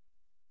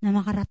na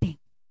makarating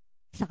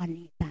sa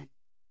kalangitan.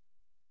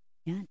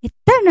 Yan.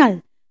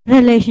 Eternal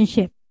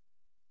relationship.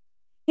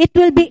 It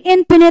will be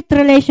infinite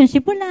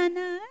relationship. Wala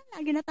na.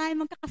 Lagi na tayo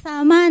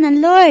magkakasama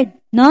ng Lord.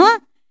 No?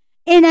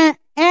 In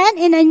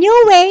a new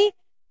way,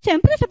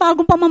 siyempre sa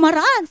bagong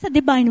pamamaraan, sa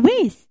divine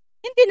ways.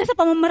 Hindi na sa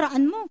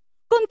pamamaraan mo.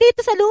 Kung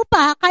dito sa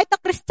lupa, kahit na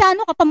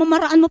Kristiyano ka,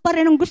 pamamaraan mo pa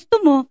rin ang gusto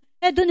mo,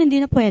 doon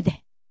hindi na pwede.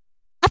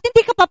 At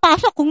hindi ka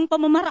papasok kung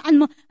pamamaraan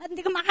mo, at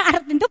hindi ka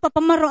makakarating doon,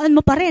 papamaraan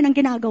mo pa rin ang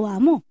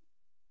ginagawa mo.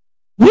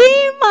 We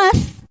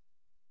must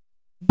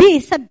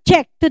be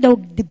subject to the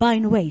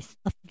divine ways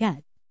of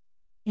God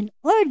in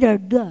order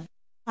that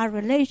our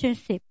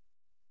relationship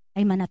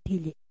ay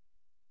manatili.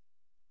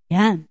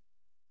 Yan.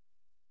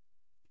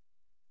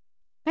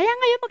 Kaya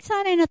ngayon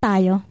magsanay na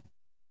tayo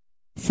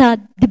sa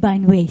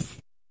divine ways.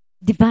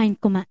 Divine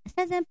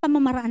sa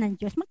pamamaraan ng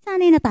Diyos.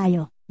 Magsanay na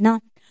tayo. No?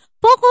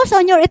 Focus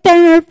on your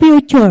eternal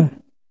future,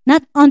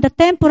 not on the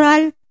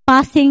temporal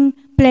passing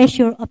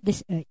pleasure of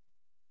this earth.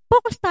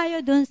 Focus tayo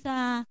dun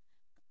sa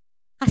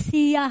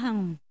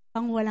kasiyahang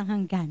pangwalang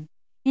hanggan.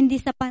 Hindi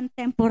sa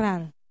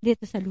pantemporal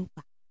dito sa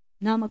lupa.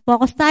 No?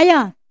 Mag-focus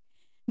tayo.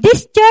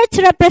 This church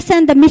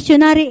represents the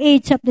missionary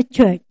age of the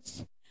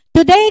church.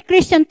 Today,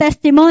 Christian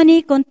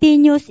testimony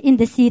continues in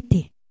the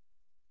city.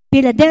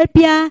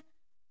 Philadelphia,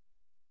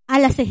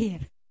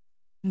 Alasehir.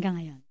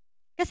 Hanggang ngayon.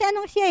 Kasi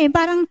siya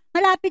parang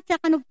malapit sa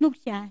kanugnog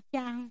siya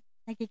ang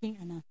nagiging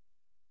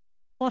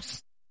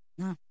post.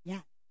 No?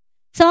 Yeah.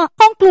 So,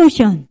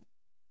 conclusion.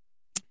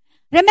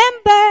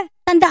 Remember,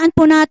 tandaan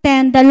po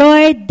natin, the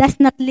Lord does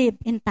not live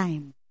in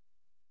time.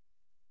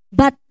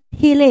 But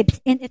He lives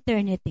in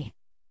eternity.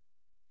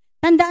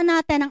 Tandaan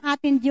natin ang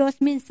ating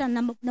Diyos minsan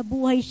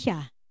nabuhay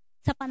siya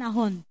sa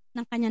panahon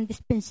ng kanyang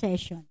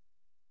dispensation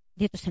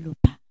dito sa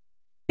lupa.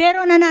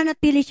 Pero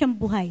nananatili siyang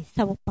buhay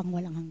sa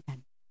pangwalang hanggan.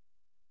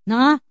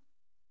 No?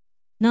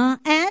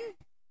 And,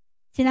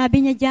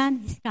 sinabi niya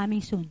dyan, He's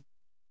coming soon.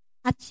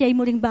 At siya'y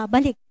muling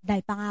babalik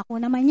dahil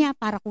pangako naman niya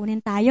para kunin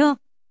tayo.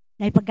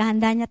 Dahil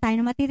paghahanda niya tayo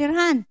na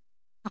matitirhan.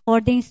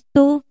 According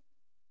to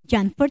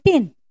John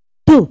 14:2.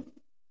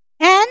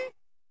 And,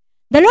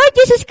 the Lord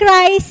Jesus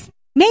Christ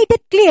made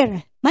it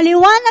clear.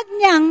 Maliwanag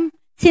niyang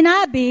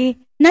sinabi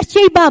na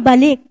siya'y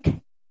babalik.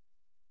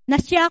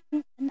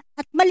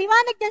 At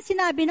maliwanag niyang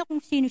sinabi na kung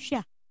sino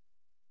siya.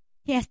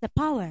 He has the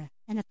power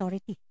and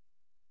authority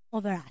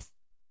over us.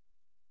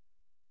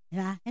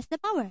 Diba? He has the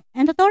power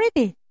and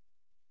authority.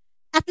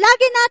 At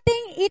lagi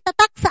nating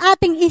itatak sa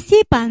ating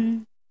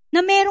isipan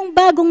na merong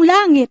bagong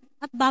langit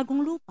at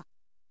bagong lupa.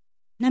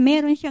 Na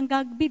meron siyang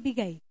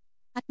gagbibigay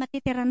at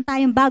matitiran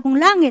tayong bagong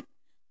langit,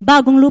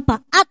 bagong lupa.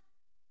 At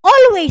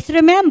always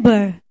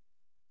remember,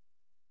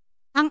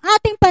 ang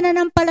ating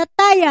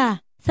pananampalataya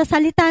sa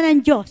salita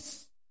ng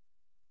Diyos,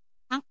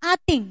 ang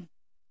ating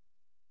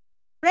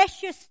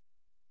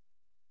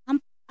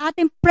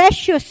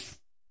precious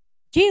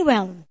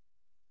jewel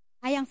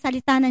ay ang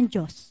salita ng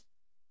Diyos.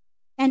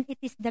 And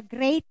it is the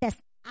greatest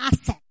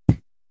asset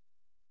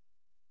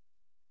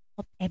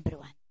of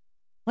everyone.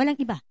 Walang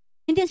iba.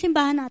 Hindi ang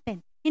simbahan natin.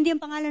 Hindi ang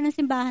pangalan ng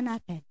simbahan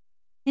natin.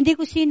 Hindi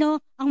kung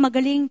sino ang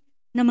magaling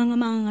na mga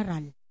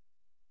mangangaral.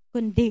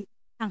 Kundi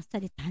ang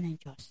salita ng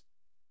Diyos.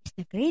 It's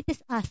the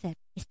greatest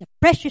asset. It's the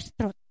precious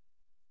truth.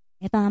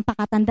 Ito ang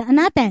pakatandaan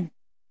natin.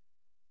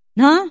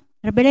 No?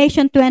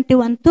 Revelation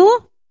 21:2,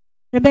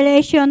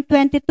 Revelation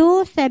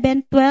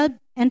 22:7, 12,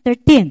 and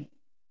 13.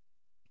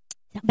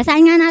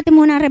 Basahin nga natin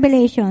muna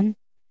Revelation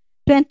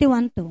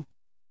 21:2.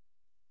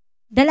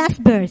 The last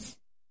verse.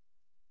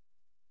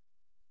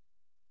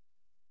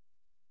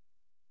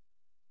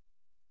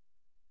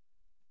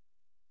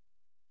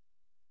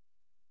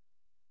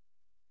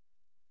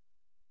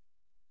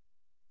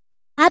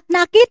 At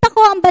nakita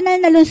ko ang banal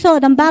na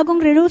lungsod, ang bagong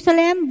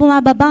Jerusalem,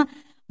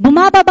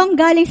 bumababang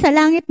galing sa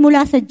langit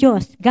mula sa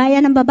Diyos,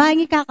 gaya ng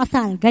babaeng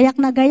ikakasal, gayak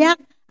na gayak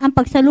ang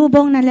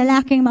pagsalubong ng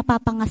lalaking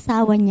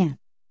mapapangasawa niya.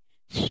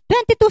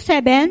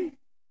 22:7.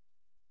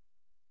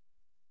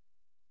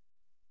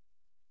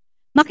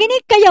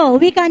 Makinig kayo,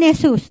 wika ni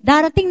Jesus,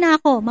 darating na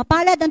ako,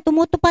 mapalad ang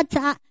tumutupad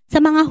sa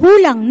mga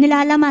hulang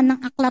nilalaman ng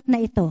aklat na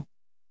ito.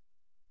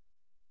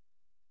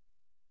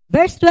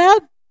 Verse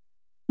 12.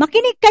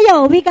 Makinig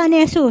kayo, wika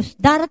ni Jesus,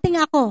 darating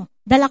ako,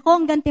 dala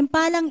ko ang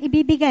gantimpalang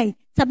ibibigay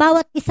sa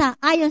bawat isa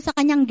ayon sa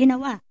kanyang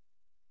ginawa.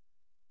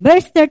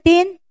 Verse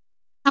 13.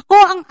 Ako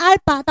ang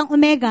Alpha at ang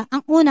Omega,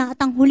 ang una at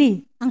ang huli,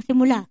 ang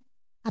simula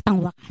at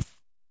ang wakas.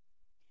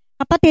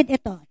 Kapatid,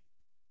 ito,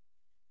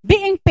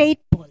 being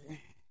faithful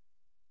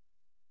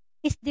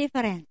is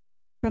different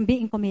from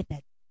being committed.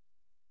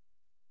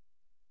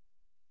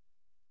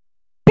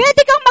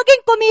 Pwede kang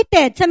maging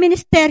committed sa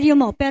ministeryo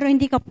mo, pero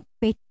hindi ka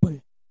faithful.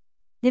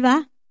 Di ba?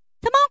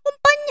 Sa mga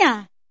kumpanya,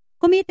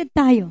 committed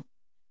tayo.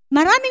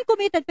 Maraming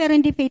committed pero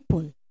hindi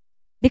faithful.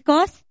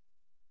 Because,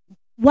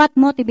 what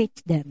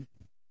motivates them?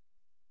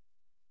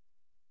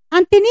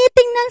 Ang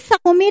tinitingnan sa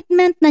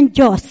commitment ng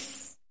Diyos,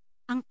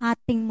 ang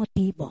ating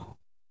motibo.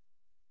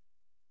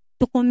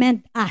 To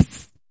commend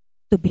us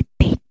to be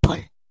faithful.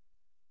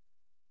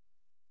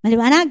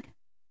 Maliwanag?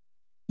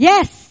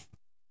 Yes.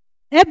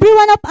 Every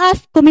one of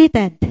us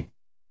committed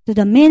to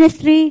the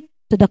ministry,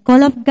 to the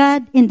call of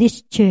God in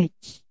this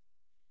church.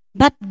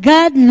 But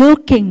God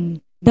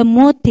looking the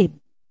motive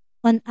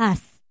on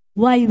us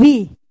why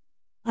we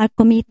are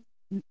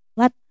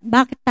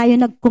bakit tayo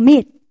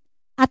nag-commit.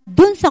 At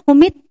dun sa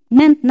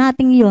commitment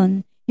natin yon,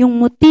 yung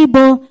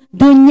motibo,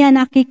 dun niya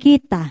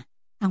nakikita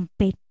ang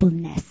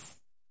faithfulness.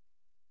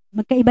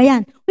 Magkaiba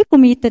yan. Uy,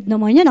 committed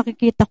naman yan.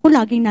 Nakikita ko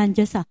laging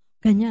nandiyan sa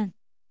ganyan.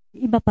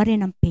 Iba pa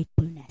rin ang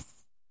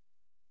faithfulness.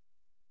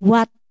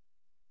 What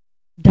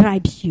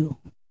drives you?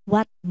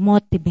 What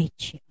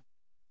motivates you?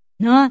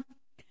 No?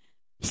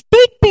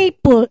 Stay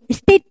faithful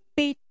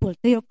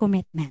to your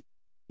commitment.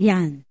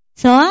 Yan.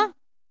 So,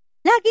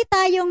 lagi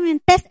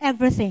tayong test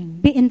everything.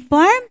 Be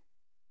informed.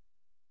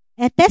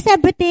 And test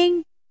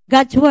everything.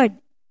 God's word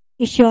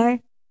is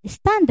your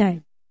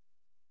standard.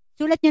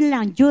 Sulat nyo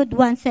lang, Jude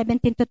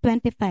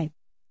 1:17-25.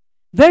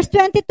 Verse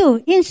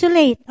 22,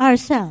 insulate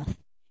ourselves.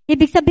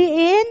 Ibig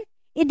sabihin,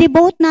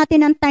 i-devote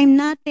natin ang time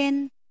natin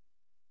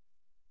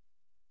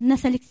na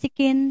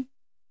saliksikin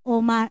o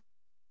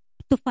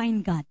to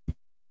find God.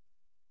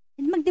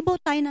 And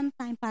mag-devote tayo ng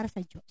time para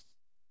sa Diyos.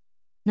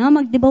 No,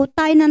 mag-devote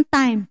tayo ng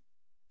time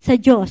sa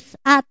Diyos.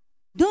 At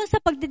doon sa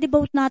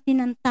pagde-devote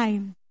natin ng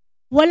time,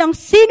 walang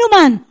sino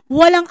man,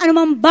 walang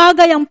anumang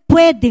bagay ang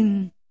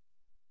pwedeng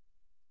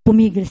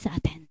pumigil sa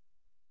atin.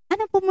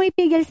 Ano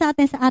pumipigil sa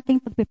atin sa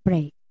ating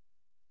pagpipray?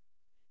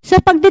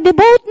 Sa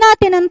pagde-devote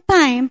natin ng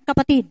time,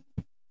 kapatid,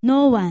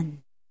 no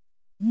one,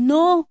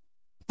 no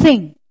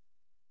thing,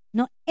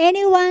 no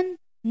anyone,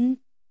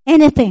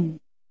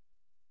 anything,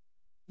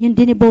 yung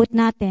dinevote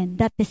natin,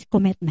 that is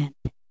commitment.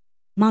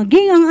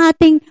 Maging ang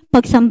ating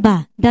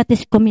pagsamba, that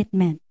is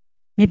commitment.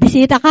 May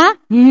bisita ka?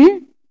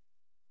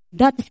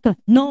 That is good.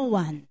 No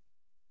one.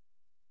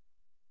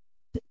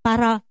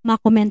 Para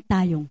makomment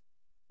tayong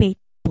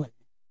faithful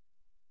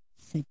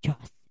sa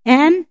Diyos.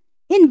 And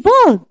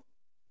involved.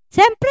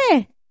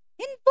 Siyempre,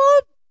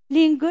 involved.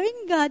 Linger in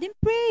God in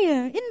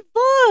prayer.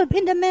 Involved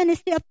in the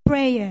ministry of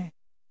prayer.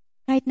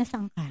 Kahit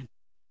nasaan ka.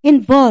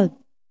 Involved.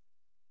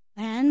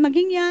 And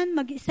maging yan,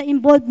 sa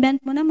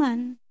involvement mo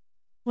naman,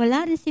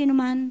 wala rin sino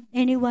man,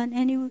 anyone,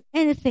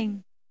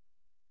 anything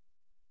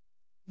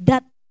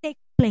that take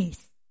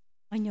place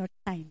on your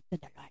time to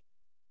the Lord.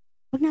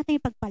 Huwag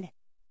natin ipagpalit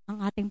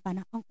ang ating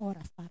ang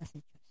oras para sa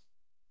Diyos.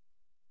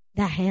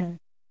 Dahil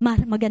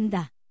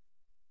maganda,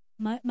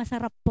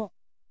 masarap po,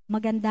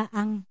 maganda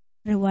ang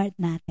reward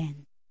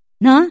natin.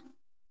 No?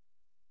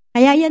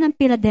 Kaya yan ang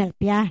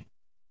Philadelphia.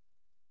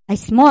 Ay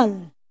small.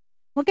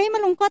 Huwag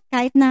kayong malungkot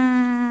kahit na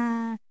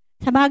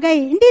sa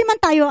bagay, hindi naman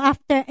tayo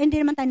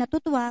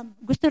natutuwa.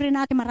 Gusto rin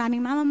natin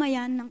maraming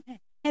mamamayan ng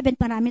heaven,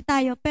 marami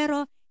tayo,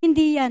 pero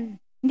hindi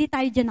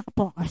tayo dyan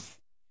nakapokus.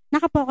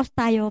 Nakapokus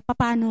tayo,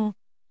 paano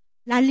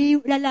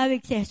lalawig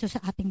si Jesus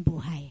sa ating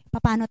buhay.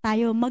 Paano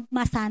tayo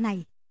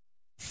magmasanay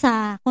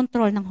sa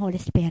control ng Holy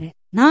Spirit.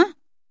 No?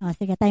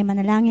 Sige tayo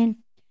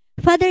manalangin.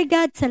 Father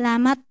God,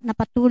 salamat na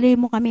patuloy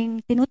mo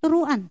kaming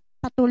tinuturuan.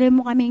 Patuloy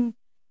mo kaming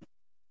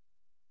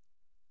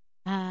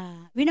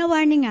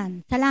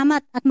winawarningan.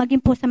 Salamat at maging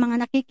po sa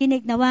mga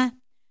nakikinig nawa,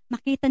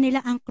 makita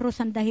nila ang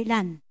krus ang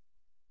dahilan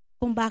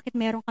kung bakit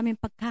meron kaming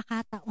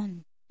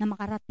pagkakataon na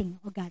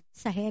makarating, O God,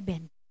 sa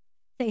heaven.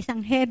 Sa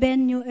isang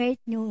heaven, new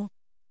earth,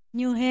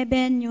 new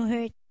heaven, new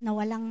earth, na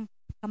walang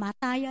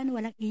kamatayan,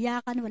 walang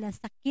iyakan, walang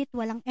sakit,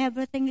 walang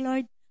everything,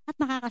 Lord, at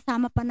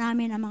makakasama pa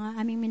namin ang mga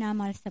aming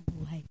minamahal sa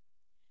buhay.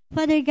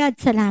 Father God,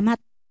 salamat.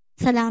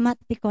 Salamat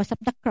because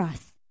of the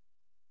cross.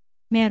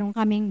 Meron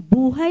kaming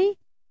buhay,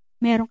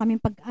 meron kaming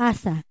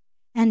pag-asa,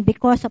 and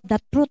because of the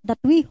truth that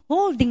we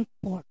holding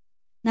forth,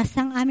 na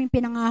sang aming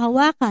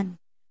pinangahawakan,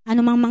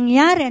 anumang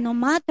mangyari, no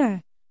matter,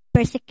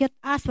 persecute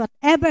us,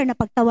 whatever na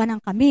pagtawanan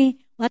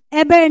kami,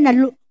 whatever na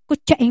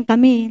kutsain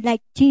kami,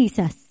 like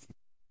Jesus.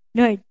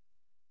 Lord,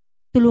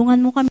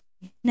 tulungan mo kami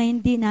na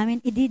hindi namin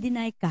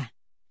i-deny ka,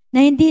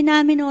 na hindi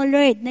namin, O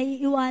Lord,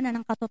 naiiwanan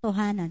ang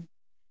katotohanan.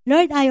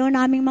 Lord, ayaw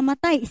naming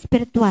mamatay,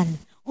 spiritual.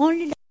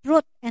 Only the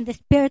truth and the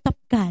Spirit of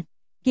God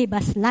give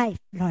us life,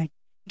 Lord.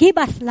 Give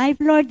us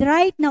life, Lord,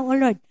 right now, O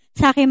Lord,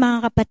 sa aking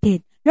mga kapatid.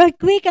 Lord,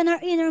 quicken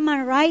our inner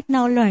man right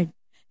now, Lord.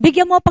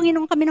 Bigyan mo,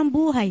 Panginoon, kami ng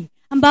buhay.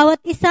 Ang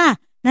bawat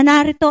isa na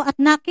narito at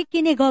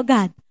nakikinig, O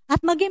God. At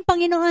maging,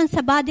 Panginoon,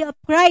 sa body of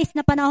Christ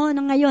na panahon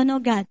ng ngayon, O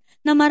God,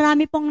 na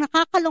marami pong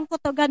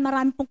nakakalungkot, O God,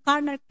 marami pong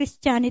carnal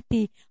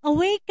Christianity.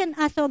 Awaken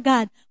us, O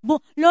God.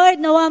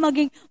 Lord, nawa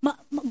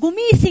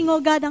gumising,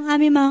 O God, ang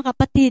aming mga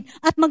kapatid.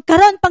 At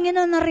magkaroon,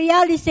 Panginoon, ng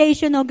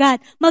realization, O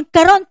God.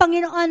 Magkaroon,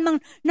 Panginoon,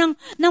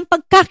 ng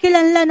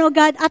pagkakilanlan, O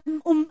God. At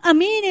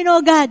aminin,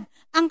 O God,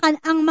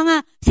 ang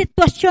mga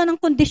sitwasyon, ang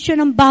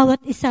kondisyon ng bawat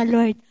isa,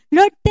 Lord.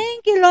 Lord,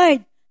 thank you, Lord,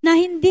 na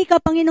hindi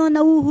ka, Panginoon,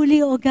 nauhuli,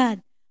 O God.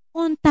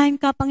 On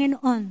time ka,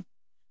 Panginoon.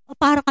 O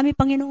para kami,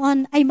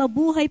 Panginoon, ay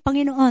mabuhay,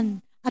 Panginoon.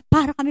 At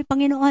para kami,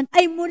 Panginoon,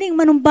 ay muling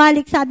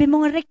manumbalik, sabi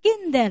mo nga,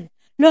 rekindle.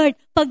 Lord,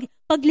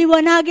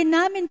 pagliwanagin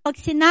namin,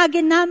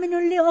 pagsinagin namin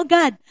uli, O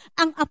God,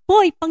 ang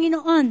apoy,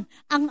 Panginoon,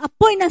 ang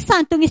apoy ng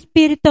Santong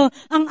Espiritu,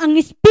 ang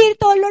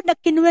Espiritu, O Lord, na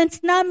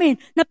kinwens namin,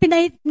 na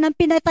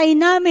pinatay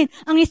namin,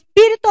 ang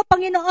Espiritu,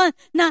 Panginoon,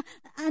 na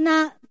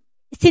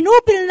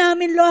sinubil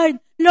namin,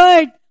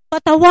 Lord,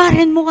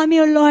 patawarin mo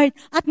kami, O Lord.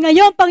 At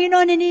ngayon,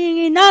 Panginoon,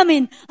 hinihingi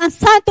namin ang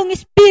Santong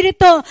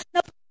Espiritu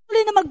na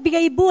patuloy na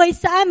magbigay buhay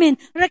sa amin.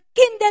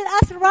 Rekindle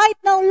us right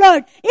now,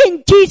 Lord. In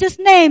Jesus'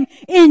 name.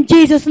 In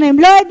Jesus' name.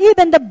 Lord,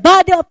 even the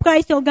body of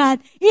Christ, O God.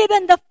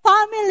 Even the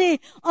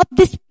family of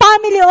this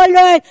family, O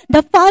Lord.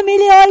 The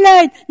family, O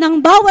Lord, ng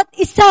bawat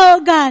isa, O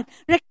God.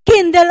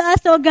 Rekindle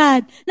us, O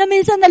God. Na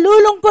minsan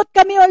nalulungkot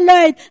kami, O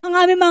Lord. Ang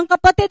aming mga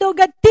kapatid, O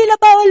God. Tila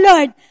ba, O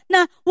Lord,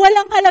 na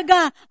walang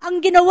halaga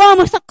ang ginawa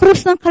mo sa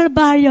krus ng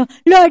Kalbaryo.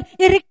 Lord,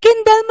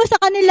 i-rekindle mo sa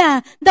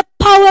kanila the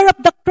power of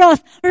the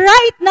cross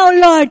right now,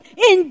 Lord,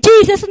 in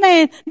Jesus'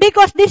 name,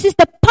 because this is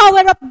the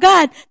power of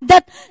God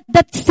that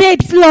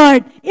saves,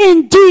 Lord,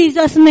 in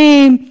Jesus'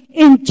 name,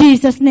 in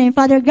Jesus' name.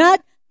 Father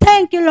God,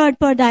 thank you, Lord,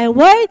 for thy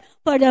word,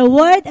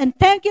 and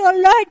thank you, O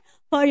Lord,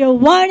 for your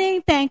warning.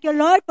 Thank you,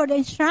 Lord, for the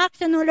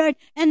instruction, O Lord,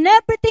 and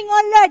everything, O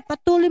Lord,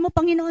 patuloy mo,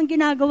 Panginoon,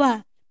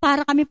 ginagawa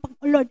para kami,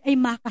 Lord, ay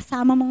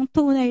makasama mong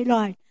tunay,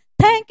 Lord.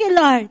 Thank you,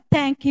 Lord.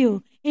 Thank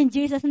you. In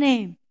Jesus'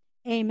 name,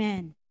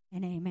 amen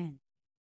and amen.